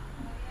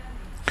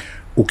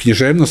u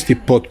književnosti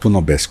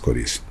potpuno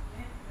beskorisno.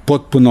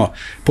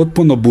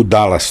 Potpuno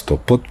budalasto,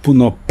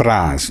 potpuno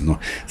prazno.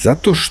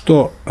 Zato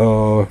što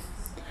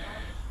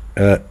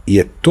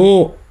je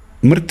to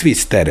mrtvi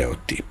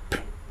stereotip.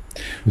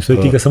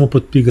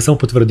 Ti ga samo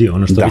potvrdio,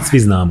 ono što svi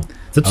znamo.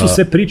 Zato su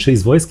sve priče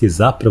iz vojske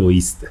zapravo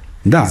iste.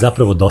 Da.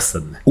 Zapravo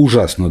dosadne.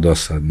 Užasno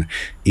dosadne.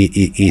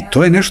 I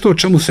to je nešto o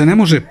čemu se ne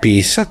može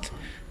pisat,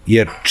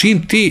 jer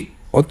čim ti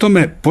o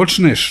tome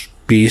počneš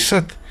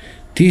pisat,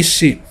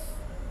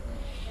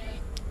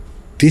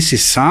 ti si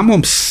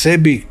samom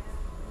sebi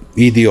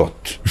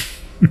idiot.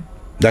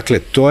 Dakle,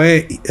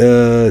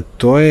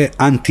 to je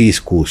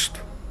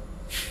anti-iskustvo.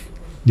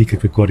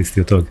 Nikakve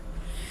koristi od toga.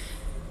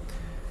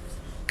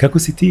 Kako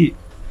si ti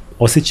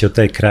osjećao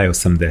taj kraj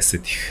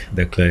 80-ih?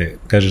 Dakle,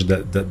 kažeš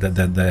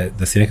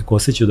da si nekako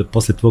osjećao da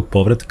posle tvog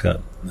povratka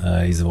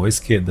iz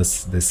vojske,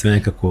 da je sve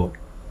nekako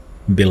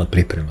bila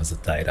priprema za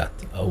taj rat.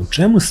 A u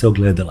čemu se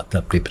ogledala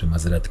ta priprema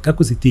za rat?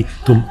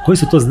 Koji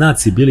su to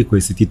znaci bili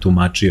koji si ti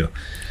tumačio?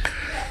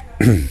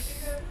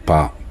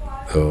 Pa,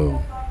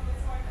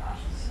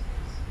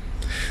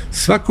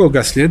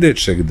 svakoga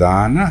sljedećeg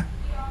dana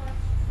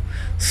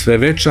sve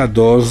veća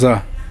doza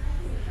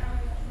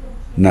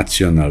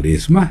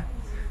nacionalizma,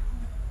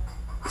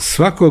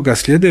 svakoga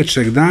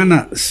sljedećeg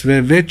dana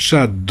sve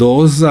veća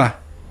doza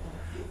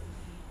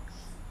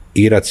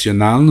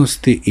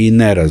iracionalnosti i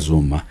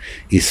nerazuma.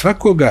 I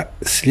svakoga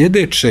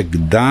sljedećeg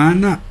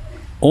dana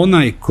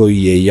onaj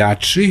koji je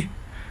jači,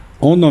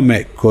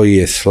 onome koji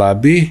je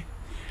slabiji,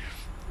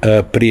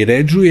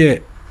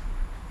 priređuje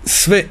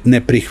sve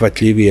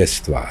neprihvatljivije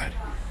stvari.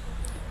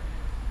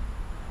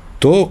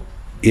 To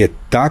je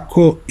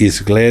tako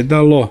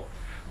izgledalo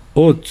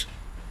od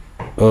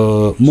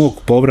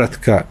mog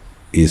povratka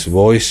iz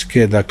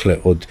vojske, dakle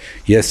od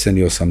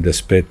jeseni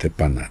 85.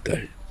 pa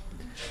nadalje.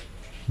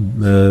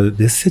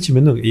 Ja se sjećam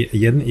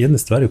jedne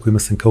stvari o kojima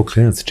sam kao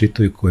klinac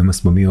čitao i kojima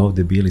smo mi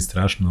ovde bili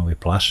strašno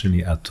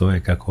plašeni, a to je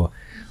kako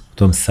u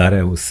tom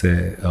Sarajevu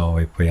se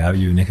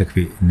pojavljuju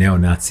nekakvi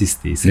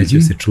neonacisti i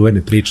sećaju se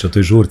čuvene priče o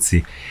toj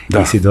žurci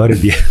Isidore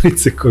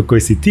Bjelice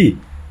koji si ti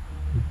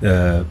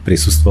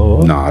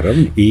prisustvovao.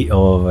 Naravno. I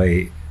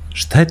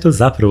šta je to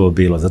zapravo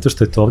bilo? Zato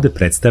što je to ovde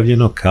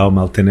predstavljeno kao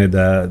maltene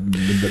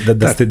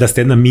da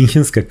ste jedna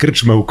minhenska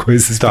krčma u kojoj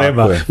se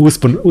sprema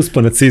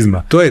uspon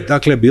nacizma. To je,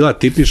 dakle, bila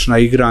tipična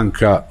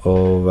igranka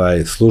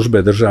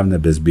službe državne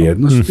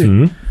bezbjednosti.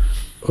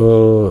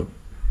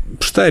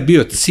 Šta je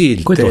bio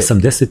cilj? Ko je to,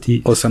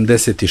 86.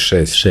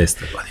 86.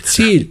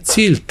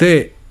 Cilj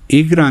te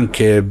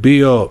igranke je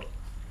bio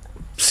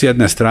s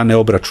jedne strane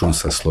obračun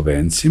sa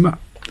Slovencima,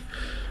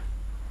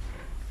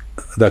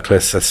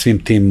 dakle sa svim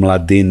tim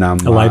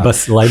mladinama,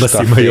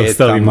 lajbasima i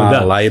ostalima,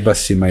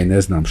 lajbasima i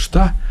ne znam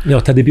šta.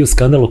 Evo, tada je bio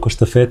skandal oko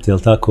štafete, jel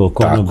tako,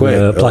 oko onog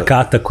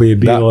plakata koji je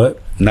bio...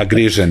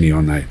 nagriženi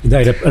onaj. Da,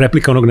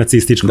 replika onog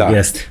nacističkog,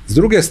 jeste. S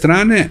druge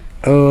strane,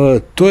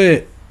 to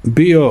je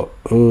bio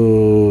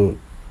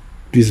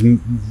iz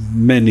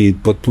meni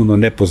potpuno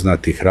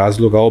nepoznatih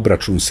razloga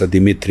obračun sa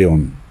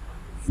Dimitrijom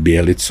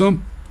Bjelicom,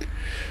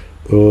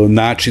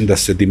 način da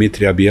se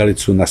Dimitrija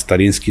Bjelicu na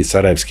starinski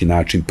sarajevski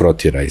način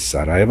protjera iz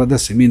Sarajeva, da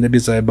se mi ne bi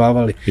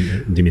zajebavali.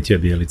 Dimitrija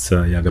Bjelica,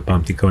 ja ga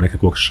pamtim kao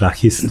nekakvog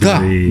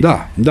šahista.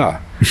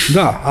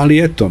 Da,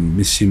 ali eto,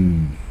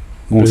 mislim,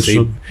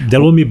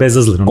 delo mi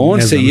bezazleno.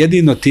 On se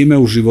jedino time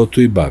u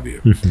životu i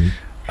bavio.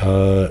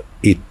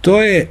 I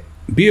to je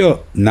bio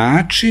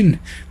način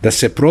da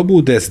se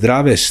probude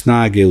zdrave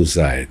snage u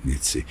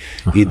zajednici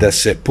i da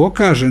se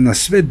pokaže na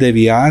sve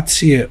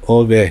devijacije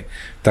ove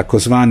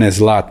takozvane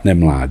zlatne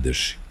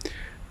mladeži.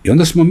 I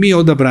onda smo mi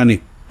odabrani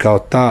kao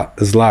ta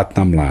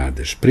zlatna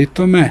mladež. Pri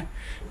tome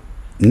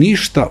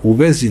ništa u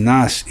vezi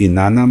nas i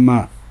na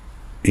nama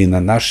i na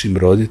našim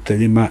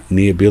roditeljima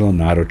nije bilo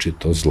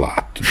naročito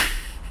zlatno.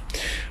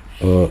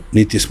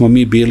 Niti smo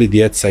mi bili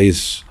djeca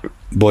iz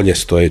bolje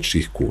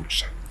stojećih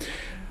kuća.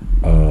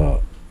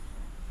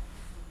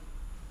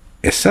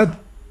 Sad,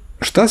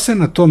 šta se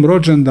na tom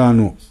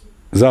rođendanu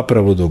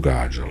zapravo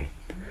događalo?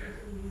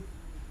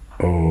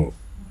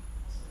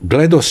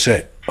 Gledao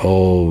se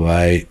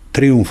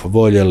Trijumf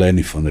volje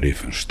Leni von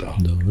Riefenstahl.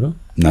 Dobro.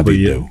 Na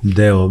videu. Koji je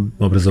deo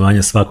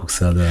obrazovanja svakog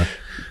sada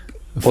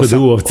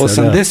FDU-ovca.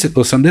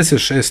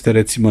 86.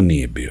 recimo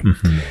nije bio.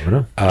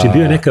 Dobro. Či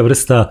bio je neka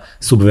vrsta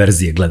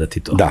subverzije gledati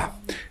to. Da.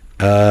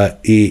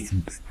 I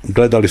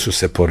gledali su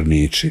se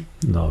porniči.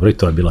 Dobro, i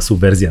to je bila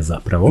subverzija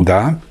zapravo.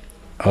 Da.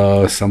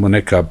 Samo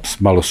neka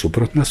malo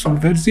suprotna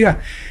subverzija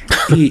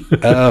i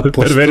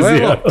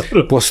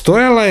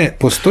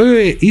postojao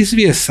je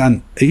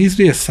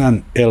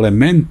izvjesan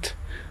element,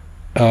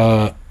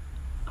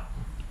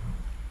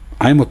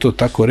 ajmo to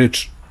tako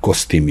reći,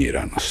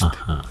 kostimiranosti.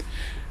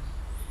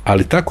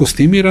 Ali ta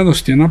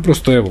kostimiranost je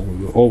naprosto, evo,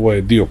 ovo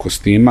je dio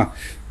kostima,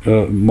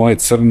 moje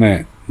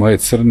moje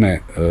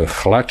crne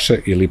hlače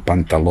ili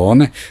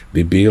pantalone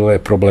bi bile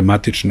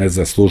problematične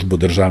za službu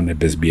državne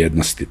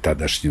bezbjednosti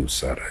tadašnje u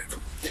Sarajevu.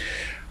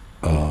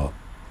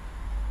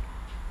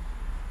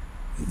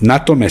 Na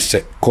tome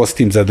se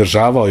kostim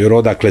zadržavao, jer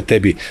odakle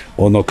tebi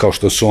ono kao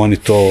što su oni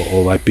to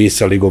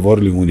pisali i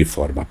govorili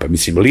uniforma. Pa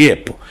mislim,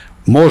 lijepo,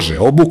 može,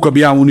 obukao bi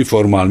ja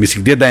uniformu, ali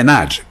mislim, gdje da je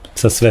nađem?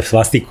 Sa sve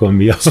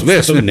slastikom i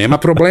sve, nema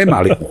problema,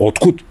 ali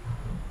otkud?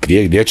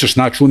 Gdje ćeš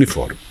naći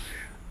uniformu?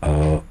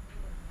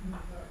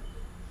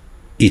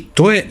 I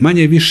to je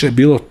manje više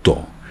bilo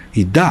to.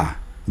 I da,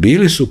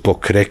 bili su po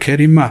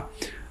krekerima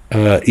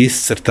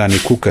iscrtani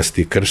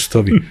kukasti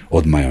krstovi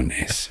od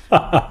majoneze.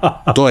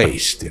 To je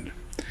istina.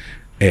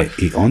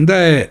 I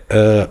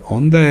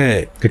onda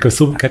je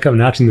kakav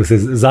način da se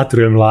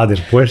zatruje mladež,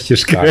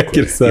 poješćeš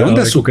kreker sa i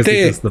onda su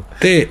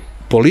te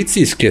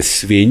policijske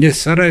svinje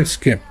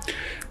sarajevske,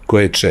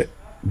 koje će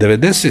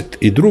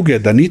 92.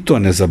 da ni to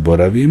ne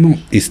zaboravimo,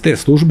 iz te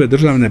službe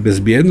državne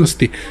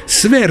bezbjednosti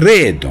sve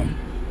redom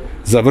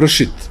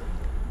završiti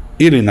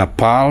ili na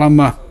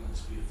Palama,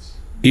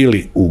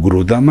 ili u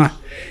Grudama,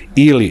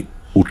 ili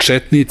u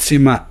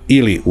Četnicima,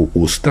 ili u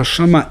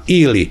Ustašama,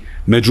 ili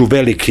među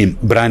velikim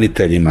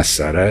braniteljima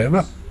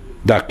Sarajeva.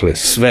 Dakle,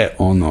 sve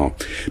ono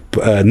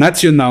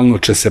nacionalno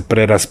će se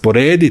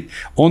prerasporediti,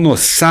 ono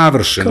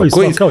savršeno,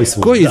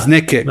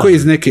 koji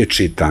iz neke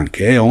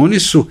čitanke. Oni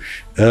su,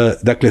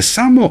 dakle,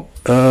 samo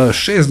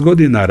 6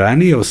 godina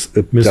ranije,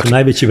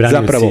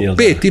 zapravo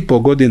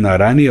 5,5 godina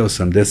ranije,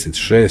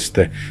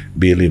 86.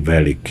 bili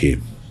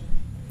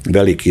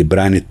veliki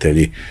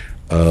branitelji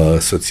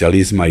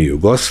socijalizma i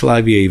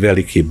Jugoslavije i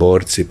veliki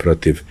borci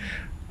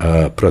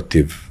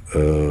protiv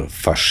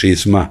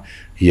fašizma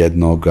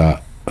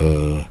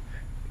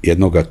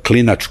jednoga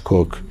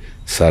klinačkog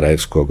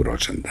sarajevskog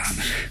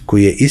rođendana,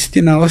 koji je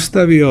istina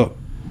ostavio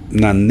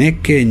na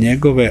neke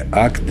njegove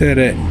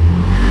aktere,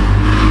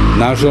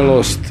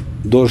 nažalost,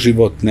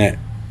 doživotne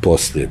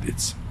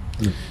posljedice.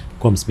 U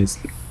kom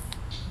smislu?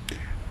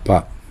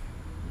 Pa,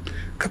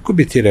 kako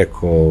bi ti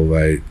rekao,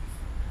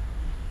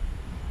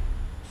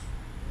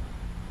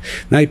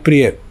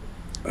 najprije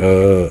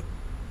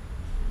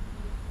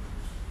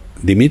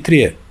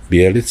Dimitrije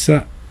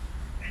Bijelica,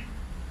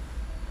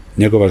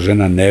 njegova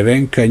žena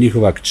Nevenka i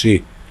njihova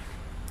kći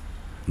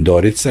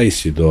Dorica i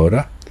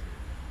Sidora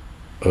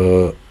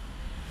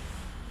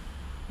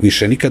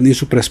više nikad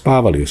nisu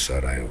prespavali u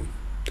Sarajevu.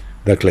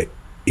 Dakle,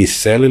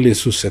 iselili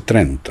su se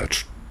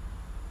trenutačno.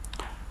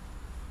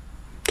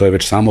 To je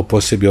već samo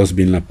po sebi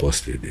ozbiljna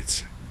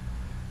posljedica.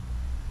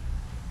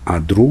 A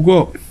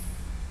drugo,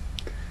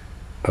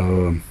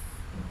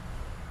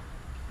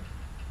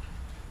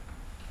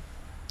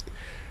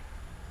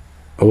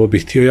 ovo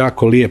bih htio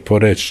jako lijepo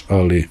reći,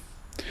 ali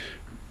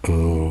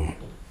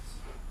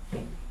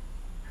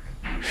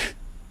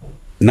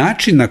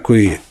način na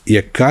koji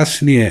je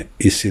kasnije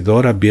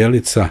Isidora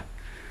Bijelica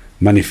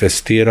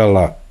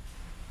manifestirala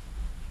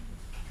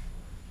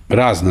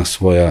razna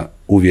svoja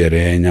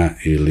uvjerenja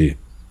ili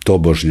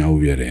tobožnja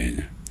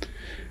uvjerenja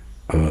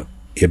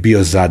je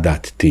bio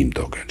zadat tim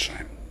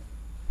događajem.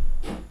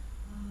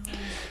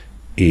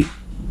 I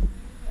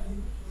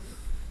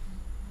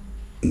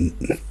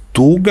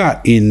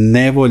tuga i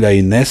nevolja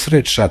i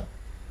nesreća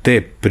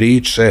te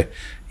priče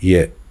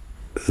je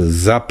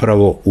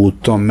zapravo u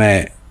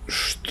tome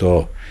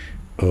što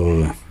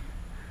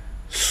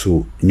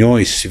su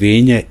njoj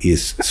svinje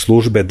iz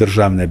službe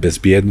državne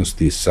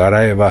bezbjednosti iz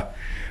Sarajeva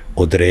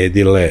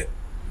odredile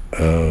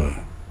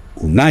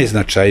u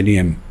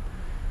najznačajnijem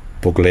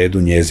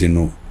pogledu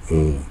njezinu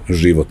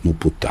životnu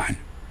putanju.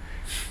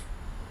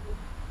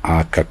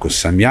 A kako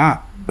sam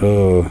ja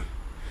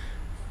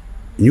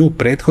nju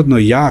prethodno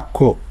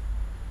jako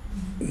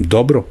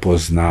dobro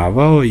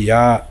poznavao,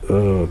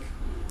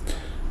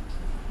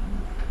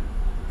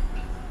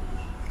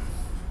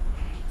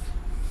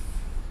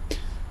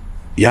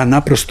 ja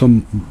naprosto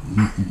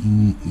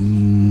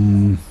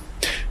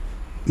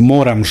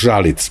moram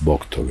žaliti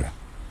zbog toga.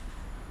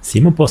 Si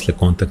imao posle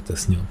kontakta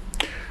s njom?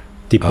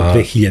 Tipa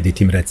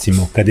 2000-tim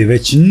recimo, kad je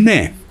već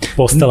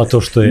postala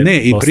to što je postala?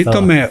 Ne, i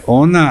pritome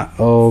ona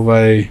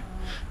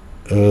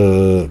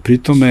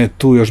pritome je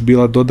tu još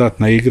bila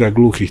dodatna igra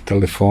gluhih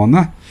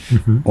telefona.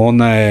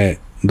 Ona je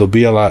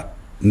dobijala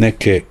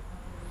neke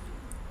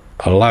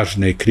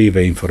lažne i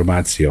krive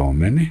informacije o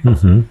meni.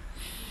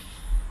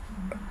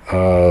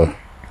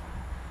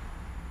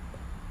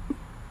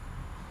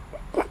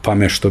 Pa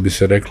me, što bi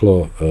se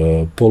reklo,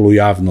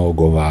 polujavno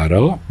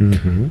ogovarala.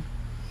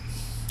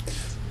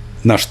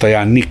 Na što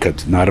ja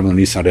nikad, naravno,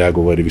 nisam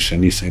reagovao jer više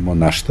nisam imao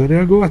na što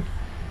reagovati.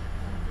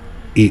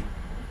 I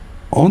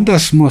onda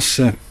smo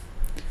se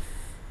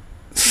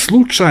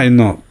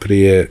slučajno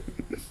prije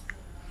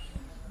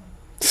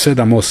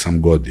 7-8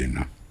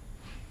 godina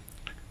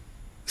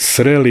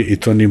sreli, i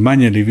to ni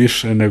manje ni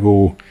više nego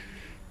u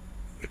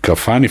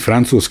kafani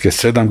Francuske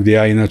 7, gdje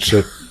ja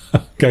inače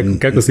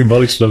kako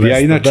simbolično mesto. Ja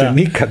inače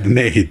nikad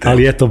ne idem.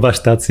 Ali eto,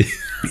 baš taci.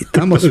 I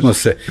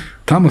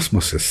tamo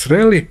smo se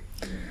sreli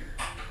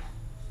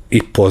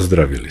i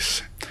pozdravili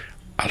se.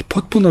 ali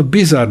potpuno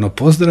bizarno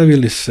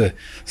pozdravili se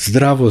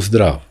zdravo.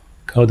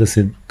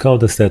 Kao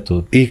da ste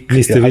to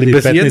niste vidjeli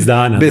 15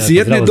 dana. Bez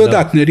jedne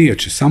dodatne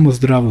riječi, samo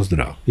zdravo.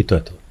 I to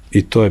je to.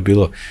 I to je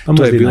bilo... Pa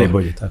možda i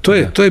najbolje. Tako,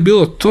 to je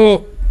bilo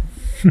to,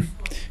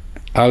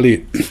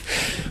 ali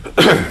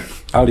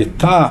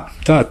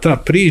ta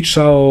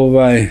priča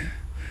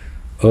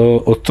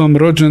o tom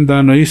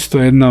rođendanu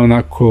isto jedna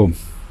onako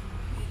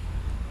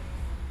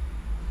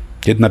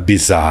jedna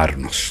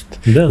bizarnost.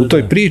 U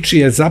toj priči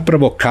je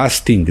zapravo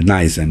casting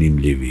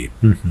najzanimljiviji.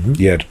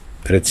 Jer,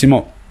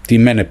 recimo, ti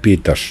mene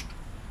pitaš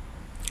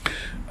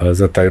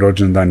za taj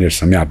rođendan, jer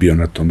sam ja bio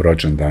na tom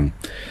rođendanu.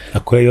 A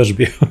ko je još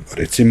bio?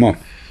 Recimo,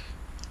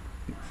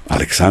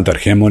 Aleksandar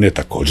Hemon je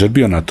također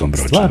bio na tom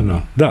rođendanu.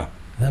 Stvarno? Da.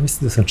 Ja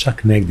mislim da sam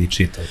čak negdje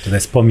čitao to, da je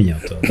spominjao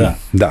to.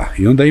 Da,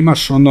 i onda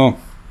imaš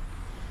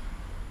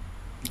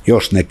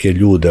još neke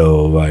ljude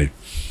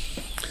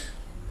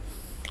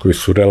koji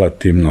su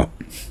relativno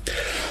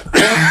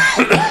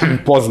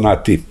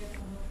poznati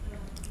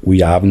u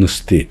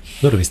javnosti.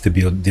 Dobro, vi ste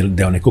bio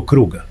deo nekog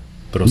kruga.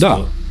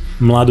 Prosto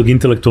mladog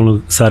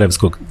intelektualnog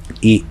sarajevskog.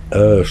 I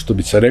što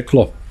bi se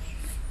reklo,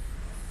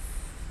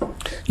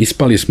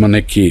 ispali smo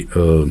neki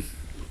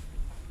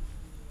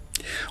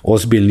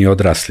ozbiljni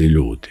odrasli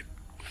ljudi.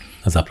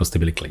 A zapravo ste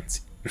bili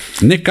klinci.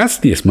 Ne,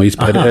 kasnije smo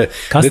ispali.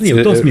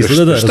 Kasnije, u tom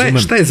smislu, da, razumem.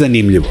 Šta je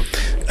zanimljivo?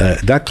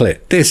 Dakle,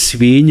 te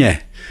svinje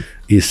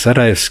iz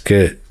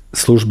Sarajevske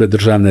službe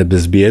državne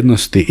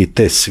bezbjednosti i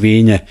te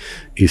svinje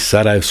iz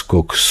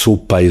Sarajevskog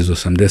SUP-a iz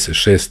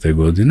 86.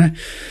 godine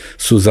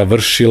su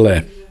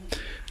završile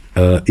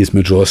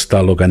između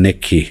ostaloga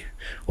neki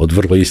od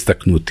vrlo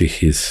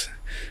istaknutih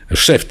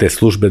šef te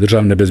službe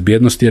državne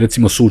bezbjednosti je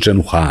recimo suđen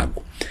u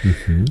Hagu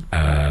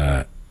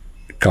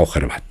kao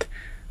Hrvat.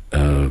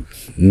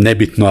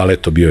 Nebitno, ali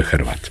eto bio je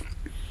Hrvat.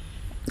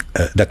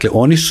 Dakle,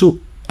 oni su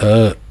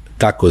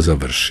tako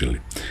završili.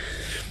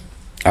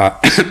 A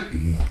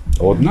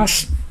od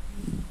nas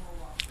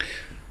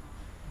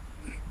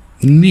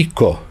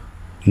niko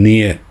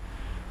nije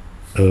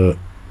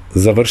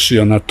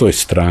završio na toj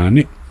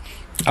strani,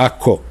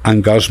 ako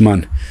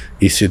angažman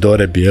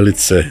Isidore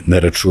Bijelice ne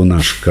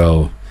računaš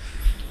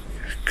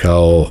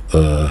kao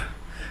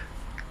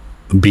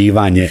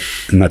bivanje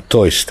na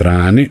toj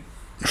strani,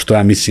 što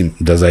ja mislim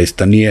da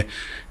zaista nije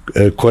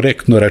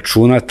korektno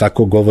računati,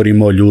 tako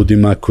govorimo o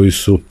ljudima koji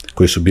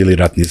su bili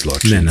ratni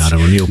zločinci. Ne,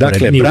 naravno, nije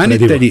dakle,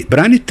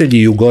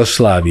 branitelji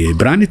Jugoslavije i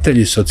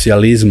branitelji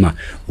socijalizma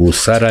u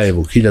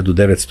Sarajevu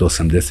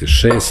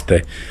 1986.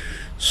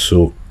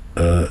 su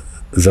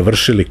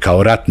završili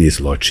kao ratni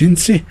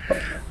zločinci,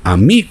 a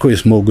mi koji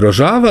smo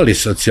ugrožavali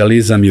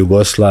socijalizam,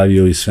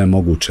 Jugoslaviju i sve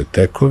moguće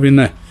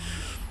tekovine,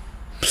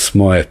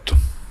 smo eto,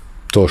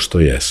 to što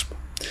jesmo.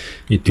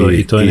 I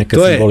to je neka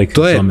simbolika.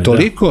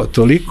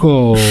 To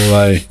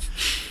je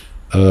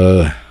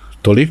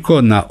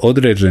toliko na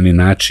određeni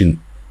način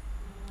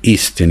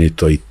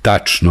istinito i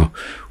tačno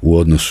u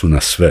odnosu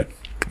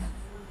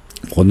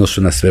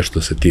na sve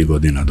što se tih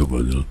godina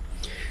dogodilo.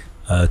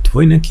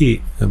 Tvoj neki,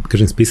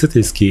 kažem,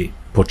 spisateljski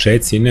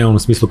počeci, ne u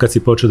smislu kad si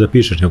počeo da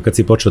pišeš, nego kad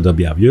si počeo da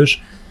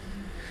objavljuješ,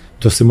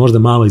 to se možda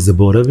malo i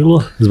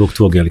zaboravilo zbog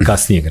tvog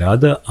kasnijeg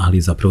rada,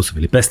 ali zapravo su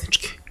bili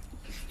pesnički.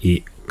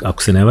 I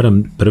ako se ne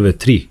varam, prve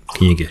 3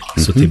 knjige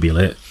su ti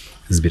bile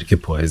zbirke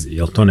poezije.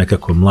 Je li to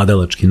nekako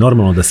mladalački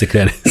normalno da se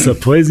krene sa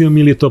poezijom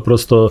ili je to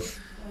prosto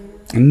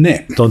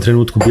ne, u tom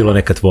trenutku bilo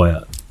neka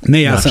tvoja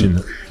način?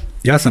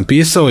 Ja sam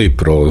pisao i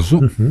prozu,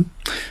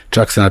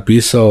 čak sam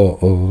napisao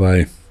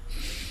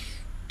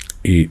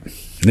i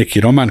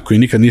neki roman koji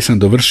nikad nisam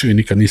dovršio i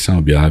nikad nisam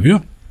objavio,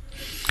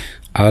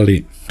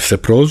 ali se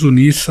prozu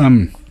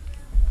nisam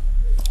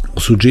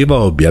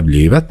osuđivao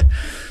objavljivati,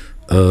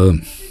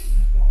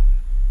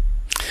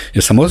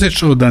 jer sam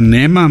osjećao da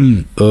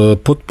nemam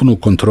potpunu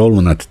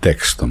kontrolu nad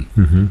tekstom.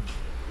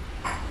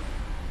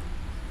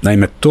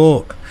 Naime,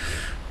 to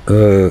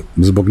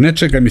zbog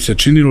nečega mi se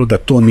činilo da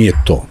to nije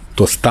to.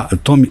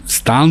 To mi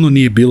stalno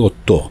nije bilo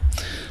to.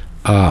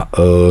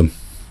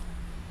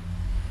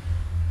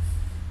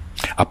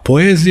 A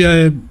poezija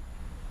je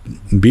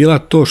bila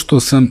to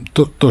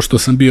što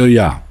sam bio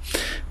ja.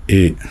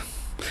 I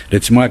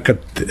recimo, ja kad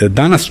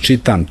danas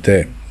čitam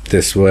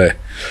te svoje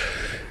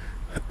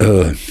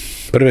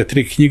prve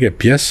 3 knjige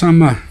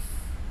pjesama,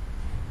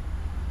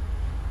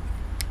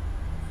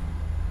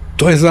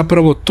 to je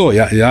zapravo to.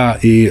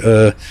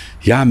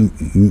 Ja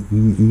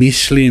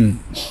mislim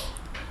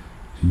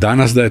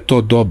danas da je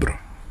to dobro.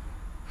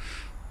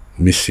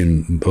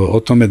 Mislim, o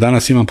tome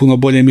danas imam puno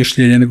bolje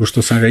mišljenje nego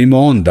što sam ga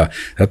imao onda,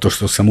 zato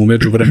što sam u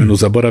međuvremenu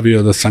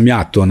zaboravio da sam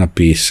ja to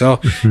napisao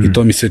i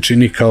to mi se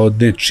čini kao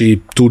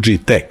nečiji tuđi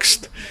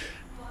tekst.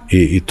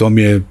 I to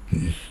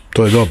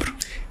je dobro.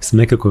 sam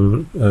nekako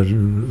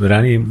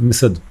ranije,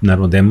 sad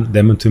naravno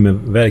demantuju me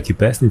veliki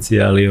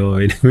pesnici, ali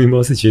imam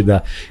osjećaj da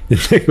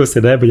nekako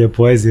se najbolja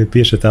poezija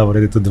piše tamo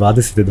redi to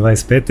 20.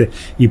 25.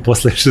 i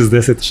posle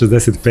 60.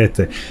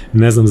 65.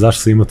 Ne znam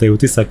zašto sam imao taj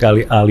utisak,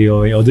 ali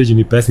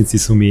određeni pesnici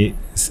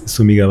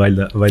su mi ga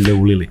valjda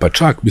ulili. Pa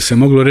čak bi se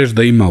moglo reći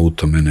da ima u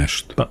tome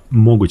nešto. Pa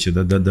moguće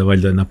da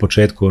valjda na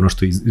početku ono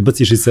što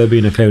izbaciš iz sebe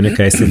i na kraju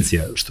neka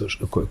esencija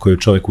koju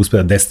čovjek uspe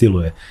da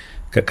destiluje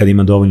kad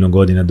ima dovoljno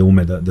godina da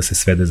ume da se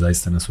svede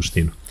zaista na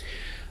suštinu.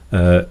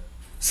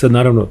 Sad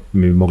naravno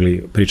mi bi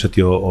mogli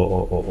pričati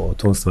o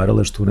tom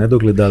stvaralaštvu u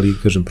nedogled, ali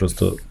kažem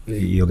prosto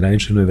i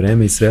ograničeno je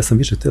vreme i sve. Ja sam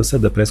više hteo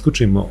sad da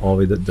preskočimo,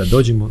 da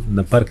dođemo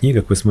na par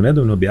knjiga koje smo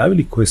nedavno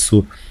objavili, koje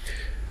su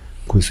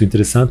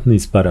interesantne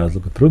iz par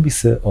razloga.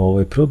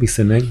 Prvo bi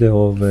se negde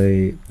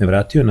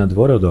vratio na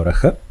Dvore od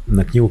oraha,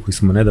 na knjigu koju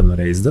smo nedavno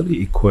reizdali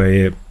i koja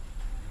je,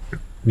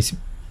 mislim,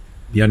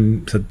 ja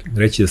sad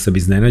reći da sam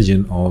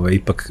iznenađen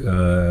ipak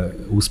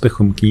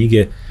uspehom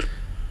knjige.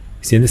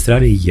 S jedne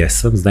strane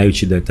jesam,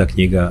 znajući da je ta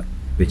knjiga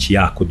već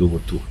jako dugo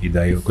tu i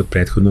da je kod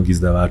prethodnog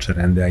izdavača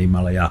Rendea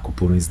imala jako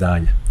puno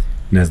izdanja.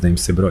 Ne zna im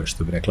se broj,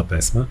 što bi rekla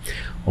pesma.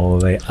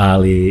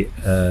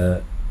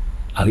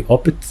 Ali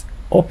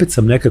opet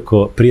sam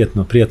nekako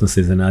prijatno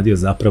se iznenadio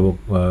zapravo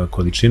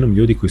količinom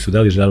ljudi koji su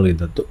da li želeli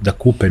da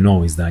kupe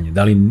novo izdanje,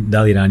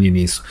 da li ranije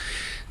nisu.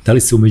 Da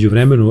li se umeđu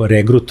vremenu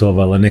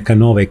regrutovala neka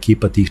nova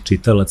ekipa tih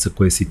čitalaca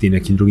koje si ti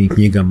nekim drugim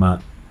knjigama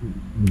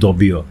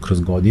dobio kroz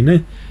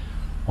godine.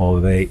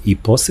 I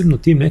posebno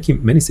tim nekim,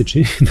 meni se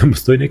čini da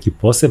postoji neki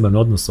poseban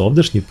odnos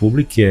ovdašnje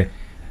publike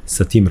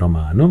sa tim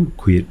romanom,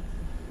 koji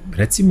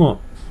recimo,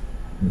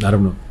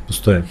 naravno,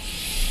 postoje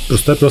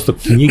prosto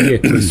knjige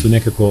koje su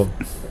nekako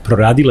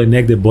proradile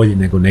negde bolje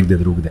nego negde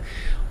drugde.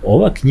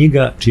 Ova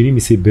knjiga, čini mi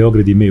se, i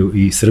Beograd imaju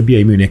i Srbija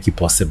imaju neki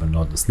poseban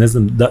odnos. Ne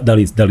znam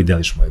da li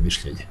deliš moje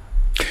mišljenje?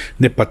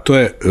 Ne, pa to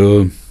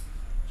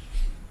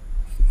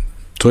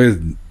je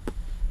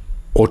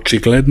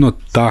očigledno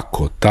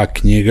tako. Ta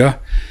knjiga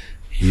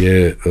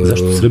je...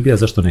 Zašto Srbija,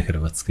 zašto ne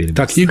Hrvatska?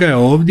 Ta knjiga je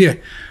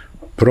ovdje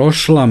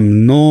prošla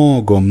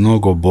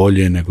mnogo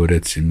bolje nego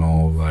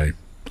recimo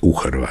u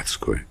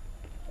Hrvatskoj.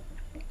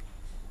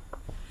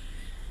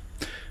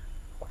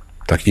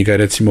 Ta knjiga je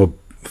recimo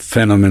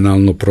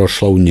fenomenalno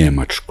prošla u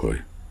Njemačkoj.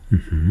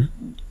 Mhm.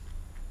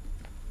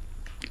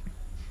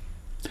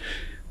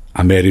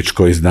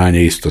 Američko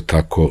izdanje isto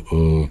tako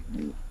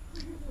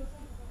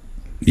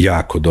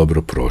jako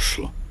dobro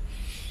prošlo.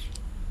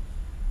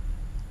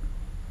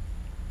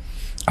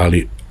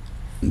 Ali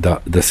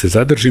da se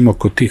zadržimo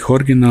kod tih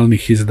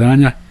originalnih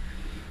izdanja,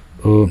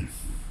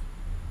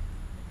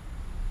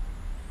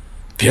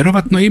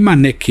 vjerovatno ima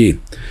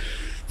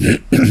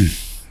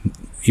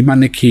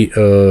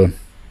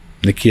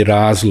neki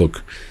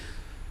razlog,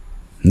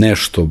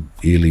 nešto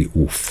ili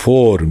u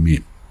formi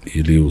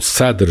ili u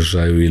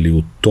sadržaju ili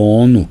u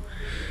tonu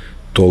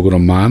tog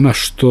romana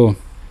što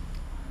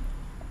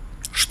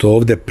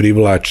ovde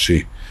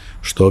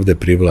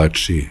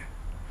privlači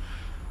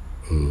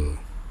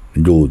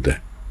ljude.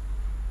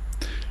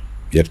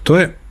 Jer to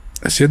je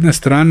s jedne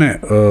strane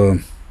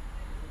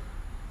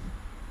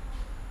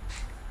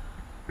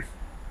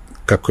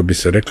kako bi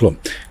se reklo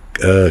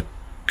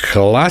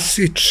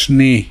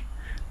klasični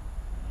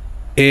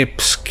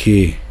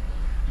epski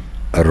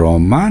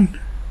roman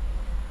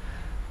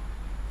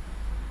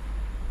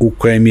u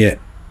kojem je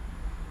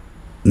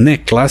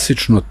ne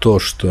klasično to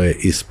što je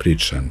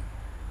ispričan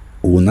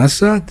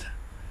unazad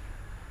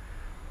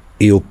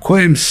i u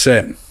kojem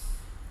se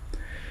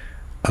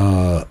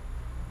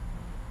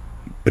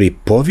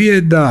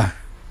pripovijeda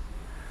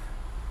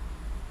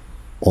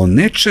o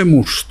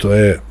nečemu što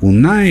je u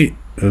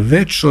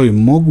najvećoj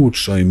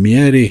mogućoj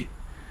mjeri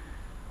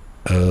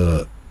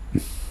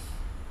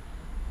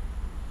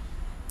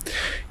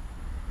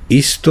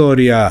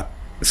istorija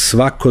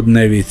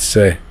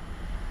svakodnevice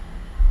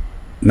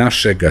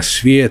našega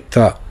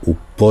svijeta u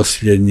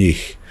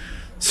posljednjih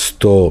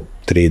 130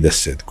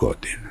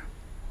 godina.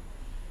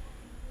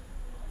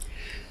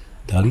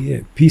 Da li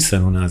je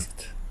pisano unazad?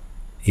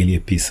 Ili je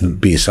pisano?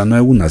 Pisano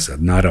je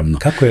unazad, naravno.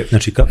 Kako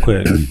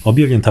je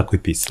objavljen, tako je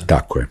pisan?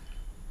 Tako je.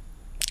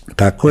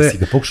 Jesi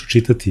ga pokušao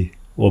čitati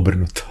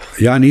obrnuto?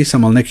 Ja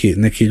nisam, ali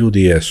neki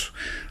ljudi jesu.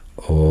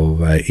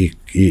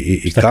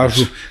 I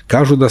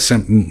kažu da se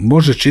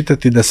može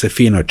čitati da se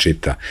fino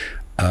čita.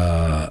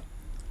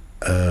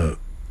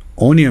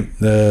 On je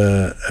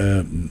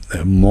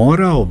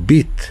morao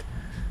biti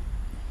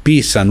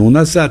pisan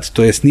unazad,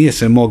 to jest nije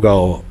se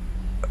mogao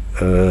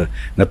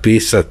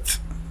napisati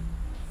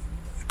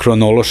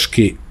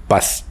kronološki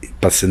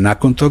pa se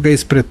nakon toga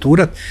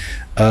ispreturati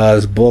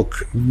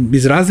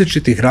iz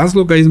različitih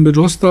razloga,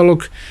 između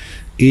ostalog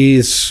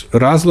iz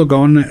razloga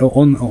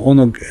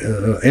onog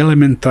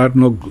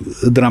elementarnog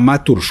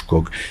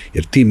dramaturškog,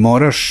 jer ti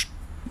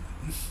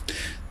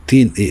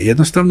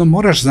jednostavno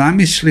moraš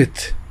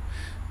zamisliti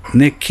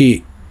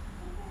neki,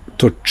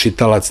 to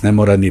čitalac ne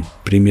mora ni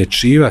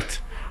primjećivati,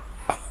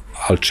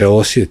 ali će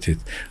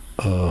osjetiti,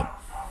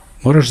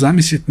 moraš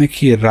zamisliti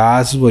neki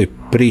razvoj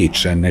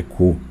priče,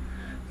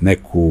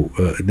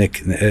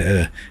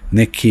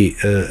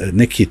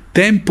 neki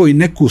tempo i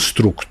neku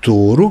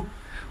strukturu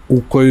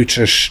u koju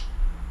ćeš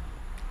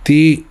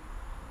ti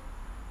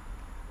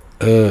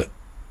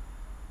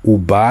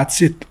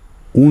ubaciti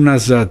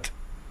unazad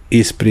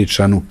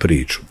ispričanu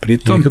priču.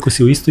 Pritom, nekako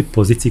si u istoj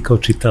poziciji kao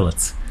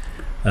čitalac.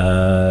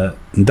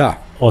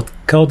 Da.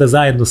 Kao da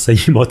zajedno sa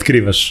njim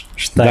otkrivaš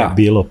šta je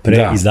bilo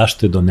pre i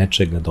zašto je do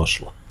nečega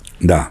došlo.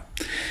 Da.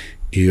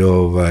 I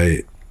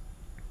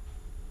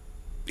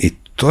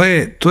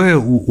to je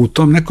u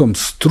tom nekom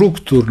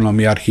strukturnom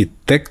i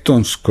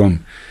arhitektonskom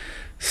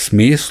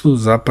smislu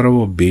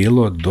zapravo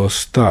bilo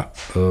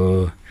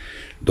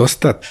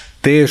dosta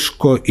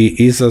teško i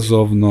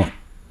izazovno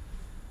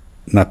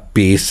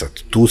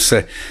napisati.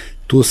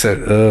 Tu se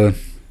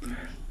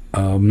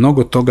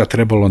mnogo toga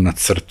trebalo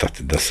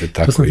nacrtati, da se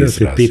tako izrazi.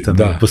 To sam te pitam,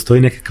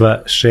 postoji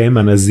nekakva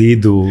šema na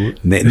zidu?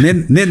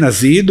 Ne na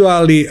zidu,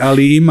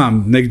 ali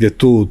imam negdje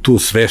tu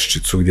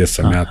sveščicu gdje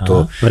sam ja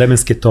to...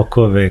 Vremenske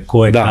tokove,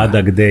 ko je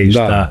kada, gde i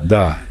šta.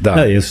 Da,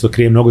 jer se to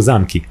krije mnogo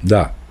zamki.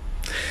 Da.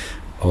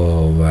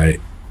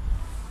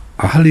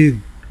 Ali,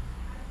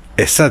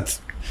 sad,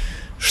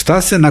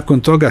 šta se nakon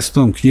toga s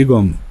tom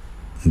knjigom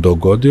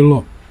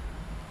dogodilo?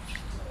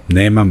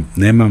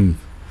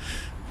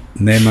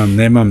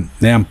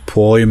 Nemam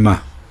pojma.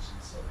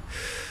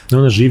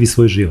 Ona živi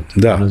svoj život.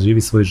 Da. Ona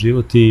živi svoj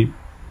život i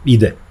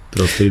ide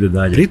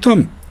dalje.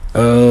 Pritom,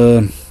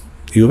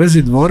 i u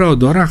vezi Dvora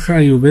od oraha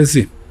i u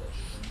vezi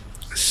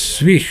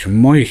svih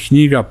mojih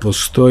knjiga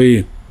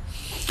postoji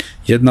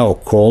jedna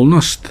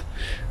okolnost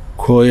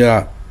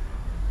koja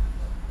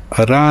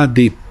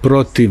radi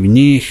protiv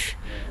njih,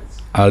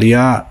 ali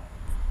ja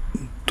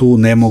tu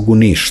ne mogu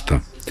ništa.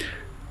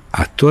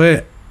 A to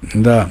je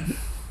da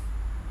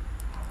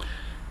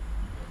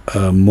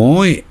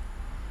moj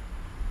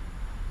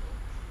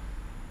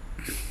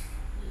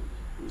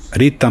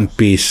ritam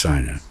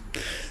pisanja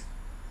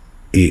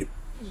i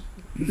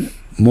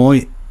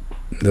moj,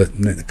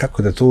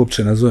 kako da to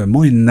uopće nazovem,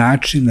 moj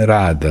način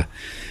rada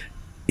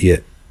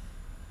je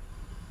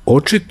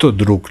očito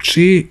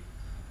drugčiji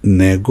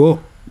nego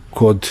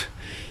kod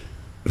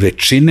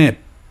većine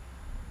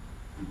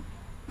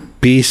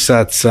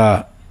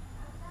pisaca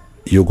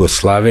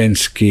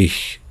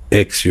jugoslavenskih,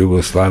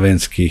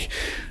 ex-jugoslavenskih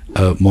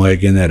moje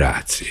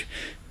generacije.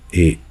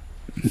 I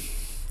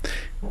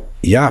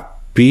ja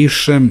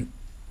pišem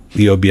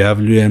i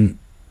objavljujem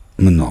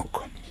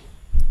mnogo.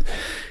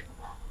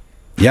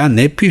 Ja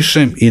ne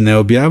pišem i ne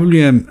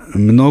objavljujem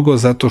mnogo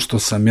zato što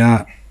sam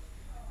ja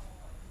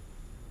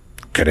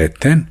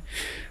kreten,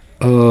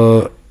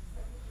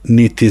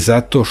 niti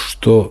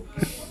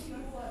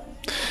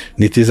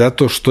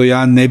zato što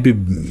ja ne bi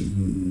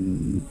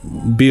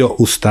bio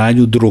u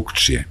stanju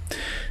drugčije.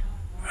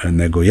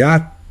 Nego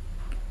ja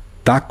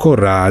tako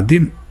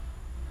radim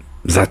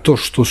zato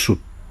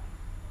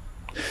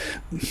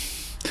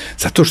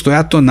što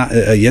ja to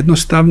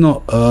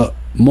jednostavno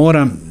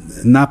moram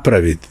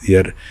napraviti,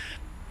 jer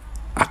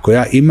ako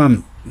ja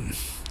imam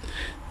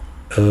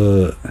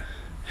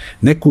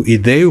neku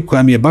ideju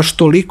koja mi je baš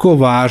toliko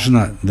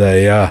važna da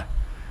je ja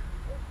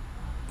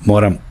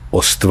moram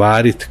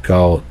ostvariti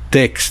kao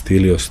tekst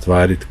ili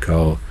ostvariti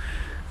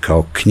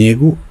kao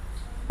knjigu,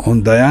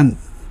 onda ja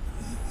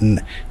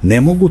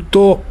ne mogu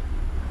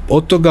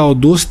od toga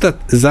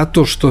odustati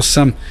zato što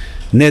sam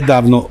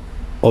nedavno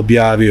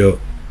objavio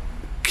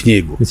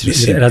knjigu.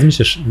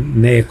 Razmišljaš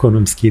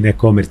neekonomski,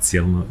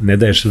 nekomercijalno, ne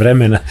daješ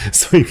vremena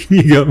svojim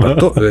knjigama.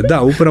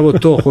 Da, upravo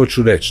to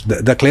hoću reći.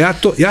 Dakle,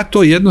 ja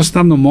to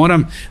jednostavno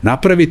moram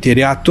napraviti jer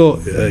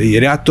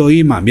ja to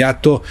imam, ja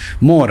to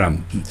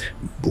moram.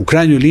 U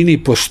krajnjoj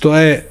liniji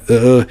postoje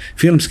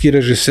filmski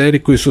režiseri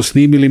koji su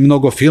snimili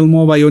mnogo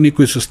filmova i oni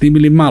koji su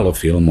snimili malo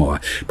filmova.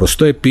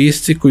 Postoje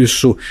pisci koji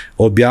su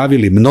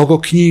objavili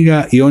mnogo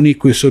knjiga i oni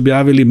koji su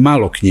objavili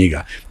malo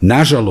knjiga.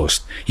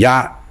 Nažalost,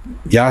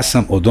 ja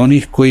sam od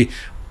onih koji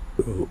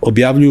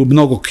objavljuju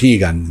mnogo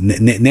knjiga.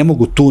 Ne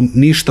mogu tu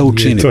ništa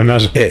učiniti. To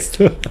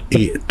nažalost.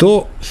 I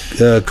to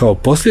kao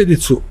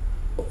posljedicu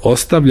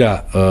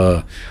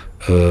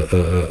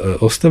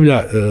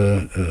ostavlja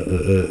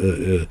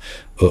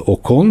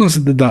okolnost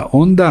da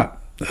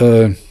onda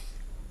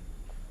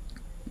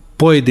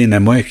pojedine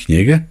moje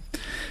knjige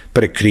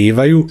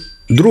prekrivaju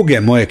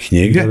druge moje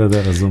knjige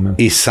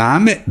i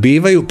same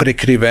bivaju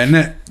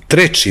prekrivene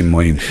trećim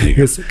mojim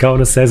knjigama. Kao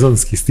na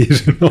sezonski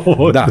stiže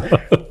novo. Da,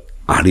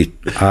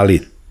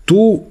 ali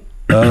tu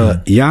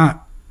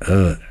ja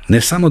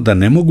ne samo da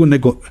ne mogu,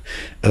 nego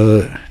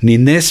ni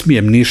ne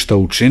smijem ništa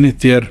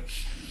učiniti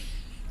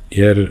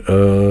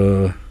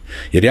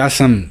jer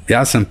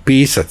ja sam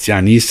pisac,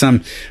 ja nisam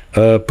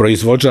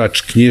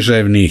proizvođač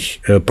književnih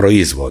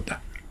proizvoda.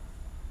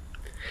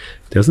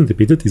 Htio sam te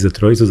pitati za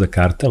Trojicu za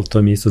kartal,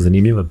 to mi je isto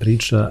zanimljiva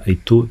priča i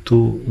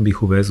tu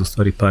bih uvezao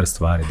stvari par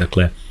stvari.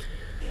 Dakle,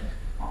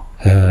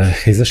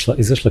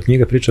 izašla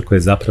knjiga priča koja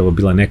je zapravo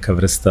bila neka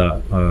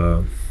vrsta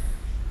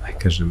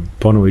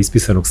ponovo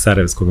ispisanog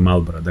sarajevskog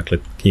Malbora, dakle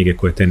knjige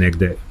koje te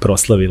negde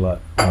proslavila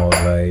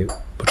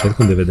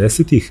početkom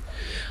 90-ih,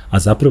 a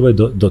zapravo je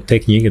do te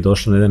knjige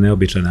došlo na jedan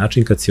neobičan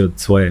način kad si od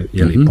svoje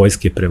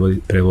poljske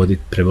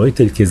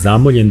prevoditeljke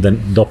zamoljen da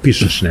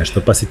dopišeš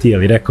nešto, pa si ti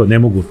rekao ne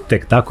mogu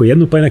tek tako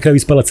jednu, pa je na kraju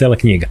ispala cela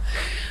knjiga.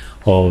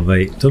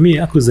 To mi je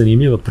jako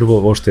zanimljivo, prvo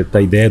ovo što je ta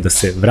ideja da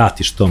se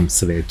vratiš tom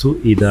svetu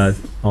i da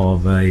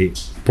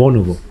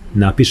ponovo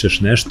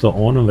napišeš nešto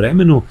o onom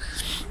vremenu,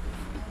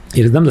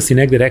 jer znam da si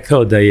negde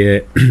rekao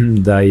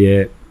da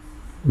je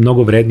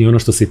mnogo vrednije ono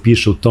što se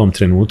piše u tom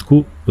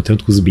trenutku, u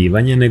trenutku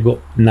zbivanja, nego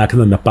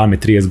naknadna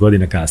pamet 30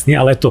 godina kasnije,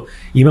 ali eto,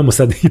 imamo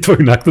sad i tvoju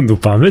naknadnu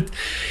pamet.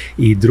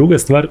 I druga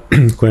stvar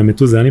koja me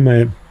tu zanima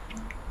je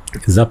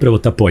zapravo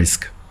ta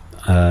Poljska,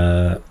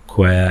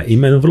 koja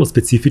ima jedno vrlo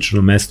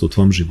specifično mesto u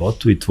tvom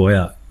životu i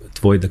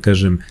tvoj, da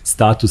kažem,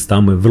 status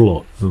tamo je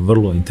vrlo,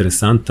 vrlo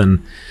interesantan,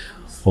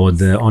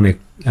 od one,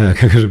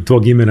 kako kažem,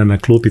 tvog imena na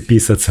klupi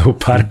pisaca u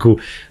parku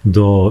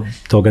do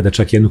toga da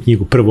čak jednu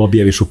knjigu prvo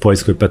objaviš u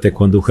Poljskoj pa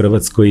tek onda u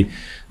Hrvatskoj,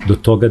 do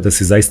toga da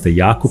se zaista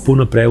jako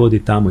puno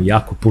prevodi tamo,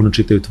 jako puno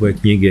čitaju tvoje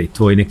knjige i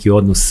tvoj neki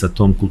odnos sa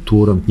tom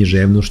kulturom,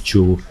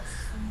 književnošću,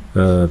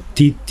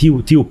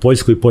 ti u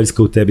Poljskoj i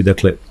Poljska u tebi,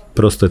 dakle,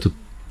 prosto eto,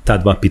 ta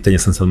dva pitanja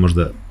sam sad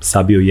možda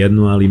sabio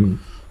jednu, ali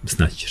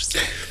snaći ćeš se.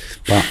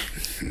 Pa,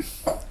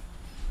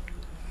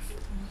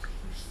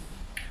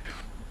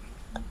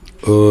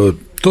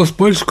 to s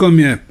Poljskom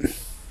je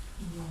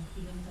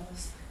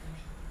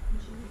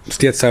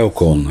stjecaj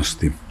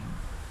okolnosti.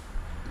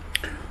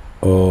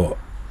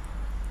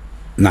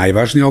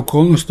 Najvažnija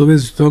okolnost u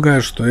vezi toga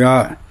je što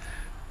ja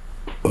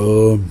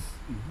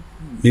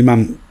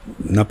imam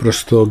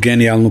naprosto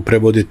genijalnu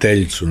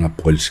prevoditeljicu na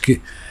poljski,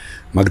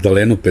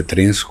 Magdalenu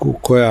Petrinsku,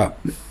 koja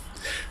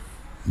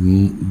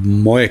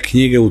moje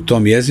knjige u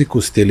tom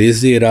jeziku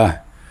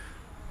stilizira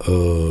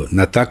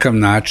na takav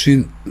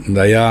način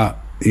da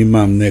ja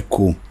imam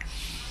neku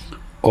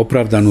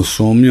opravdanu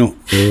sumnju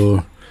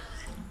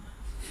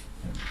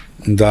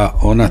da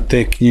ona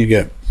te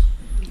knjige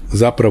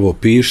zapravo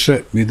piše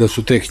i da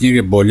su te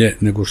knjige bolje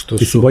nego što su...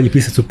 Ti su bolji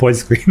pisac u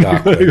Poljskoj.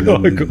 Tako,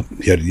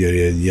 jer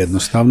je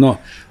jednostavno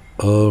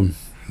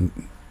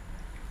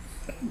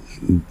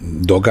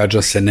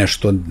događa se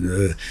nešto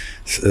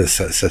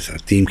sa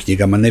tim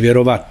knjigama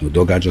nevjerovatno.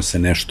 Događa se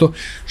nešto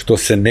što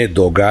se ne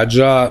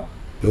događa,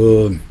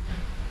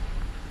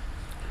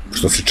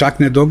 što se čak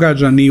ne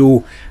događa ni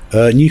u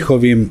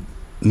njihovim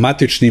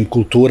matičnim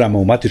kulturama,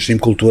 u matičnim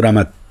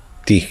kulturama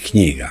tih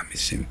knjiga,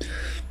 mislim.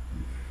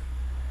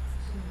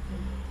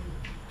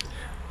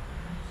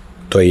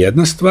 To je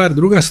jedna stvar.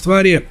 Druga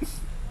stvar je,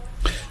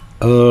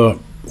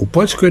 u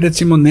Poljskoj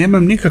recimo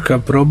nemam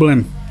nikakav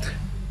problem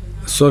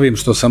s ovim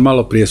što sam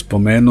malo prije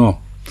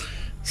spomenuo,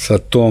 sa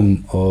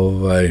tom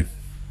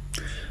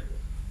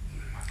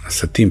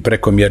sa tim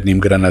prekomjernim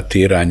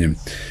granatiranjem,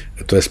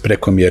 to je s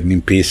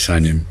prekomjernim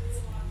pisanjem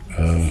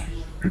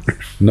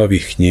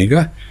novih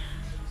knjiga.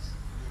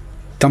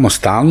 Tamo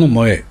stalno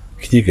moje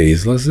knjige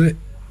izlaze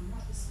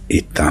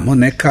i tamo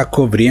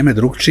nekako vrijeme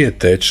drugčije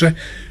teče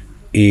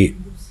i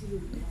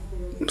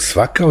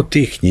svaka od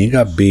tih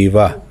knjiga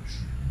biva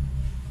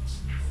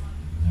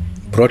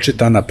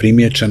pročitana,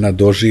 primijećena,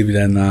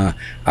 doživljena,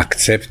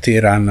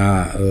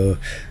 akceptirana,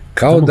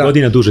 kao tamo da...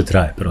 godina duže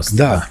traje, prosto.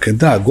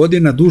 Da,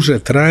 godina duže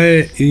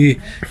traje i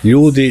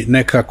ljudi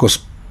nekako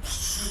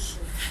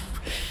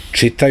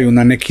čitaju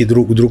na neki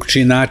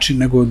drugčiji način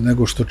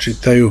nego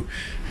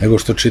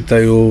što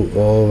čitaju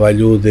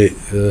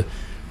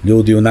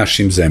ljudi u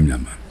našim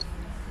zemljama.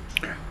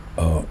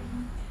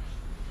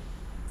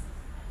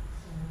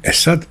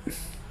 Sad,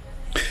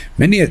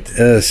 meni je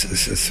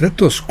sve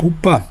to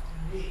skupa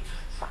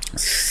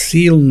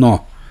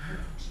silno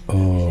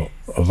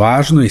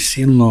važno i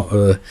silno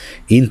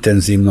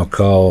intenzivno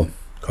kao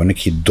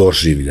neki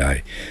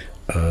doživljaj.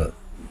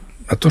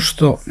 A to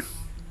što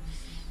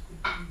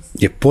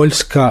je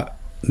Poljska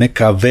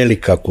neka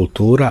velika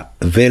kultura,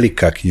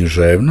 velika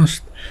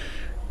književnost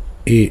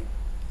i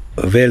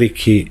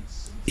veliki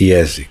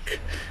jezik.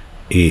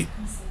 I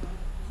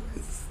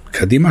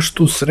kad imaš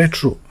tu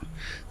sreću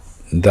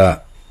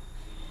da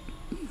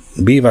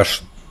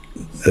bivaš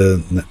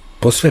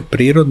posve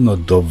prirodno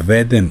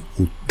doveden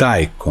u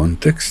taj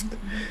kontekst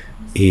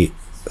i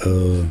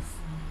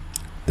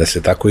da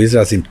se tako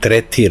izrazim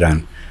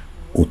tretiran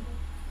u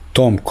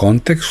tom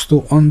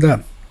kontekstu, onda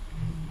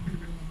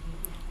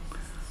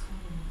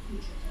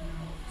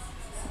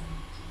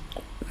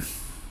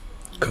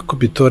kako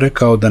bi to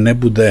rekao da ne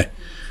bude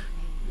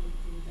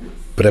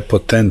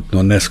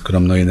prepotentno,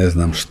 neskromno i ne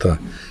znam šta.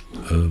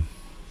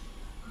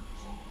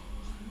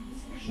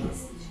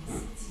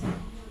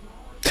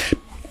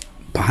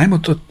 Pa ajmo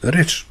to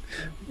reći,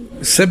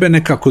 sebe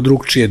nekako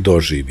drugčije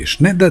doživiš.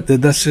 Ne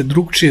da se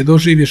drugčije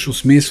doživiš u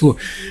smislu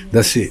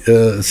da si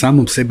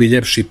samom sebi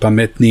ljepši,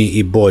 pametniji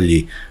i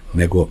bolji,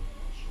 nego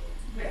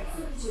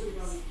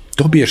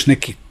dobiješ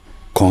neki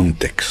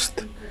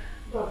kontekst.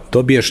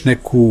 Dobiješ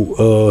neku...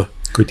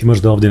 koji ti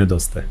možda ovdje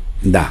nedostaje.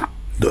 Da.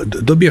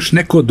 Dobiješ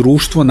neko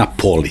društvo na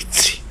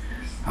polici.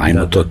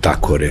 Ajmo to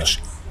tako reći.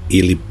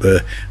 Ili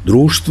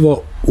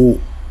društvo u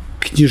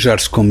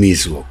knjižarskom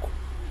izlogu.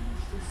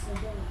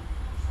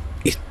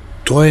 I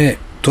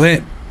to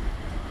je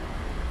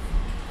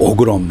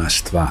ogromna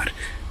stvar.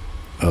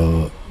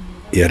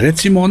 Jer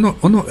recimo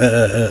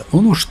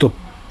ono što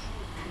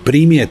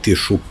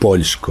primijetiš u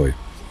Poljskoj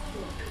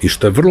i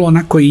što je vrlo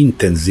onako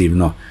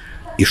intenzivno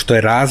i što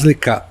je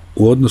razlika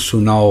u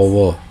odnosu na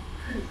ovo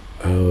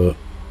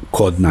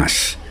kod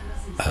nas,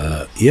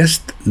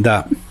 jest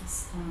da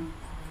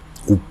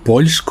u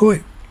Poljskoj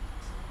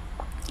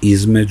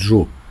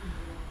između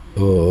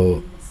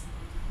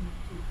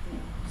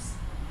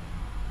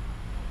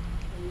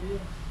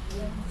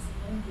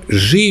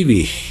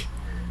živih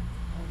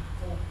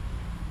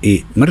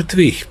i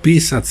mrtvih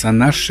pisaca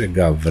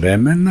našega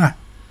vremena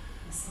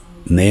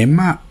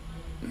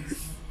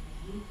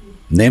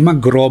nema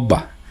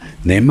groba,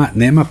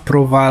 nema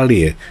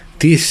provalije.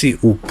 Ti si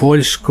u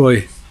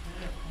Poljskoj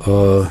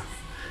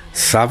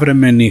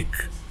savremenik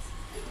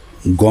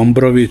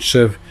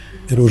Gombrovićev,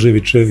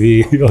 Ruževićev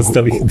i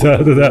ostalih. Da.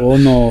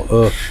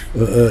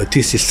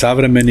 Ti si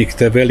savremenik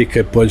te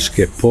velike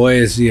poljske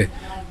poezije.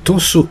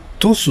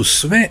 To su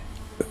sve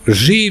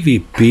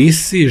živi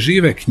pisci,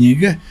 žive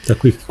knjige.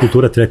 Tako ih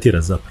kultura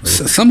tretira zapravo.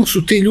 Samo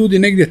su ti ljudi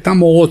negdje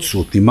tamo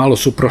odsutni, malo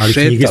su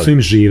prošetali. Ali knjige su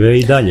im žive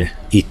i dalje.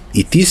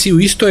 I ti si u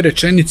istoj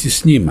rečenici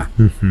s njima.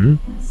 Mm-hmm.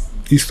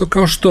 Isto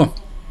kao što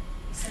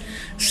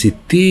si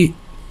ti...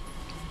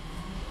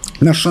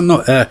 Znaš,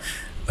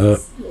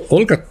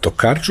 Olga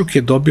Tokarczuk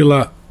je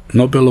dobila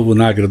Nobelovu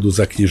nagradu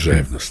za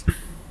književnost.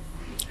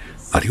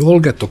 Ali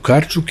Olga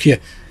Tokarczuk je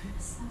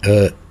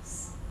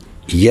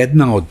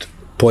jedna od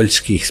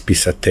poljskih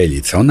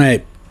spisateljica. Ona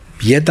je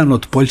jedan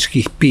od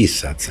poljskih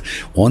pisaca.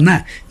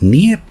 Ona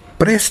nije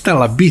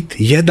prestala biti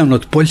jedan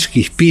od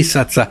poljskih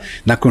pisaca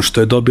nakon što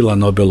je dobila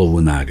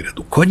Nobelovu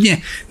nagradu. Kod nje,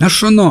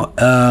 znaš,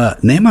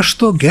 nemaš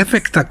tog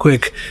efekta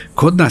kojeg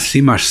kod nas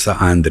imaš sa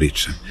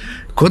Andrićem.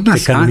 Kod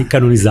nas,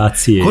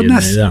 kanonizacije. Kod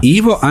nas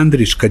Ivo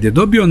Andrić, kad je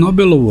dobio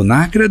Nobelovu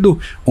nagradu,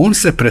 on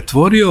se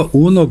pretvorio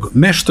u onog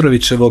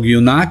Meštrovićevog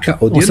junaka.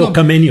 On se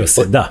okamenio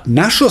se, da.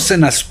 Našao se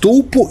na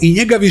stupu i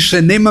njega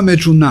više nema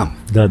među nama.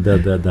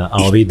 Da.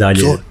 A ovi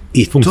dalje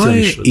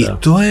funkcionišu. I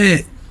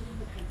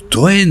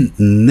to je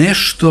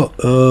nešto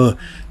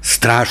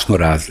strašno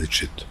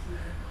različito.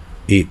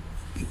 I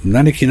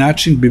na neki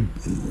način bi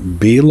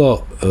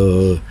bilo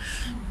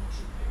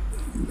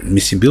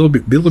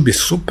bilo bi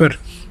super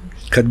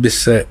kad bi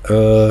se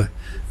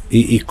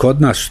i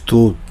kod nas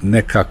tu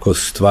nekako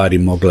stvari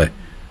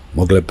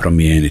mogle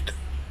promijeniti.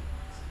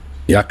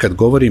 Ja kad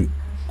govorim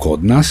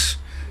kod nas,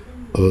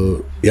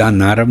 ja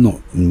naravno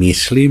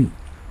mislim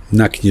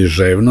na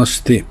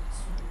književnosti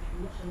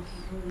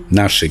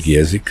našeg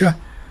jezika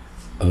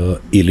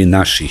ili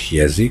naših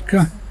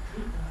jezika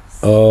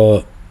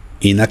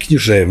i na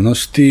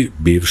književnosti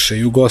bivše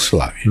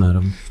Jugoslavije.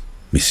 Naravno.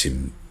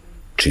 Mislim,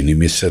 čini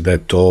mi se da je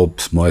to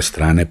s moje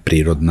strane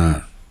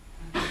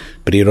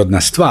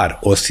prirodna stvar,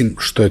 osim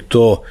što je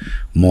to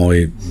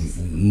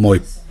moj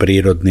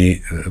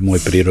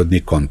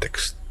prirodni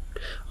kontekst.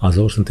 A za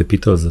ovo sam te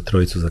pitao za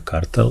Trojicu za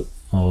kartal,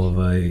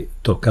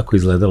 to kako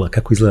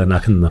izgleda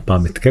naknadna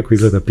pamet, kako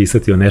izgleda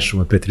pisati o nešom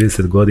od pre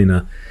 30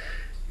 godina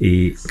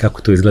i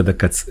kako to izgleda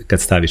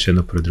kad staviš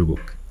jedno pro drugog.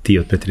 Ti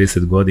od pre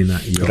 30 godina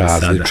i ovo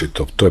sada.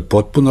 Različito, to je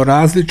potpuno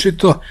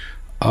različito,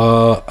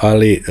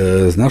 ali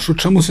znaš u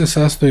čemu se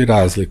sastoji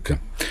razlika?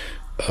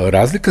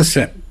 Razlika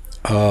se,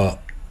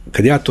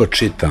 kad ja to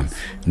čitam,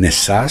 ne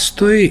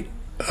sastoji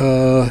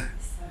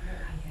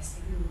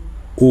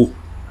u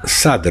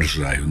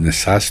sadržaju, ne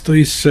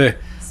sastoji se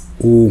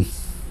u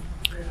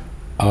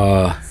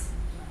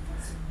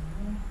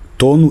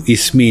tonu i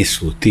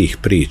smislu tih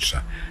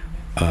priča.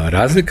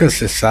 Razlika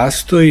se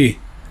sastoji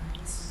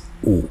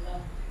u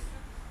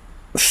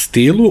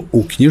stilu,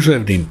 u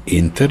književnim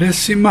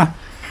interesima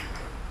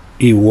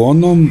i u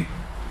onom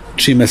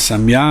čime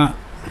sam ja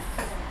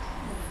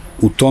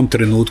u tom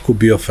trenutku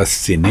bio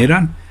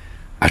fasciniran,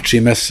 a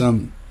čime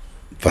sam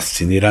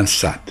fasciniran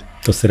sad.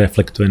 To se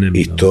reflektuje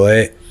neminovno.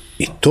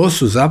 I to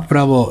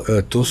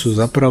su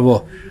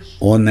zapravo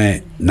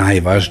one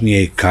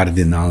najvažnije i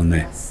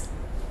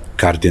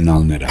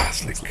kardinalne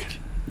razlike.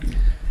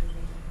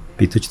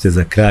 Pitaću te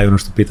za kraj, ono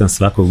što pitam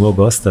svakog mog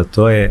gosta,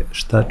 to je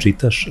šta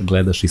čitaš,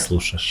 gledaš i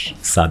slušaš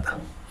sada,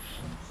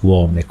 u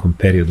ovom nekom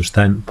periodu,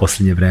 šta je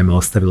posljednje vreme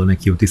ostavilo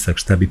neki utisak,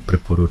 šta bi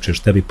preporučio,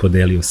 šta bi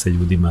podelio sa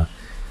ljudima,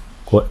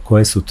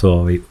 koje su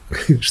to,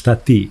 šta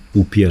ti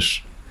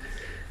upijaš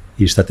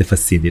i šta te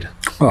fascinira?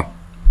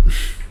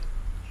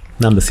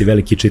 Znam da si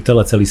veliki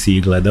čitalac, ali si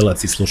i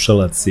gledalac i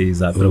slušalac i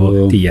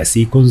zapravo ti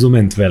jesi i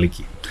konzument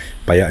veliki.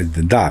 Pa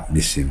da,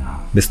 mislim.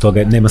 Bez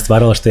toga nema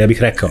stvaralaštva, ja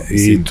bih rekao.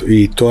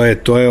 I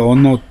to je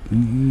ono,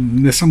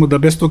 ne samo da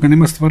bez toga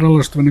nema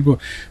stvaralaštva, nego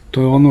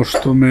to je ono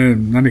što me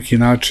na neki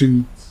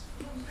način,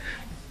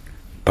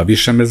 pa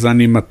više me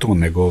zanima to,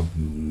 nego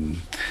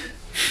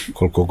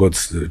koliko god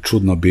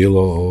čudno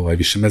bilo,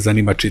 više me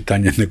zanima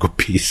čitanje nego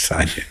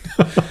pisanje.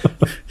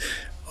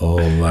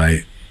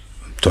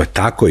 To je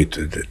tako i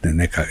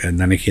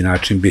na neki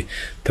način bi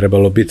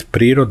trebalo biti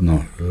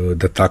prirodno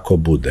da tako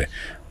bude.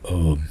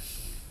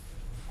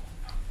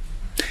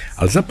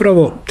 Ali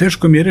zapravo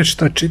teško mi je reći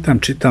šta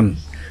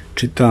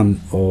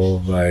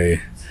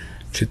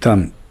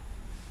čitam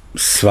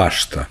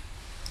svašta.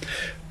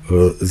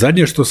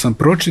 Zadnje što sam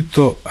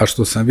pročitao, a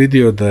što sam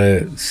vidio da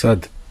je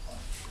sad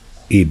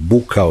i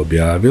Buka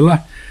objavila,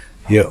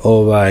 je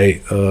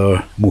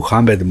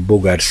Muhammed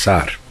Bugar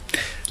Sar.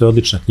 To je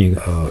odlična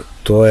knjiga.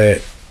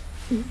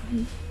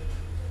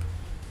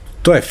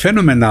 To je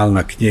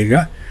fenomenalna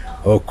knjiga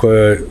o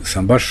kojoj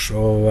sam baš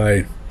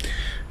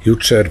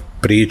jučer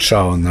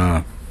pričao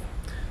na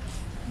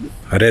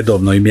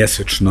redovnoj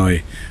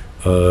mjesečnoj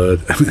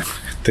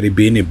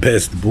tribini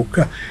Best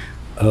Booka.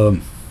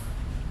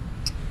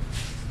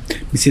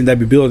 Mislim da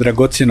bi bilo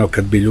dragocjeno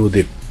kad bi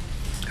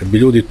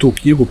ljudi tu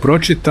knjigu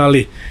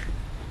pročitali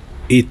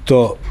i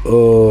to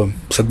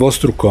sa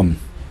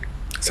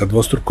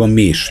dvostrukom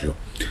mišlju.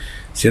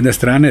 S jedne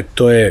strane,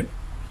 to je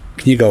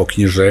knjiga o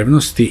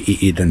književnosti i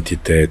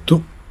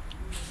identitetu,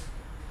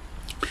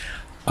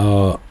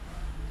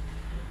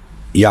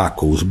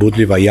 jako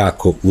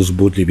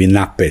uzbudljiv i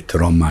napet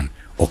roman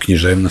o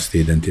književnosti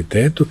i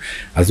identitetu,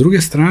 a s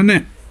druge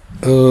strane,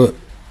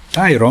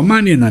 taj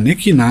roman je na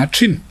neki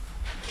način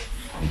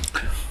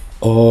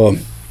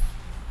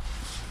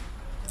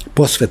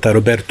posveta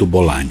Robertu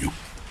Bolanju.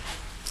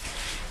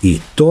 I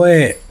to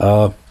je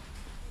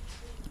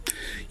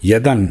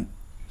jedan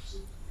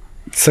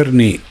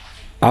crni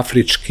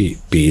afrički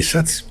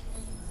pisac.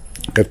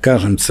 Kad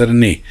kažem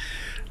crni,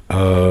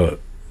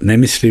 ne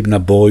mislim na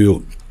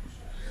boju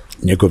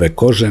njegove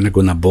kože,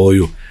 nego na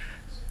boju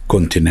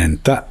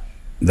kontinenta.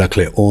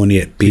 Dakle, on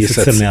je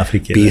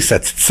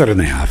pisac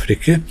crne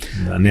Afrike.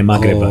 Da, ne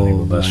Magreba,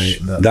 nego baš.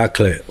 Da.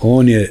 Dakle,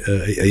 on je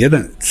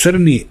jedan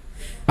crni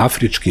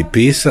afrički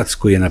pisac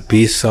koji je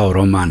napisao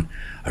roman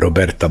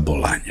Roberta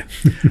Bolanja.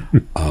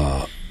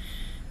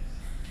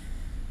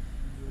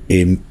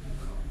 I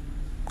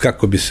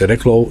kako bi se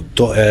reklo,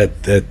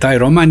 taj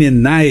roman je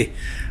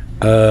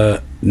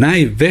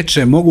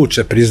najveće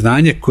moguće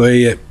priznanje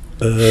koje je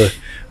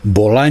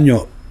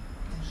Bolanjo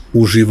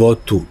u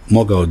životu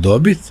mogao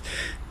dobiti,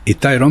 i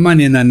taj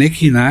roman je na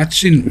neki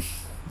način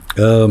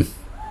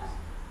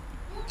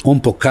on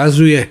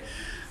pokazuje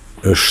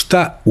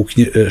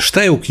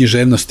šta je u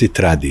književnosti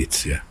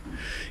tradicija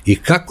i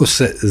kako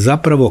se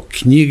zapravo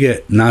knjige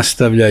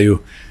nastavljaju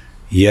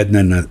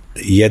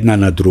jedna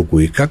na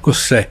drugu i kako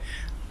se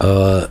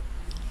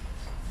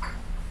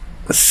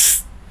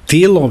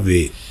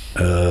stilovi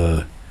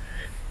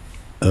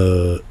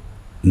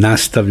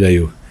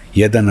nastavljaju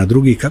jedan na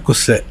drugi, kako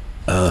se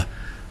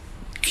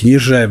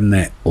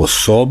književne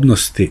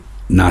osobnosti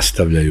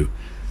nastavljaju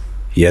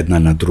jedna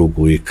na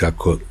drugu i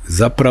kako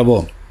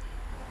zapravo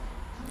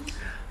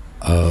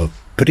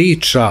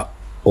priča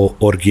o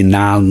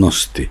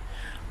originalnosti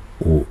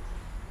u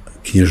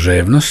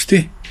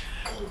književnosti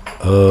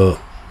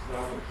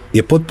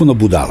je potpuno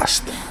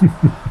budalasta.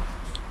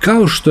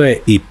 Kao što je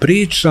i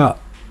priča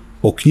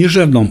o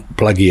književnom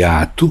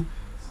plagijatu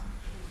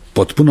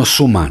potpuno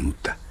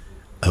sumanuta.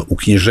 U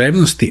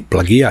književnosti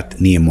plagijat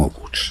nije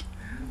moguć.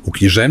 U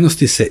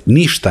književnosti se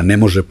ništa ne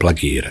može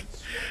plagirati.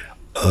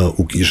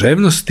 U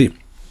književnosti,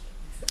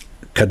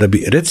 kada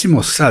bi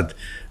recimo sad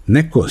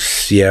neko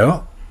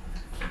sjeo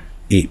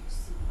i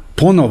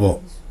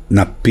ponovo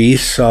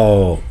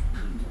napisao,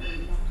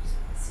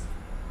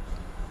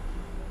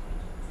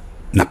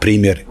 na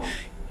primjer,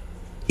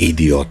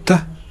 Idiota,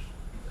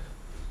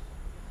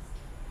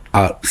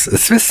 a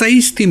sve sa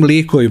istim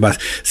likovima,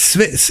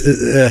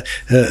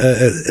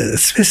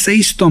 sve sa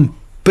istom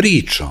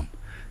pričom,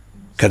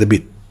 kada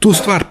bi tu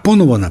stvar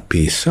ponovo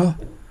napisao,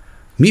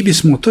 mi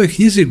bismo o toj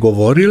knjizi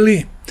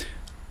govorili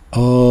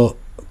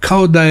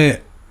kao da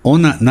je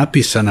ona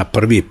napisana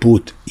prvi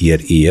put,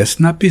 jer i jest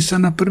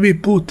napisana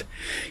prvi put,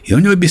 i o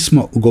njoj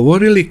bismo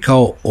govorili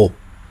kao o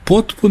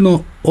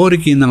potpuno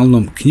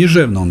originalnom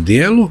književnom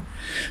dijelu,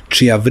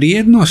 čija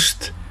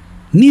vrijednost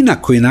ni na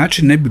koji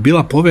način ne bi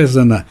bila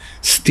povezana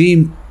s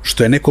tim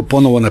što je neko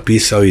ponovo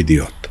napisao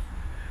Idiota.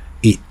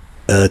 I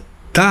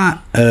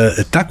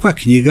takva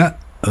knjiga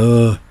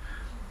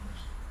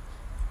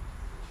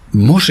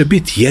može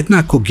biti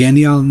jednako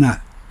genijalna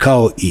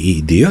kao i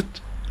Idiot,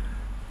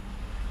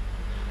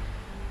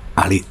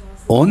 ali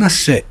ona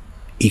se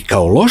i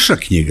kao loša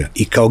knjiga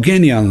i kao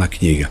genijalna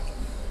knjiga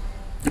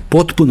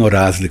potpuno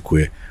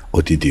razlikuje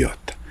od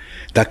Idiota.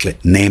 Dakle,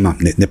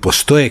 ne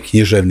postoje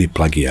književni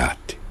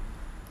plagijati.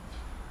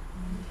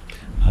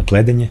 A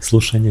gledanje,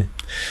 slušanje,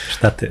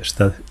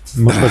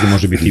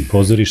 može biti i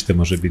pozorište,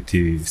 može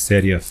biti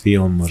serija,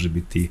 film, može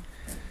biti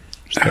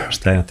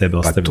šta je na tebe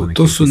ostavilo?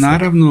 To su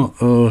naravno,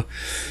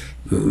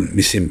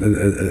 mislim,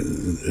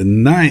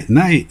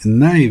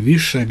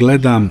 najviše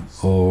gledam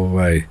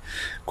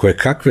koje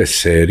kakve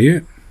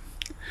serije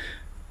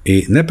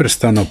i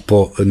neprestano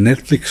po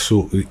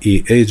Netflixu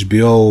i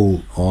HBO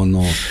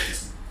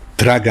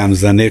tragam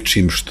za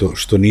nečim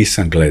što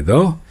nisam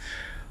gledao.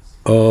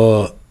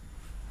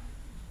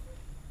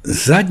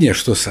 zadnje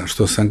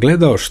što sam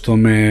gledao, što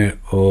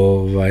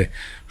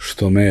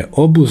me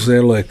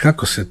obuzelo je,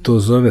 kako se to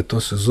zove, to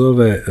se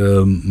zove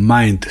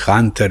Mind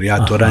Hunter,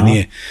 ja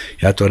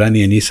to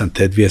ranije nisam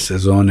te 2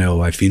 sezone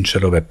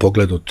Fincherove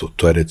pogledao,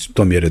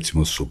 to mi je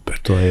recimo super.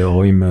 To je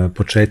ovim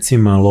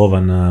počecima lova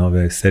na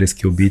ove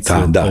serijske ubice,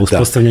 o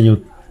uspostavljanju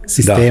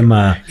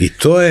sistema. I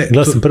to je...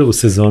 Gledao sam prvu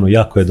sezonu,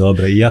 jako je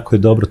dobra i jako je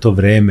dobro to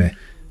vreme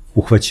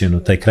uhvaćeno,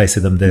 taj kraj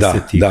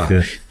 70-ih.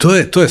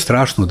 To je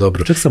strašno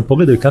dobro. Čak sam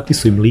pogledao i kakvi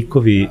su im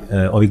likovi,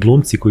 ovi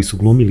glumci koji su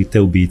glumili te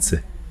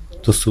ubice.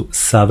 To su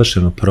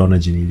savršeno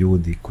pronađeni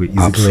ljudi koji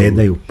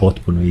izgledaju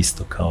potpuno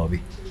isto kao ovi.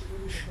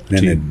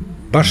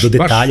 Do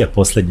detalja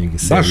poslednjeg je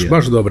serija.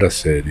 Baš dobra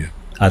serija.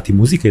 A ti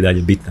muzika je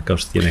dalje bitna kao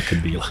što ti je nekad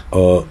bila?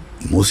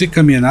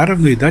 Muzika mi je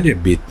naravno i dalje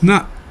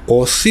bitna,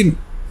 osim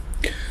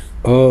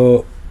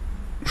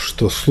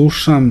što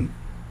slušam,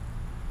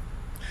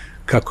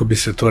 kako bi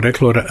se to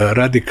reklo,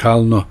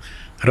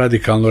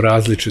 radikalno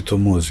različitu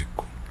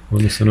muziku. U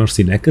odnosu na ono što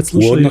si nekad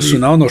slušao? U odnosu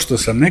na ono što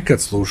sam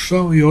nekad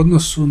slušao i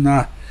odnosu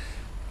na...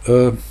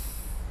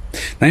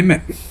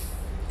 naime,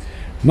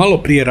 malo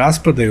prije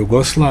raspada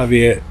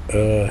Jugoslavije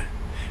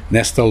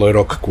nestalo je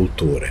rock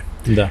kulture.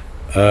 Da.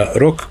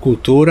 Rock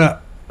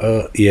kultura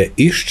je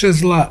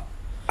iščezla,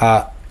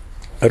 a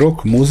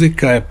rock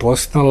muzika je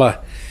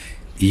postala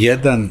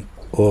jedan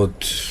od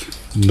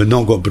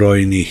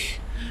mnogobrojnih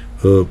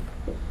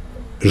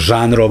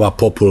žanrova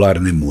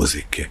popularne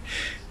muzike.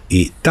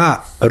 I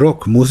ta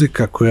rock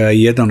muzika koja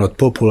je jedan od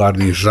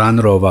popularnih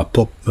žanrova,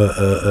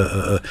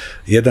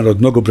 jedan od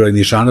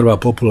mnogobrojnih žanrova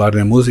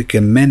popularne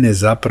muzike, mene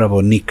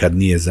zapravo nikad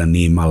nije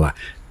zanimala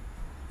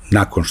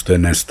nakon što je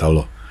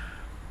nestalo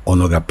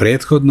onoga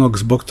prethodnog,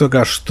 zbog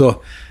toga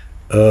što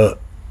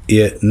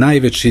je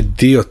najveći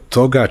dio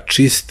toga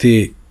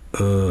čisti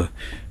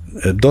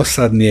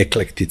dosadni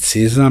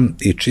eklekticizam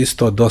i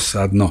čisto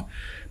dosadno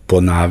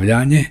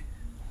ponavljanje,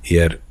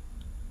 jer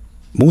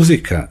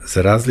muzika,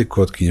 za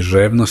razliku od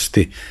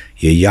književnosti,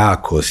 je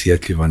jako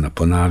osjetljiva na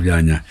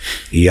ponavljanja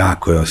i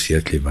jako je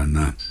osjetljiva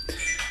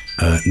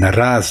na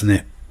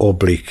razne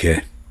oblike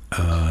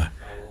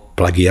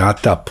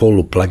plagijata,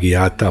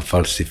 poluplagijata,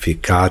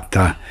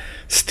 falsifikata,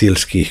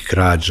 stilskih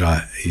krađa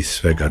i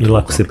svega drugog. I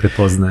lako se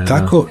prepoznaje.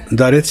 Tako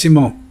da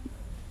recimo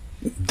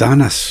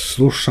danas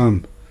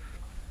slušam,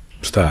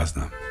 šta ja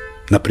znam,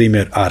 na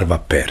primjer Arva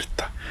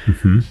Perta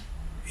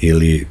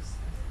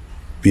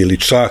ili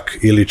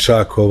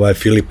čak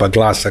Filipa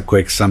Glasa,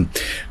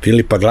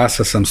 Filipa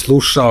Glasa sam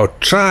slušao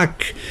čak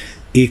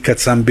i kad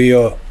sam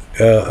bio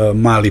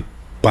mali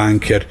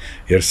punker,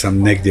 jer sam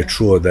negdje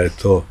čuo da je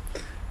to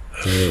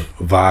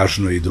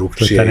važno i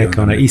drugčije. To je ta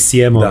neka ona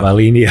ICM-ova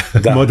linija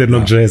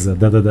modernog džeza.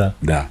 Da.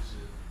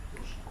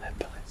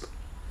 Lepo.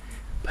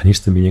 Pa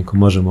ništa, Miljenko,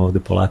 možemo ovde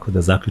polako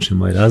da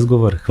zaključimo ovaj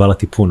razgovor. Hvala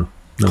ti puno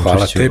na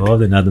učešću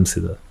ovde. Nadam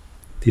se da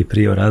ti je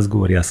prijao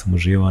razgovor, ja sam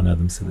uživao,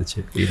 nadam se da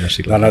će i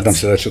naši gledalci. Nadam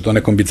se da će to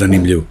nekom biti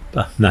zanimljivo.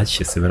 Pa, naći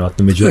će se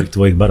verovatno među ovih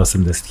tvojih bar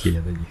 80.000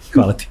 njih.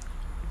 Hvala ti.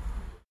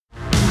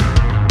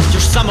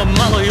 Još samo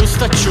malo i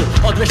ustaću,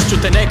 odvešću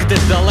te negde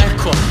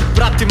daleko.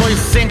 Prati moju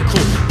senku,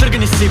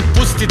 trgni se i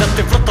pusti da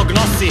te vrtlog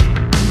nosi.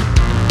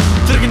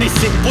 Trgni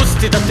se i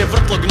pusti da te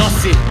vrtlog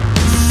nosi.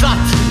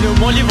 Sat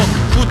neumoljivo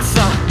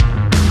kuca,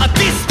 a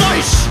ti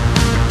stojiš